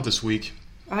Got Talent, this week.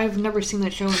 I've never seen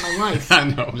that show in my life. I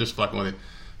know, I'm just fucking with you.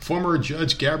 Former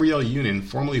Judge Gabrielle Union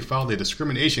formally filed a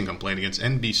discrimination complaint against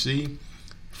NBC,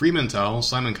 Fremantle,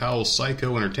 Simon Cowell's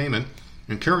Psycho Entertainment,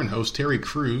 and current host Terry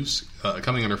Crews,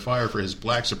 coming under fire for his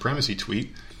black supremacy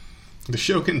tweet. The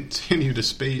show continued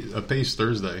to pace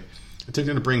Thursday,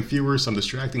 attempting to bring viewers some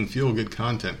distracting feel-good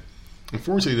content.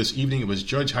 Unfortunately, this evening it was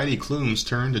Judge Heidi Klum's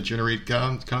turn to generate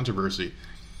controversy,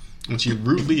 when she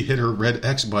rudely hit her red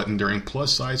X button during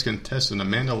plus-size contestant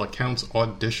Amanda LeCount's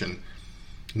audition.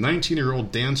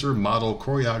 19-year-old dancer, model,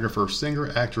 choreographer,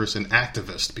 singer, actress, and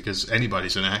activist, because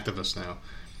anybody's an activist now.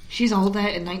 She's all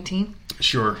that at 19?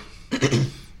 Sure.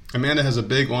 Amanda has a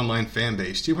big online fan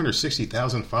base,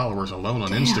 260,000 followers alone on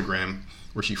Instagram,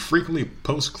 where she frequently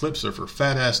posts clips of her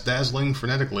fat ass dazzling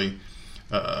frenetically,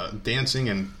 dancing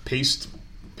and paced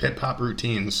hip-hop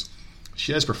routines.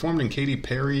 She has performed in Katy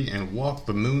Perry and Walk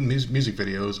the Moon music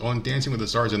videos, on Dancing with the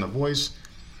Stars and The Voice,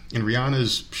 in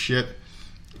Rihanna's shit,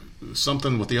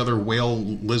 Something with the Other Whale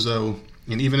Lizzo,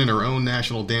 and even in her own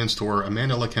national dance tour,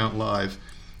 Amanda LeCount Live,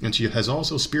 And she has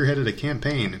also spearheaded a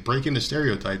campaign breaking the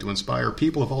stereotype to inspire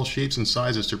people of all shapes and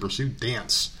sizes to pursue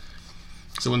dance.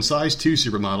 So in size 2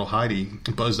 supermodel, Heidi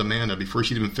buzzed Amanda before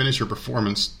she'd even finished her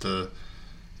performance to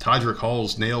Todrick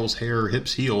Hall's nails, hair,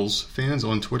 hips, heels. Fans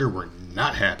on Twitter were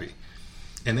not happy.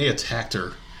 And they attacked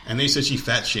her. And they said she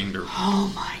fat-shamed her.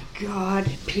 Oh my God,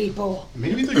 people.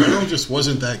 Maybe the girl just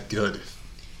wasn't that good.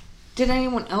 Did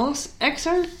anyone else X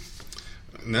her?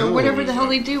 No. Or whatever the hell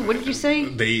they do. What did you say?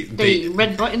 They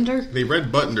red-buttoned her? They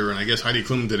red-buttoned her, and I guess Heidi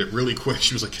Klum did it really quick.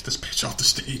 She was like, get this bitch off the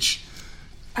stage.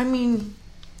 I mean...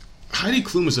 Heidi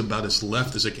Klum is about as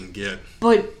left as it can get.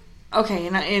 But, okay,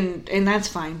 and that's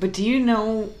fine. But do you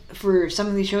know, for some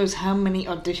of these shows, how many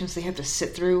auditions they have to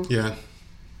sit through? Yeah.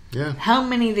 Yeah. How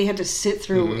many they have to sit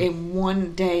through in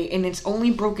one day, and it's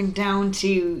only broken down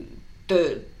to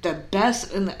the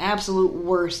best and the absolute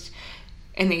worst,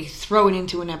 and they throw it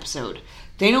into an episode.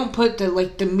 They don't put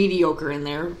the mediocre in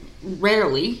there.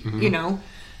 Rarely, you know.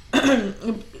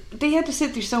 They had to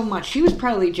sit through so much. She was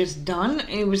probably just done, and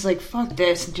it was like, fuck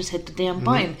this, and just hit the damn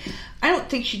button. I don't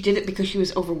think she did it because she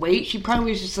was overweight. She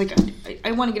probably was just like,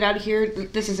 I want to get out of here.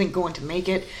 This isn't going to make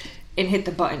it, and hit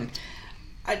the button.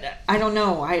 I don't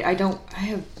know. Why are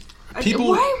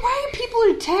people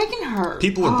attacking her?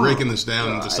 People are breaking this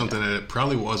down into something that it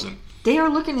probably wasn't. They are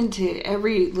looking into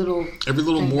every little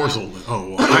morsel. Now.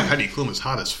 Oh, well, Heidi Klum is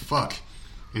hot as fuck,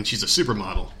 and she's a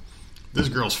supermodel. This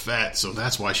girl's fat, so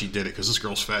that's why she did it. Because this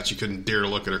girl's fat, she couldn't dare to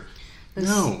look at her.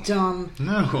 That's dumb.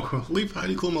 No, leave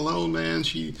Heidi Klum alone, man.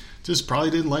 She just probably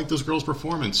didn't like this girl's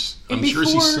performance. I'm sure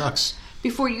she sucks.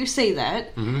 Before you say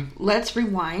that, let's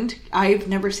rewind. I've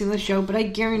never seen the show, but I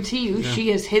guarantee you she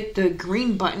has hit the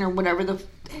green button or whatever the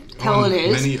hell it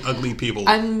is. Many ugly people.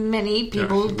 And many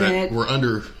people that were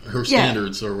under her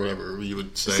standards or whatever you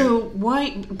would say. So why?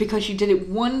 Because she did it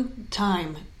one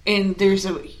time, and there's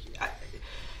a...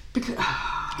 Because,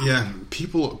 yeah,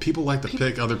 people like to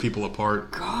pick other people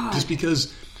apart. God, just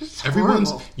because everyone's...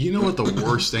 Horrible. You know what the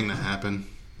worst thing to happen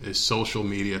is? Social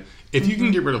media. If you can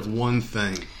get rid of one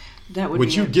thing...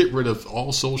 Would you get rid of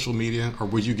all social media, or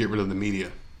would you get rid of the media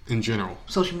in general?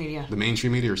 Social media. The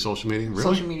mainstream media or social media? Really?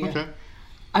 Social media. Okay.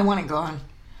 I want it gone.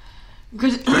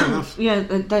 Because,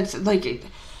 that's like...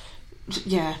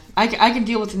 Yeah, I can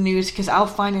deal with the news because I'll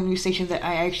find a news station that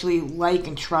I actually like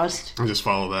and trust. And just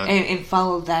follow that. And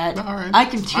follow that. All right. I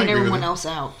can tune everyone else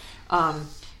out.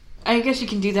 I guess you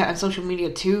can do that on social media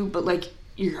too, but like...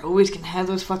 You always can have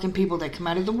those fucking people that come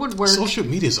out of the woodwork. Social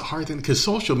media is a hard thing because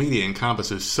social media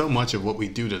encompasses so much of what we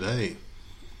do today.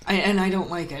 And I don't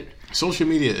like it. Social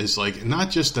media is like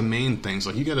not just the main things.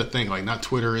 Like you got to think like not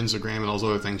Twitter, Instagram, and all those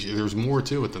other things. There's more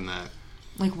to it than that.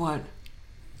 Like what?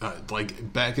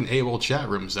 Like back in AOL chat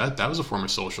rooms, that was a form of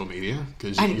social media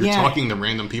because you're talking to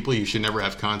random people you should never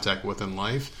have contact with in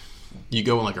life. You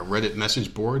go on like a Reddit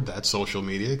message board, that's social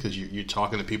media because you're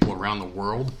talking to people around the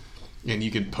world. And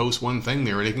you can post one thing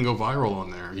there, and it can go viral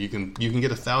on there. You can get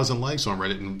 1,000 likes on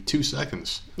Reddit in 2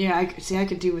 seconds. Yeah, I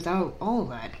could do without all of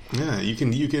that. Yeah, you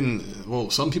can. Well,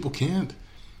 some people can't.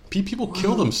 People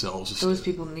kill themselves. Those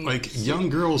people need young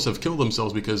girls have killed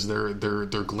themselves because their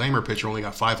glamour picture only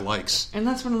got 5 likes. And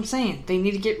that's what I'm saying. They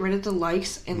need to get rid of the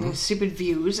likes and the stupid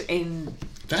views, and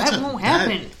that won't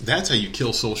happen. That's how you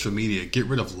kill social media. Get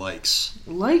rid of likes.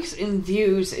 Likes and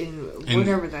views and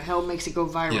whatever the hell makes it go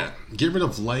viral. Yeah, get rid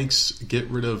of likes. Get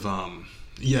rid of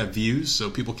views, so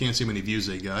people can't see how many views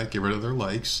they got. Get rid of their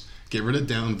likes. Get rid of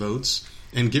downvotes,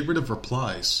 and get rid of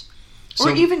replies. Or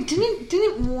even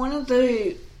didn't one of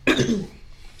the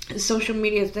social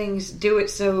media things do it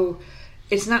so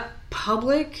it's not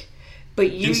public,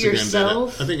 but you Instagram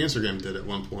yourself... I think Instagram did at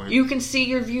one point. You can see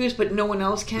your views, but no one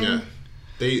else can? Yeah.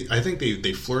 I think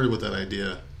they flirted with that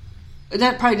idea.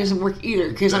 That probably doesn't work either,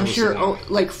 because I'm sure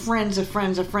like friends of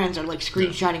friends of friends are like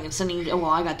screenshotting and sending,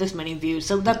 I got this many views,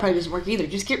 so that probably doesn't work either.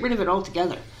 Just get rid of it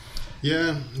altogether.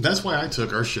 Yeah, that's why I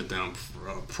took our shit down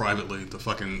privately, the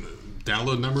fucking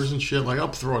download numbers and shit. Like, I'll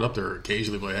throw it up there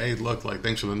occasionally, like, hey, look, like,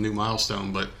 thanks for the new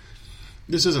milestone, but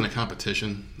this isn't a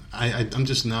competition. I'm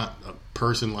just not a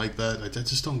person like that. I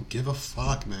just don't give a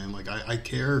fuck, man. Like, I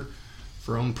care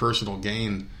for own personal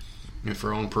gain and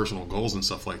for own personal goals and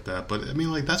stuff like that. But, I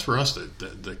mean, like, that's for us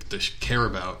to care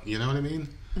about. You know what I mean?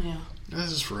 Yeah.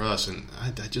 This is for us, and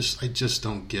I just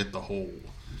don't get the whole,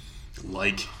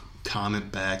 like,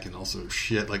 comment back and also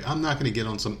shit. Like, I'm not going to get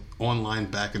on some online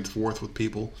back and forth with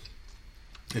people.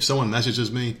 If someone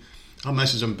messages me, I'll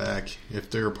message them back. If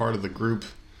they're a part of the group,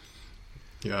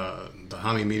 the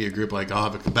Hami Media group, like, I'll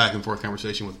have a back and forth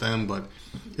conversation with them. But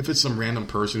if it's some random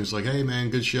person who's like, hey, man,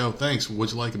 good show, thanks,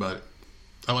 what'd you like about it?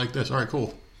 I like this. All right,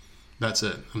 cool. That's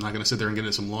it. I'm not going to sit there and get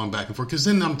into some long back and forth, because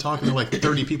then I'm talking to like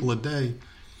 30 people a day.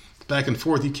 back and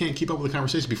forth. You can't keep up with the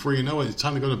conversation. Before you know it, it's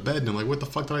time to go to bed. And I'm like, what the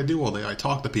fuck did I do all day? I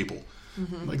talk to people.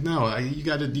 Mm-hmm. Like, no, you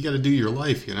got to do your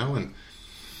life, And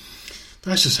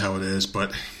that's just how it is.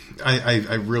 But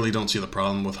I really don't see the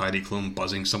problem with Heidi Klum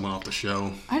buzzing someone off the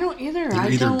show. I don't either.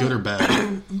 Either good or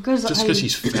bad. Just because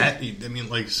she's fat. I mean,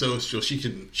 like, so she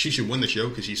should win the show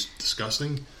because she's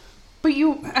disgusting. But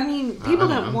people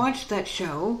that watch that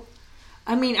show.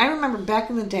 I mean, I remember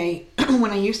back in the day when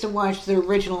I used to watch the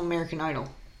original American Idol.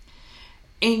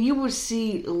 And you would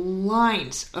see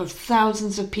lines of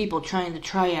thousands of people trying to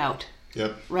try out.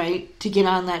 Yep. Right? To get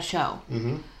on that show.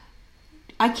 Mm-hmm.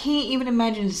 I can't even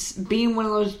imagine being one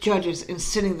of those judges and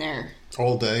sitting there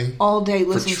all day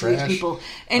listening to these people.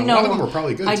 And a lot of them were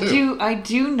probably good too. I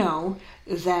do know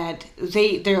that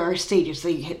there are stages.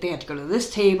 They have to go to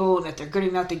this table, and if they're good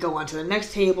enough, they go on to the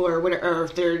next table or whatever. Or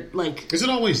if they're like, is it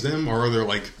always them, or are there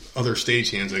like other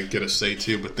stagehands that get a say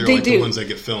too? But they're like the ones that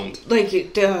get filmed. Like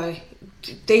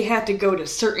they have to go to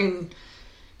certain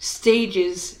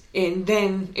stages, and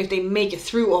then if they make it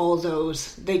through all of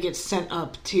those, they get sent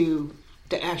up to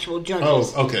the actual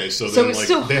judges. Oh, okay. So then, it's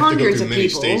still they hundreds have to go through many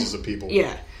people. stages of people.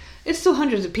 Yeah, it's still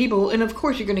hundreds of people, and of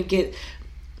course you're going to get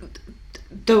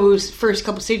those first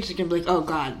couple stages. You're going to be like, oh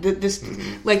god, this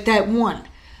like that one.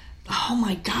 Oh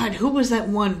my god, who was that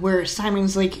one where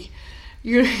Simon's like,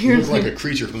 you're like a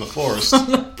creature from the forest.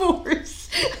 From the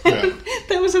forest. Yeah.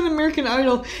 That was an American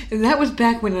Idol, and that was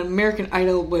back when an American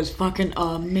Idol was fucking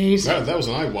amazing. That was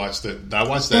when I watched it. I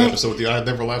watched that episode with the I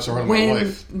Never Laughed So Hard in My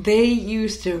Life. They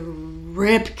used to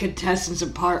rip contestants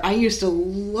apart. I used to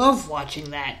love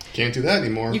watching that. Can't do that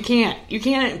anymore. You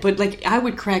can't. But like, I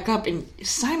would crack up, and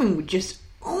Simon would just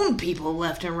own people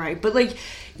left and right. But like,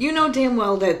 you know damn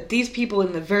well that these people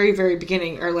in the very, very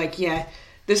beginning are like, yeah,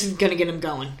 this is gonna get them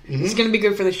going. Mm-hmm. It's gonna be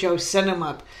good for the show. Send them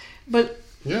up. But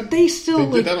yeah, they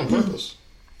did that on purpose.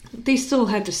 They still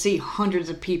had to see hundreds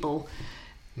of people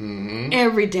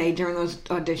every day during those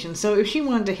auditions. So if she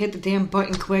wanted to hit the damn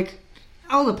button quick,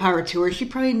 all the power to her. She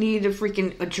probably needed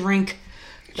a drink.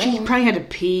 She probably had to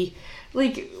pee.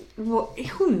 Like, well,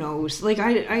 who knows? Like,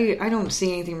 I don't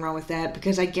see anything wrong with that,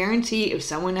 because I guarantee if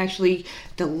someone actually,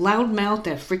 the loudmouth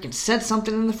that freaking said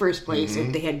something in the first place,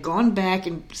 if they had gone back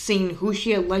and seen who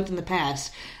she had liked in the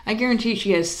past, I guarantee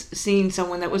she has seen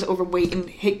someone that was overweight and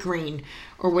hit green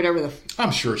or whatever the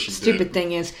I'm sure she stupid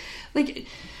thing is. Like,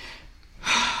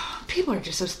 people are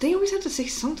just so, they always have to say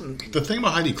something. The thing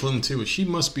about Heidi Klum too is she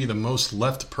must be the most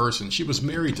left person. She was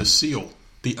married to Seal,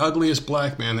 the ugliest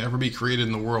black man to ever be created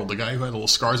in the world. The guy who had little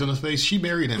scars on his face. She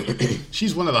married him.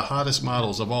 She's one of the hottest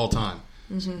models of all time,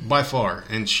 by far.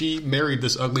 And she married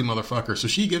this ugly motherfucker. So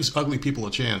she gives ugly people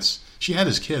a chance. She had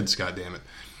his kids. God damn it.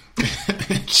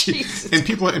 and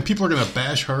people are gonna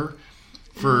bash her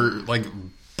for like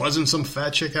buzzing some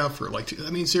fat chick out for like. I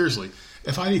mean, seriously,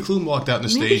 if Heidi Klum walked out on the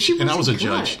stage and I was a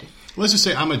judge, let's just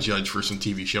say I'm a judge for some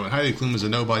TV show, and Heidi Klum is a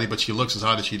nobody, but she looks as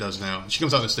hot as she does now. She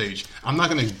comes out on the stage. I'm not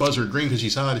gonna buzz her green because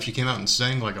she's hot. If she came out and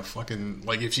sang like a fucking,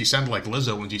 like if she sounded like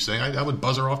Lizzo when she sang, I would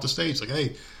buzz her off the stage. Like,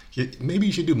 hey, maybe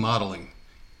you should do modeling.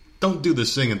 Don't do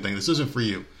this singing thing. This isn't for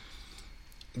you.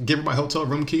 Give her my hotel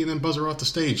room key and then buzz her off the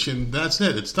stage, and that's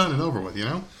it. It's done and over with,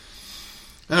 I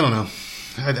don't know.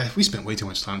 We spent way too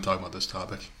much time talking about this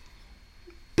topic.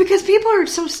 Because people are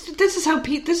so... This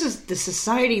is the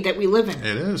society that we live in.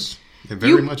 It is. It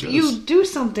very much is. You do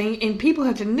something, and people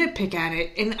have to nitpick at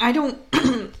it, and I don't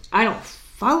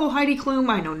follow Heidi Klum.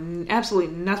 I know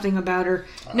absolutely nothing about her.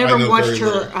 Never watched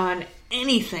her on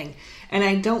anything, and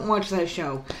I don't watch that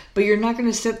show. But you're not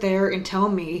going to sit there and tell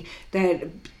me that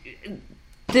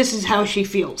this is how she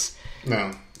feels.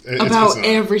 No. About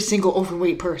every single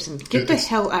overweight person. Get the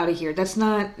hell out of here. That's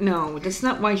not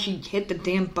why she hit the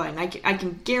damn button. I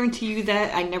can guarantee you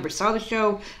that. I never saw the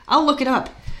show. I'll look it up.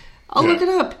 Look it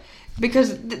up.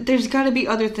 Because there's got to be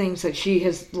other things that she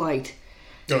has liked.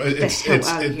 No,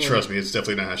 trust me, it's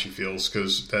definitely not how she feels,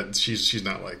 because she's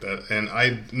not like that. And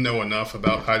I know enough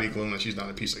about Heidi Klum that she's not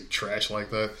a piece of trash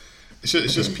like that. It's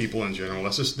just people in general. They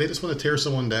just want to tear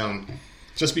someone down.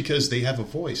 Just because they have a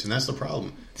voice, and that's the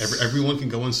problem. Everyone can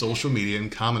go on social media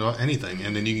and comment about anything,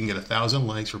 and then you can get 1,000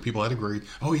 likes for people that agree.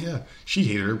 Oh yeah, she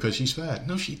hated her because she's fat.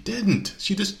 No, she didn't.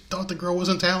 She just thought the girl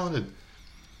wasn't talented.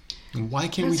 And why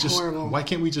can't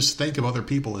we just think of other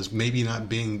people as maybe not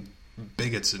being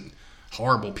bigots and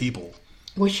horrible people?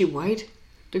 Was she white?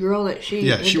 The girl that she...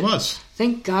 Yeah, she was.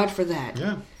 Thank God for that.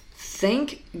 Yeah.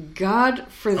 Thank God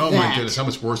for that. Oh my goodness, how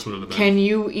much worse would it have been? Can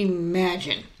you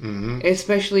imagine? Mm-hmm.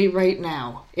 Especially right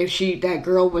now, if that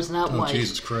girl was not white.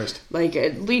 Jesus Christ. Like,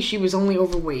 at least she was only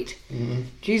overweight. Mm-hmm.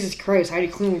 Jesus Christ, Heidi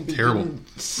Klum would be getting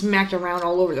smacked around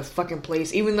all over the fucking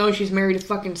place, even though she's married to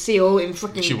fucking Seal and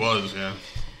fucking... She was, yeah.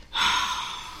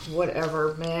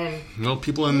 whatever, man. Well,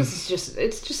 people in... This is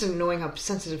it's just annoying how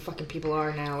sensitive fucking people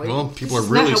are now. Well, people are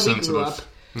really sensitive.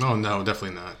 Oh, no,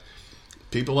 definitely not.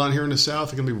 People out here in the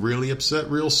South are going to be really upset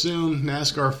real soon.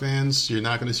 NASCAR fans, you're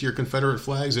not going to see your Confederate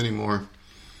flags anymore.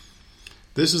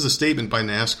 This is a statement by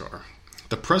NASCAR.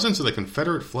 The presence of the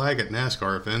Confederate flag at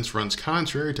NASCAR events runs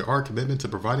contrary to our commitment to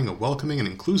providing a welcoming and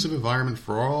inclusive environment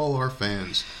for all our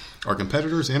fans, our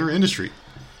competitors, and our industry.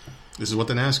 This is what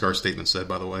the NASCAR statement said,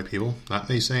 by the way, people. Not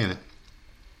me saying it.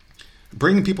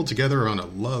 Bringing people together around a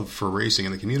love for racing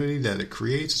and the community that it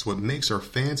creates is what makes our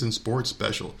fans and sports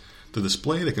special. The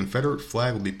display of the Confederate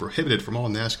flag will be prohibited from all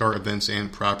NASCAR events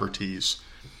and properties.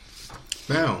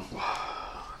 Now...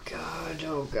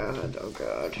 Oh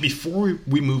God. Before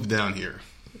we move down here...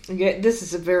 Yeah, this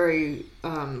is a very...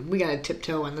 we got to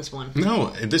tiptoe on this one. No,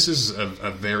 this is a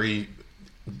very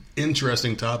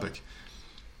interesting topic.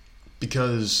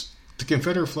 Because the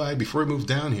Confederate flag, before we moved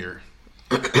down here,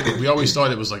 we always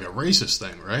thought it was like a racist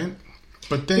thing, right?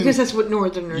 But then... Because that's what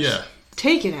Northerners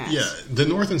take it as. Yeah, the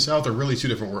North and South are really two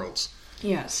different worlds.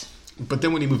 Yes. But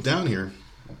then when you move down here...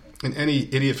 And any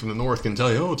idiot from the North can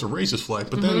tell you, oh, it's a racist flag.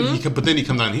 But then you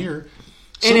come down here,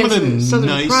 some of the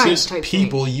nicest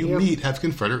people you meet have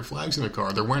Confederate flags in their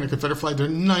car. They're wearing a Confederate flag. They're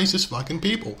the nicest fucking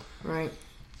people. Right.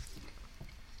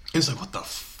 And it's like, what the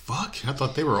fuck? I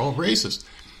thought they were all racist.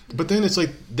 But then it's like,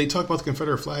 they talk about the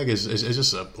Confederate flag as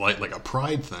just like a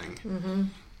pride thing. Mm-hmm.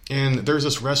 And there's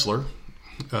this wrestler,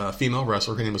 female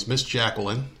wrestler. Her name was Miss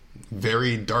Jacqueline.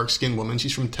 Very dark-skinned woman.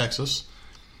 She's from Texas.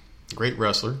 Great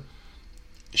wrestler.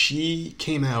 She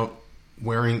came out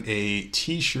wearing a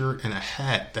T-shirt and a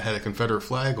hat that had a Confederate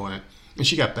flag on it, and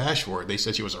she got bashed for it. They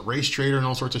said she was a race traitor and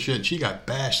all sorts of shit, and she got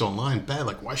bashed online bad,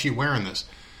 like, why is she wearing this?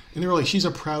 And they were like, she's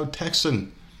a proud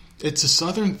Texan. It's a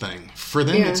Southern thing. For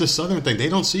them, it's a Southern thing. They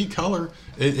don't see color.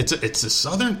 It's a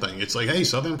Southern thing. It's like, hey,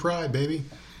 Southern pride, baby.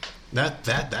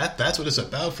 That's what it's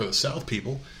about for the South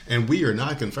people. And we are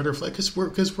not Confederate flag because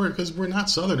we're not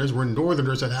Southerners. We're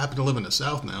Northerners that happen to live in the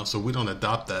South now, so we don't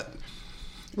adopt that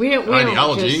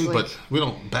ideology, but we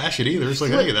don't bash it either. It's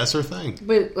like, hey, that's our thing.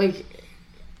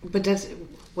 But that's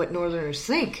what Northerners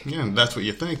think. Yeah, that's what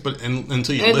you think. But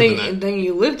until you live in that, and then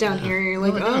you live down here, and you're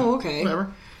like, oh, okay,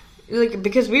 whatever. Like,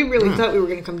 because we really thought we were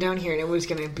going to come down here, and it was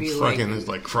going to be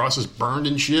like crosses burned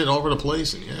and shit all over the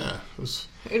place, and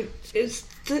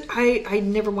I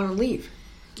never want to leave.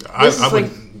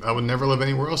 I would never live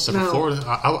anywhere else except for Florida.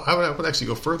 I would actually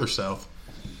go further south.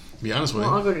 Be honest with you.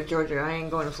 I'll go to Georgia. I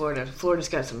ain't going to Florida. Florida's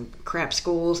got some crap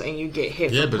schools, and you get hit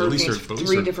from hurricanes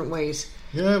three different ways.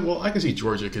 Yeah, well, I can see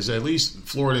Georgia, because at least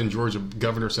Florida and Georgia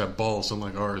governors have balls,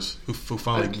 unlike ours, who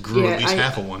finally grew at least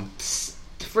half of one.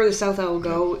 The furthest south I will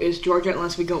go is Georgia,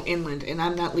 unless we go inland, and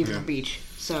I'm not leaving the beach.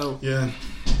 So yeah,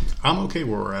 I'm okay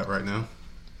where we're at right now.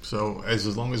 So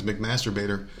as long as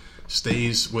McMasterbator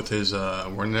stays with his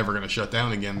we're never going to shut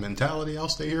down again mentality, I'll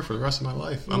stay here for the rest of my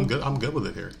life. I'm good with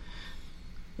it here.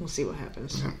 We'll see what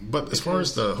happens. Yeah, but as far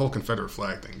as the whole Confederate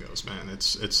flag thing goes, man,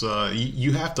 it's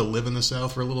you have to live in the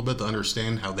South for a little bit to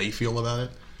understand how they feel about it,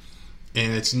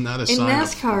 and it's not a sign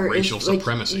NASCAR of racial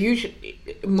supremacy.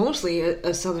 Mostly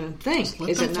a Southern thing,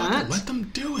 is it not? Let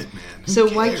them do it, man. So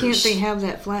why can't they have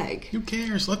that flag? Who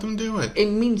cares? Let them do it.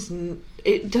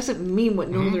 It doesn't mean what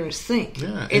Northerners think.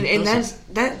 Yeah, and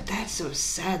that's so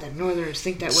sad that Northerners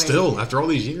think that way. Still, after all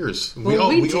these years,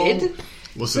 we did.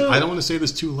 Listen, I don't want to say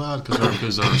this too loud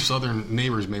because our southern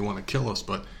neighbors may want to kill us,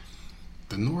 but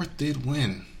the North did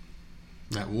win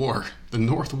that war. The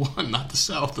North won, not the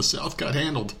South. The South got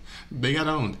handled. They got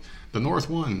owned. The North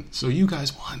won. So you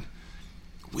guys won.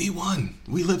 We won.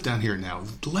 We live down here now.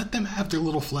 Let them have their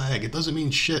little flag. It doesn't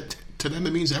mean shit. To them,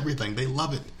 it means everything. They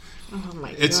love it. Oh,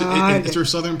 my God. It's their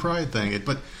Southern pride thing.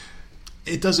 But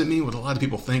it doesn't mean what a lot of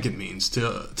people think it means.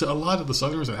 To a lot of the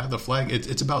Southerners that have the flag,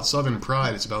 it's about Southern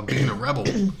pride. It's about being a rebel.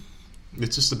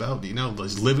 It's just about,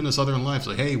 just living a Southern life. It's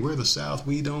like, hey, we're the South.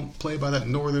 We don't play by that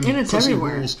Northern and it's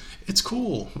everywhere. Rules. It's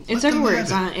cool. It's everywhere.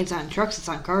 It's on trucks. It's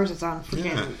on cars. It's on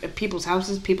freaking people's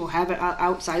houses. People have it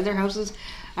outside their houses.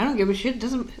 I don't give a shit. It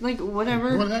doesn't,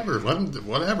 whatever. Whatever. Let them,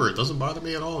 whatever. It doesn't bother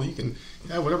me at all. You can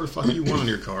have whatever the fuck you want on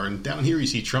your car. And down here you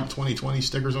see Trump 2020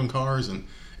 stickers on cars, and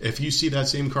if you see that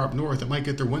same car up north, it might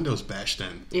get their windows bashed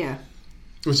in. Yeah.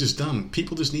 Which is dumb.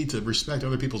 People just need to respect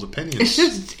other people's opinions.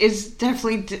 It's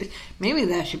definitely, maybe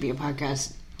that should be a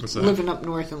podcast. What's that? Living up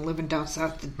north and living down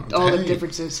south, all the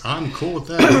differences. I'm cool with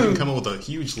that. We can come up with a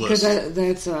huge list.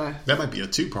 Because that might be a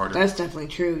two-parter. That's definitely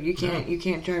true. You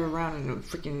can't drive around in a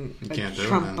freaking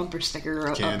Trump bumper sticker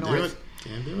up north.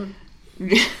 Can't do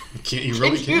it. You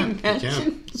really can't. You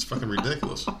can't. It's fucking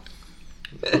ridiculous.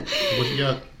 What you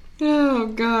got? Oh,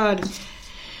 God.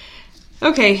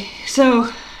 Okay,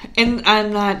 so And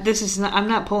I'm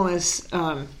not pulling this,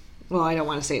 well, I don't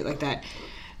want to say it like that.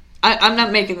 I'm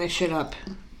not making this shit up.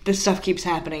 This stuff keeps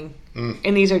happening.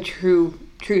 And these are true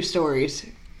stories.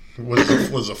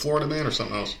 Was a Florida man or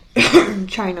something else?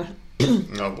 China.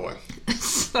 Oh, boy.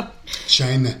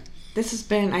 China. This has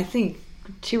been, I think,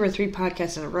 2 or 3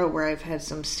 podcasts in a row where I've had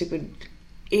some stupid,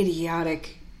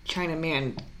 idiotic China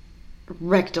man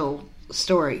rectal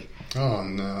story. Oh,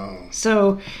 no.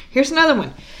 So, here's another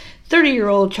one.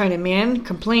 30-year-old China man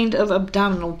complained of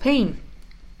abdominal pain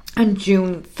on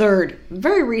June 3rd.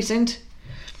 Very recent.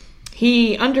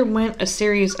 He underwent a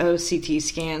series of CT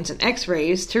scans and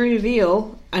x-rays to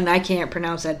reveal, and I can't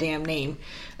pronounce that damn name,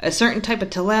 a certain type of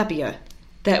tilapia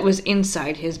that was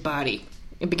inside his body.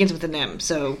 It begins with an M,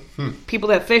 so people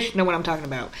that fish know what I'm talking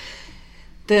about.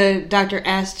 The doctor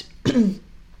asked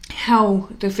how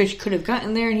the fish could have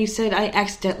gotten there, and he said, I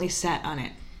accidentally sat on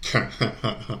it.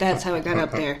 That's how it got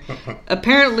up there.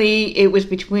 Apparently, it was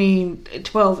between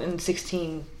 12 and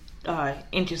 16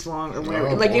 inches long or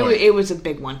whatever. It was a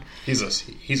big one. He's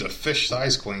a fish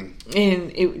size queen.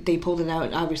 And they pulled it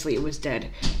out. Obviously, it was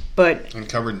dead, and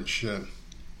covered in shit.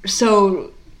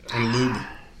 So, and lube.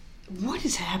 What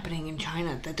is happening in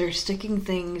China that they're sticking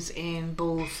things in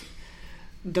both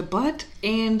the butt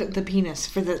and the penis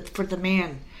for the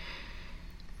man?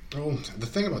 Oh, the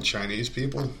thing about Chinese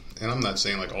people, and I'm not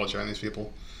saying like all Chinese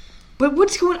people. But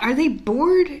what's going on? Are they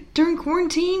bored during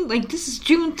quarantine? Like, this is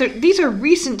June 3rd. These are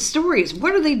recent stories.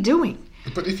 What are they doing?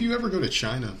 But if you ever go to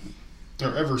China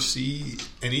or ever see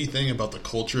anything about the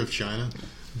culture of China,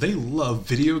 they love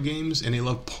video games and they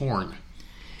love porn.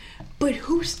 But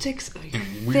who sticks a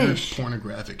and weird fish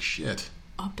pornographic shit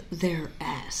up their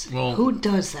ass? Well, who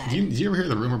does that? Do you ever hear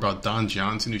the rumor about Don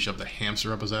Johnson who shoved a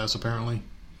hamster up his ass, apparently?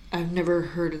 I've never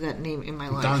heard of that name in my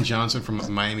life. Don Johnson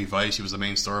from Miami Vice. He was the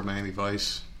main star of Miami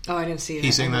Vice. Oh, I didn't see it.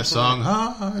 He sang that song,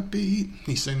 Heartbeat.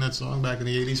 He sang that song back in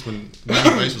the 80s when Miami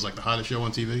Vice was like the hottest show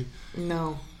on TV.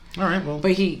 No. All right, well.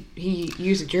 But he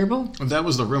used a gerbil? That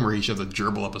was the rumor. He shoved a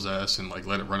gerbil up his ass and like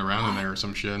let it run around in there or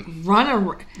some shit. Run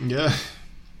around? Yeah.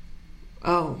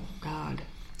 Oh, God.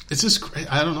 It's just,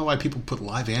 I don't know why people put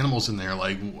live animals in there.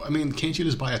 Like, I mean, can't you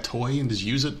just buy a toy and just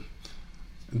use it?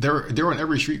 They're on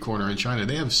every street corner in China.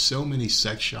 They have so many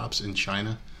sex shops in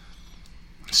China.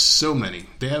 So many.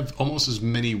 They have almost as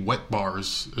many wet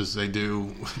bars as they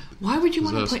do. Why would you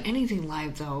want to put anything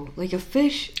live, though? Like a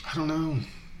fish? I don't know.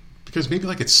 Because maybe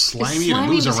like it's slimy and it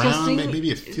moves around.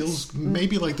 Maybe it feels,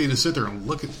 maybe like they just sit there and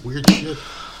look at weird shit.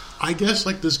 I guess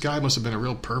like this guy must have been a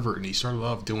real pervert and he started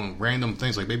off doing random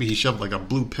things. Like maybe he shoved like a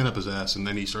blue pin up his ass and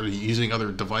then he started using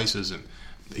other devices and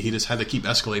he just had to keep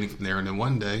escalating from there. And then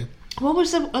one day... What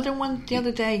was the other one the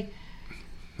other day?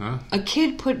 Huh? A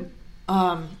kid put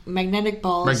magnetic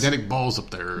balls up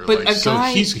there. But like, a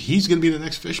guy... So he's going to be the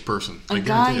next fish person. A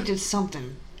guy did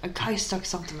something. A guy stuck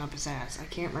something up his ass. I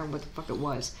can't remember what the fuck it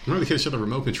was. Remember the kid shoved the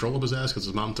remote control up his ass because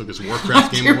his mom took his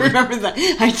Warcraft game away?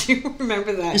 I do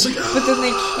remember that. He's like, but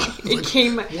then it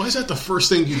came... Why is that the first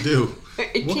thing you do?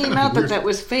 It came out that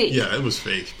was fake. Yeah, it was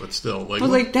fake, but still.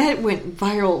 But that went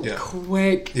viral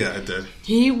quick. Yeah, it did.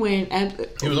 He went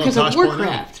because of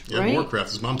Warcraft, right? Yeah,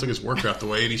 Warcraft. His mom took his Warcraft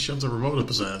away and he shoved the remote up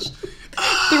his ass.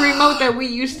 The remote that we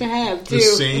used to have, too. The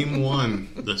same one.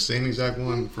 The same exact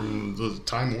one from the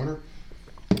Time Warner.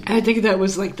 I think that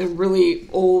was like the really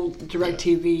old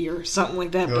DirecTV or something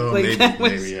like that. But maybe,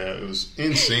 maybe, yeah. It was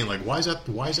insane. Like, why is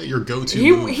that your go-to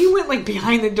move? He went like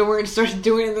behind the door and started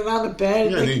doing it on the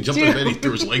bed. Yeah, and then he jumped on the bed, he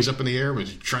threw his legs up in the air and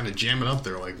was trying to jam it up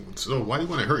there. Like, so why do you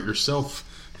want to hurt yourself?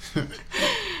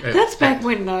 That's back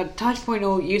when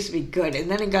Touch.0 used to be good, and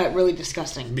then it got really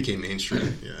disgusting. It became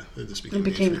mainstream. Yeah, it just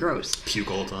became gross. Puke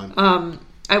all the time.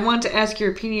 I want to ask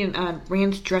your opinion on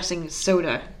ranch dressing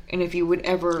soda, and if you would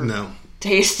ever... No.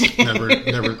 Taste it.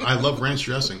 Never. I love ranch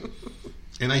dressing.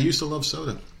 And I used to love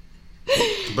soda.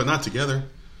 But not together.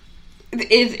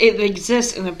 It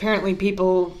exists, and apparently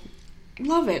people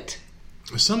love it.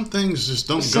 Some things just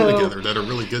don't go together that are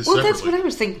really good separately. Well, that's what I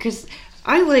was thinking, because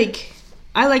I like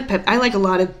a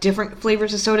lot of different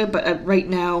flavors of soda, but right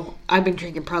now I've been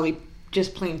drinking probably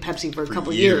just plain Pepsi for a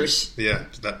couple years. Yeah,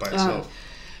 that by itself.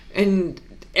 And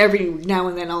every now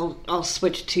and then I'll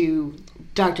switch to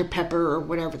Dr. Pepper or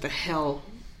whatever the hell,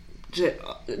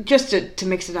 just to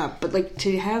mix it up. But like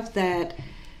to have that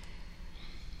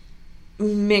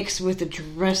mix with the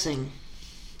dressing,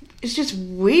 it's just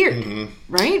weird,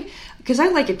 right? Because I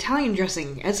like Italian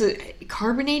dressing as a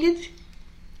carbonated,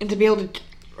 and to be able to,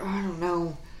 I don't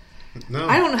know. No,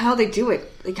 I don't know how they do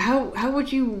it. Like how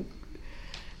would you?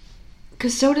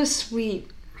 Because soda's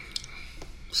sweet.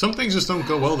 Some things just don't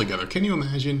go well together. Can you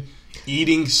imagine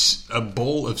eating a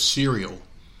bowl of cereal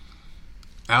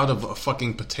out of a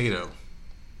fucking potato.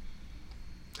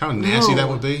 How nasty that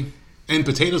would be. And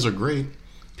potatoes are great.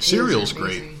 Cereal's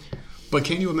great. But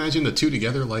can you imagine the two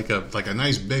together like a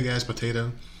nice big ass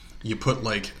potato? You put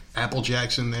like Apple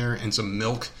Jacks in there and some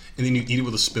milk, and then you eat it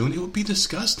with a spoon. It would be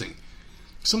disgusting.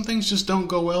 Some things just don't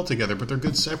go well together, but they're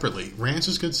good separately. Ranch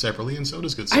is good separately, and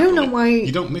soda's good separately. I don't know why...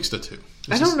 You don't mix the two.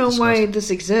 I don't know why this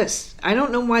exists. I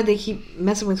don't know why they keep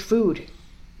messing with food.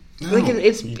 No, like,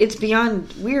 it's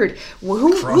beyond weird. Who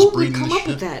would come up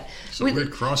with that? It's a weird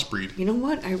crossbreed. You know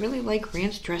what? I really like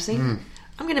ranch dressing.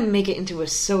 I'm going to make it into a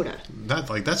soda.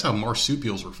 That's how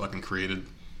marsupials were fucking created.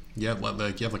 You have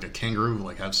like a kangaroo who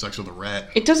have sex with a rat.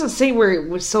 It doesn't say where it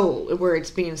was sold, where it's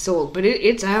being sold, but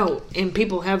it's out and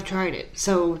people have tried it.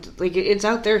 So it's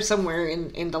out there somewhere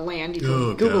in the land. You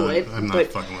can Google it. I'm not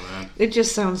fucking with that. It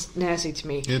just sounds nasty to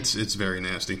me. It's very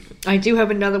nasty. I do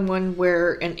have another one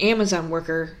where an Amazon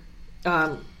worker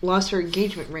lost her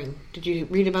engagement ring. Did you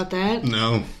read about that?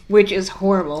 No. Which is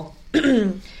horrible.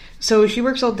 So she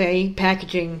works all day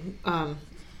packaging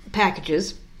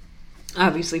packages,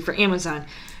 obviously for Amazon.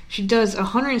 She does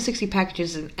 160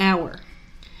 packages an hour.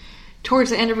 Towards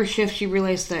the end of her shift, she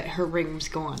realized that her ring was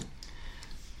gone.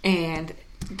 And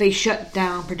they shut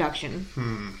down production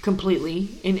completely.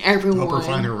 And everyone help her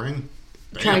find her ring?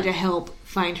 Tried to help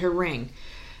find her ring.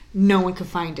 No one could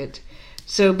find it.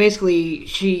 So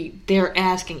basically, they're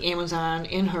asking, Amazon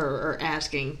and her are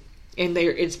asking, and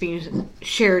it's being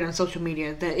shared on social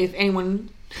media, that if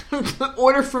anyone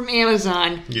order from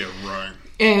Amazon... Yeah, right.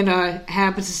 And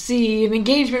happens to see an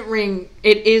engagement ring,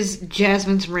 it is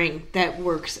Jasmine's ring that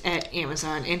works at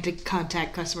Amazon, and to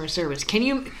contact customer service.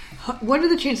 What are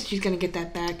the chances she's going to get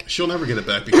that back? She'll never get it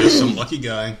back because some lucky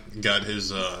guy got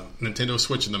his Nintendo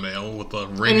Switch in the mail with a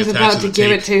ring and attached to the tape. And he's about to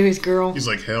give it to his girl. He's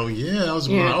like, hell yeah, I was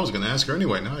going to ask her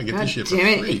anyway. Now I get this shit for free.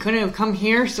 Damn it, you couldn't have come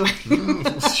here, so... Shit,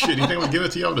 you think I would give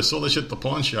it to you? I would have sold this shit at the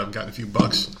pawn shop, gotten a few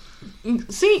bucks.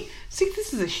 See,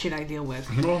 this is a shit I deal with.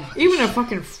 Well, even a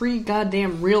fucking free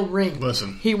goddamn real ring.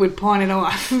 Listen, he would pawn it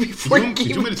off before he gave it.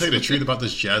 You want me to tell you the truth about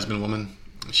this Jasmine woman?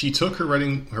 She took her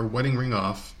wedding ring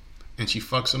off, and she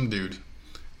fucked some dude.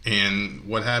 And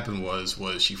what happened was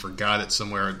she forgot it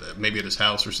somewhere, maybe at his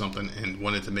house or something, and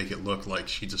wanted to make it look like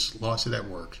she just lost it at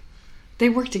work. They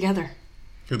work together.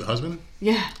 Who, the husband?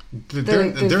 Yeah.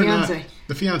 They're fiance. Not,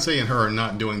 the fiance and her are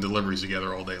not doing deliveries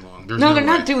together all day long. They're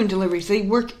not doing deliveries. They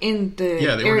work in the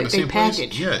they work in the same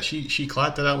package. Place. Yeah, she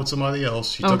clapped it out with somebody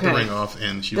else. She took the ring off,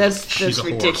 and she's a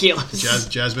ridiculous. Whore.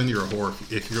 Jasmine, you're a whore.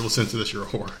 If you're listening to this, you're a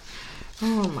whore.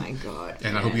 Oh my god.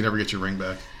 And I hope you never get your ring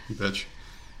back, you bitch.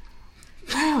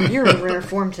 Wow, you're in rare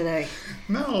form today.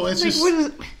 No, it's just... What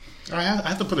is... I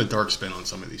have to put a dark spin on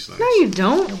some of these things. No, you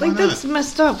don't. Yeah, that's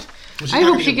messed up. I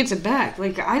hope she gets it back.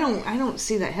 I don't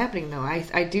see that happening though.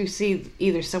 I do see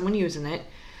either someone using it,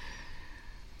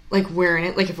 wearing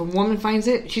it. If a woman finds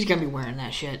it, she's gonna be wearing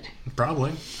that shit.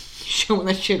 Probably. Showing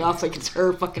that shit off like it's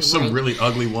her fucking Some ring. Really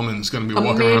ugly woman's gonna be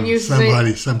walking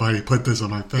around. Somebody put this on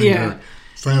my finger. Yeah.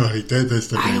 Somebody did this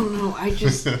to me. I don't know. I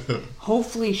just...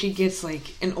 hopefully she gets,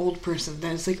 an old person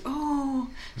that's oh,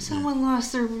 someone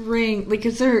lost their ring.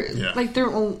 Because they're, they're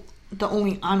the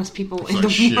only honest people in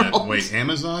the world. Wait,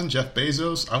 Amazon? Jeff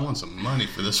Bezos? I want some money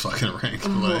for this fucking ring.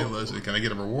 Listen, can I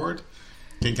get a reward?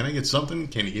 Can I get something?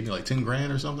 Can he give me, $10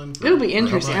 grand or something? It'll be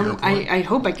interesting. I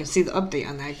hope I can see the update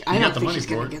on that. I don't think she's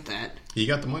going to get that. He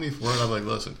got the money for it. I'm like,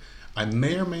 listen... I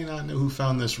may or may not know who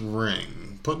found this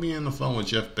ring. Put me on the phone with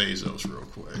Jeff Bezos real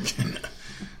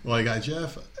quick.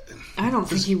 Jeff... I don't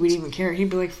think he would even care. He'd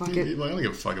be like, fuck it. I don't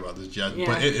give a fuck about this Jeff. Yeah.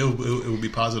 But it would be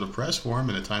positive press for him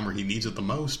in a time where he needs it the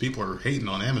most. People are hating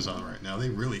on Amazon right now. They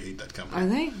really hate that company. Are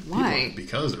they? Why?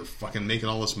 Because they're fucking making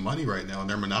all this money right now in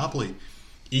their monopoly.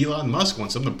 Elon Musk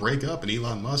wants them to break up, and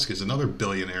Elon Musk is another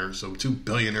billionaire. So 2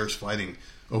 billionaires fighting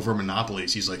over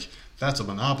monopolies. He's like... That's a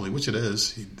monopoly, which it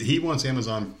is. He wants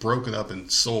Amazon broken up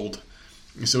and sold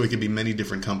so it could be many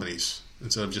different companies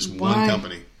instead of just one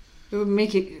company. It would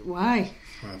make it... Why?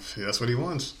 Well, that's what he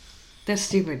wants. That's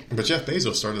stupid. But Jeff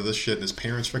Bezos started this shit in his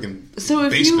parents' freaking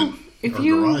basement or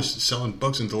garage, selling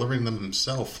books and delivering them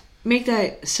himself. Make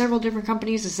that several different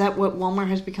companies? Is that what Walmart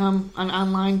has become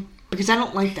online? Because I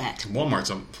don't like that.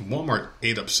 Walmart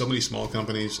ate up so many small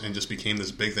companies and just became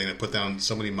this big thing that put down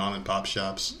so many mom and pop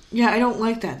shops. Yeah, I don't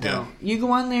like that though. Yeah. You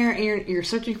go on there and you're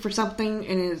searching for something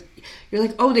and you're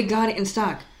like, oh, they got it in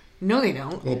stock. No, they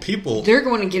don't. Well, they're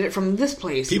going to get it from this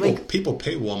place. People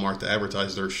pay Walmart to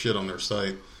advertise their shit on their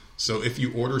site. So if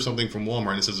you order something from Walmart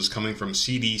and it says it's coming from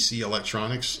CDC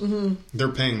Electronics, they're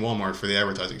paying Walmart for the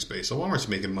advertising space. So Walmart's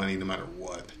making money no matter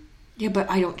what. Yeah, but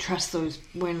I don't trust those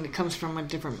when it comes from a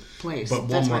different place. But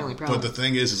that's my only problem. But the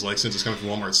thing is since it's coming from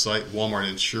Walmart's site, Walmart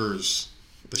insures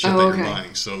the shit that you're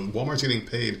buying. So Walmart's getting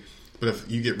paid, but if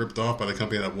you get ripped off by the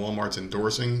company that Walmart's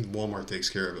endorsing, Walmart takes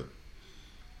care of it.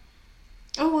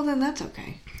 Oh, well, then that's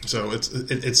okay. So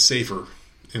it's safer,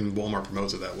 and Walmart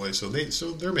promotes it that way. So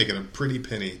they're making a pretty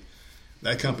penny.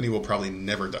 That company will probably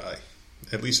never die,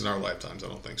 at least in our lifetimes. I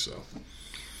don't think so.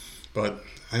 But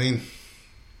I mean,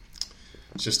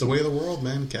 it's just the way of the world,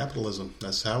 man. Capitalism.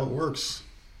 That's how it works.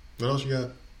 What else you got?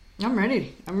 I'm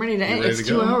ready. I'm ready to end. It's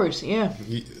 2 hours. Yeah.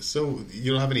 So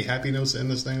you don't have any happy notes to end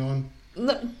this thing on?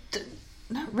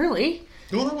 Not really.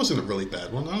 Well, that wasn't a really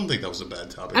bad one. I don't think that was a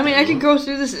bad topic. I mean, I could go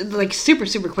through this like super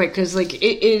quick because like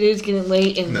it is getting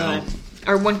late and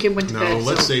our one kid went to bed. No,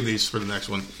 let's save these for the next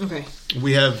one. Okay.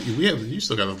 We have. You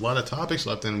still got a lot of topics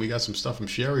left, and we got some stuff from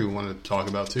Sherry we wanted to talk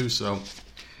about too. So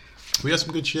we got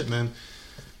some good shit, man.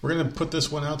 We're gonna put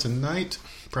this one out tonight,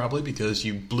 probably because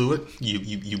you blew it.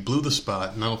 You blew the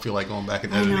spot, and I don't feel like going back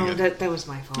and editing it. That was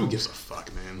my fault. Who gives a fuck,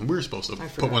 man? We were supposed to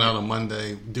put one out on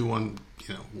Monday, do one.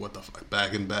 What the fuck,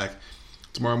 back and back.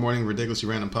 Tomorrow morning, Ridiculously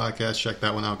Random Podcast. Check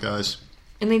that one out, guys.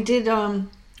 And they did,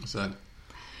 what's that?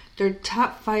 Their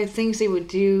top 5 things they would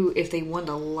do if they won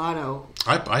the lotto.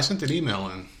 I sent an email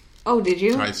in. Oh, did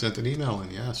you? I sent an email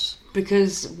in, yes.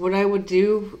 Because what I would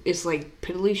do is, like,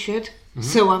 piddly shit. Mm-hmm.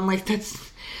 So I'm like,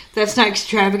 that's not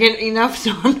extravagant enough,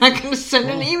 so I'm not going to send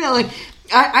an email. Like,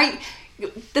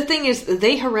 the thing is,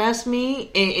 they harass me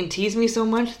and tease me so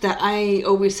much that I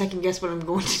always second guess what I'm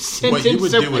going to send. What you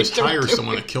would do is hire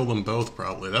someone to kill them both.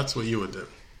 Probably that's what you would do.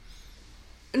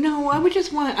 No, I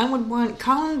would want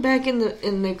Colin back in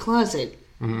the closet,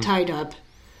 tied up,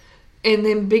 and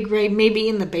then Big Ray maybe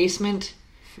in the basement.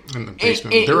 In the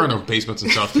basement, there are no basements in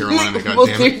South Carolina. Well,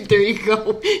 there you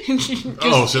go.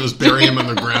 So just bury him in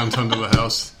the ground under the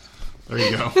house. There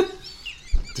you go.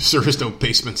 There is no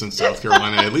basements in South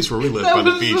Carolina, at least where we live, by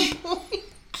the beach.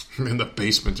 In the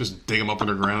basement, just dig them up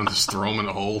underground, just throw them in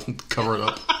a hole, cover it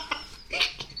up.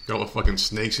 Got all the fucking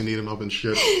snakes and eat them up and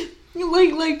shit.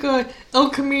 Like El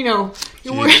Camino.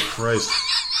 Jesus Christ.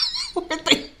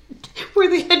 Where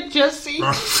they had Jesse.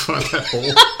 That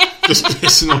hole. Just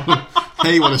pissing on him.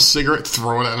 Hey, you want a cigarette?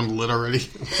 Throw it at him, lit already.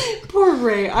 Poor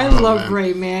Ray. I love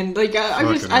Ray, man. Like,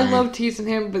 I love teasing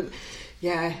him, but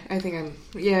yeah, I think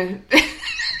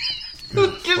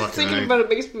just thinking about it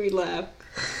makes me laugh.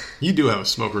 You do have a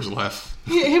smoker's laugh.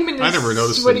 Yeah, him and his I never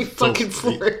noticed sweaty fucking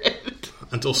forehead.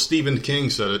 Until Stephen King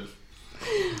said it.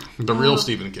 The real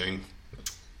Stephen King.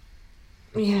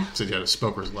 Yeah. Said you had a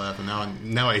smoker's laugh, and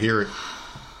now I hear it.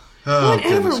 Oh,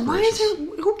 whatever. Why is there?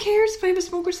 Who cares if I have a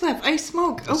smoker's laugh? I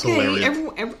smoke. That's okay, hilarious.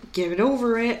 everyone, get it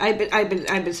over it. I've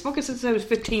been smoking since I was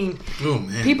 15. Oh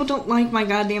man, people don't like my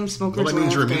goddamn smoker's laugh. Well, that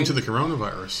means you're immune to the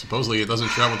coronavirus. Supposedly, it doesn't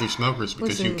travel through smokers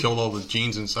because you killed all the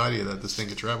genes inside of you that this thing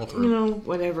could travel through.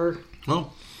 Whatever.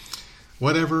 Well,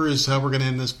 whatever is how we're going to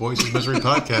end this Voices of Misery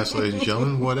podcast, ladies and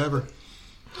gentlemen. Whatever.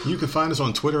 You can find us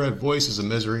on Twitter at Voices of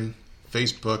Misery,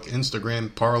 Facebook,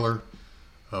 Instagram, Parler,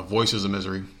 Voices of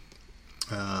Misery.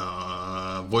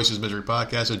 Voices Misery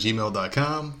Podcast at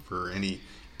gmail.com for any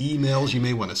emails you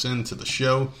may want to send to the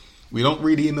show. We don't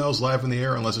read emails live in the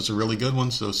air unless it's a really good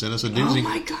one, so send us a doozy. Oh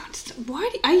my god, why?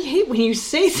 I hate when you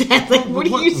say that. Like, what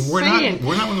are you saying?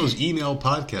 We're not one of those email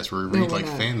podcasts where we read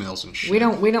fan mails and shit. We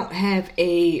don't have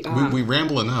a. We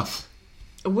ramble enough.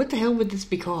 What the hell would this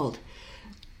be called?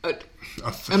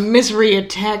 A misery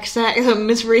attack sack, a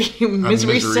misery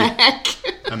sack,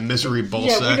 a misery ball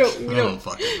sack.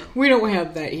 We don't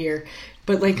have that here.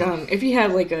 But like, if you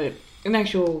have like an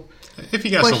actual if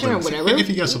you got question something, or whatever, if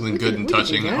you got something good and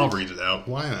touching, I'll read it out.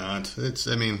 Why not?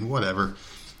 Whatever.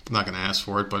 I'm not going to ask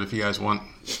for it, but if you guys want,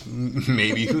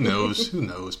 maybe who knows? Who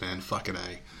knows, man? Fucking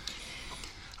A.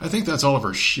 I think that's all of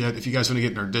our shit. If you guys want to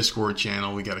get in our Discord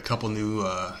channel, we got a couple new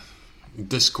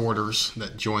Discorders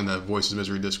that join the Voices of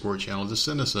Misery Discord channel. Just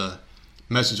send us a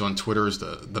message on Twitter is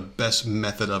the best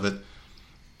method of it.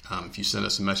 If you send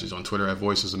us a message on Twitter at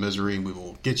Voices of Misery, we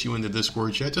will get you into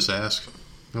Discord chat. Just ask,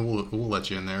 and we'll let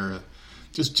you in there.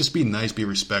 Just be nice, be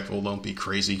respectful, don't be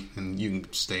crazy, and you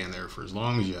can stay in there for as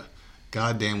long as you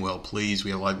goddamn well please.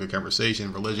 We have a lot of good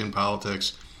conversation, religion,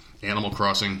 politics, Animal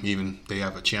Crossing. Even they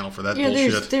have a channel for that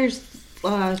bullshit. There's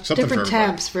different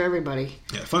tabs for everybody.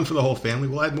 Yeah, fun for the whole family.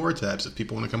 We'll add more tabs if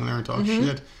people want to come in there and talk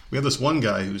shit. We have this one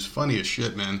guy who's funny as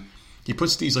shit, man. He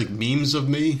puts these like memes of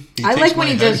me. I like when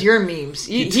he does your memes.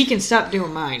 He can stop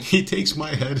doing mine. He takes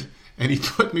my head and he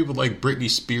put me with like Britney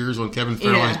Spears on Kevin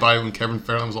Federline's body when Kevin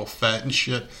Federline was all fat and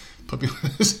shit. Put me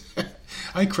with his head.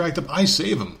 I cracked up. I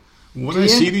save them. When I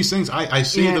see these things, I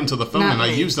save them to the phone and I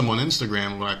use them on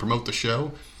Instagram when I promote the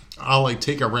show. I'll like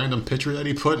take a random picture that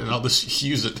he put and I'll just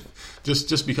use it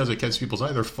just because it catches people's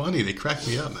eye. They're funny. They crack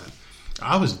me up, man.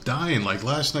 I was dying like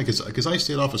last night because I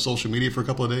stayed off of social media for a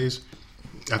couple of days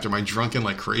after my drunken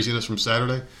like craziness from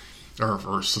Saturday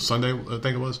or Sunday, I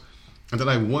think it was. And then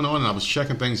I went on and I was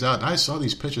checking things out, and I saw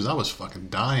these pictures. I was fucking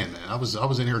dying, man. I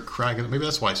was in here cracking. Maybe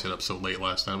that's why I stayed up so late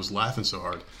last night. I was laughing so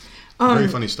hard. Very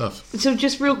funny stuff. So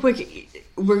just real quick,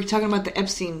 we're talking about the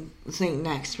Epstein thing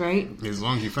next, right? As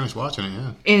long as you finish watching it,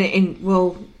 yeah. And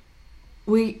well,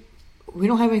 we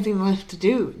don't have anything left to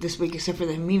do this week except for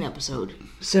the Mean episode.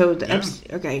 So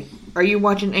okay. Are you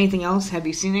watching anything else? Have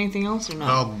you seen anything else or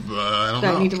not? I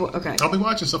don't know. Okay. I'll be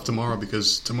watching stuff tomorrow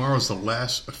because tomorrow's the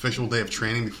last official day of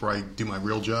training before I do my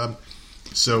real job.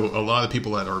 So a lot of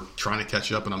people that are trying to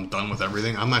catch up and I'm done with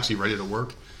everything, I'm actually ready to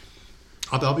work.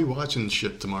 I'll be watching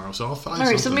shit tomorrow, so I'll find something.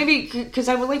 All right, so maybe, because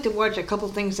I would like to watch a couple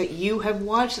things that you have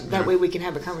watched, that way we can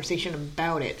have a conversation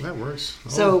about it. That works.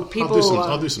 I'll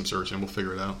do some searching, we'll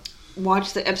figure it out.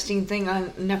 Watch the Epstein thing on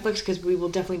Netflix, because we will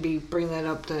definitely be bringing that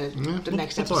up the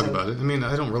next episode. We'll talk about it. I mean,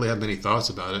 I don't really have many thoughts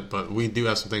about it, but we do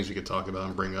have some things we could talk about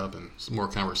and bring up, and some more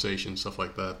conversation, stuff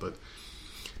like that, but...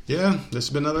 Yeah, this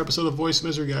has been another episode of Voice of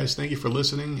Misery, guys. Thank you for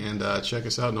listening, and check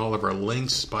us out in all of our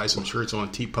links. Buy some shirts on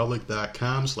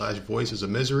tpublic.com/Voices of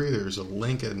Misery. There's a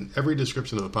link in every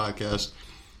description of the podcast.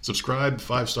 Subscribe,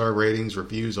 5-star ratings,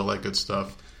 reviews, all that good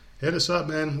stuff. Hit us up,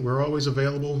 man. We're always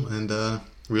available, and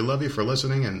we love you for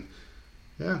listening, and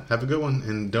yeah, have a good one,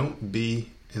 and don't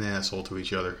be an asshole to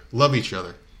each other. Love each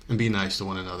other, and be nice to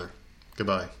one another.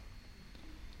 Goodbye.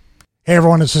 Hey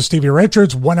everyone, this is Stevie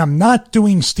Richards. When I'm not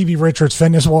doing Stevie Richards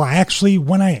Fitness, well actually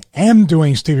when I am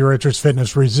doing Stevie Richards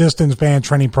Fitness resistance band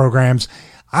training programs,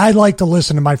 I like to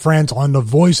listen to my friends on the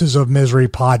Voices of Misery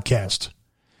podcast.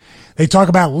 They talk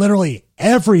about literally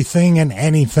everything and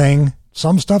anything,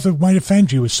 some stuff that might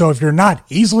offend you. So if you're not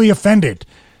easily offended,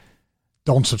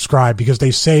 don't subscribe, because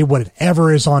they say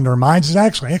whatever is on their minds is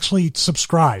actually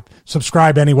subscribe.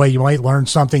 Subscribe anyway. You might learn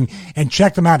something, and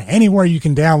check them out anywhere you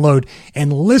can download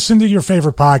and listen to your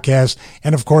favorite podcast.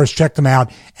 And of course, check them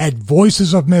out at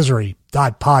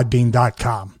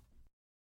voicesofmisery.podbean.com.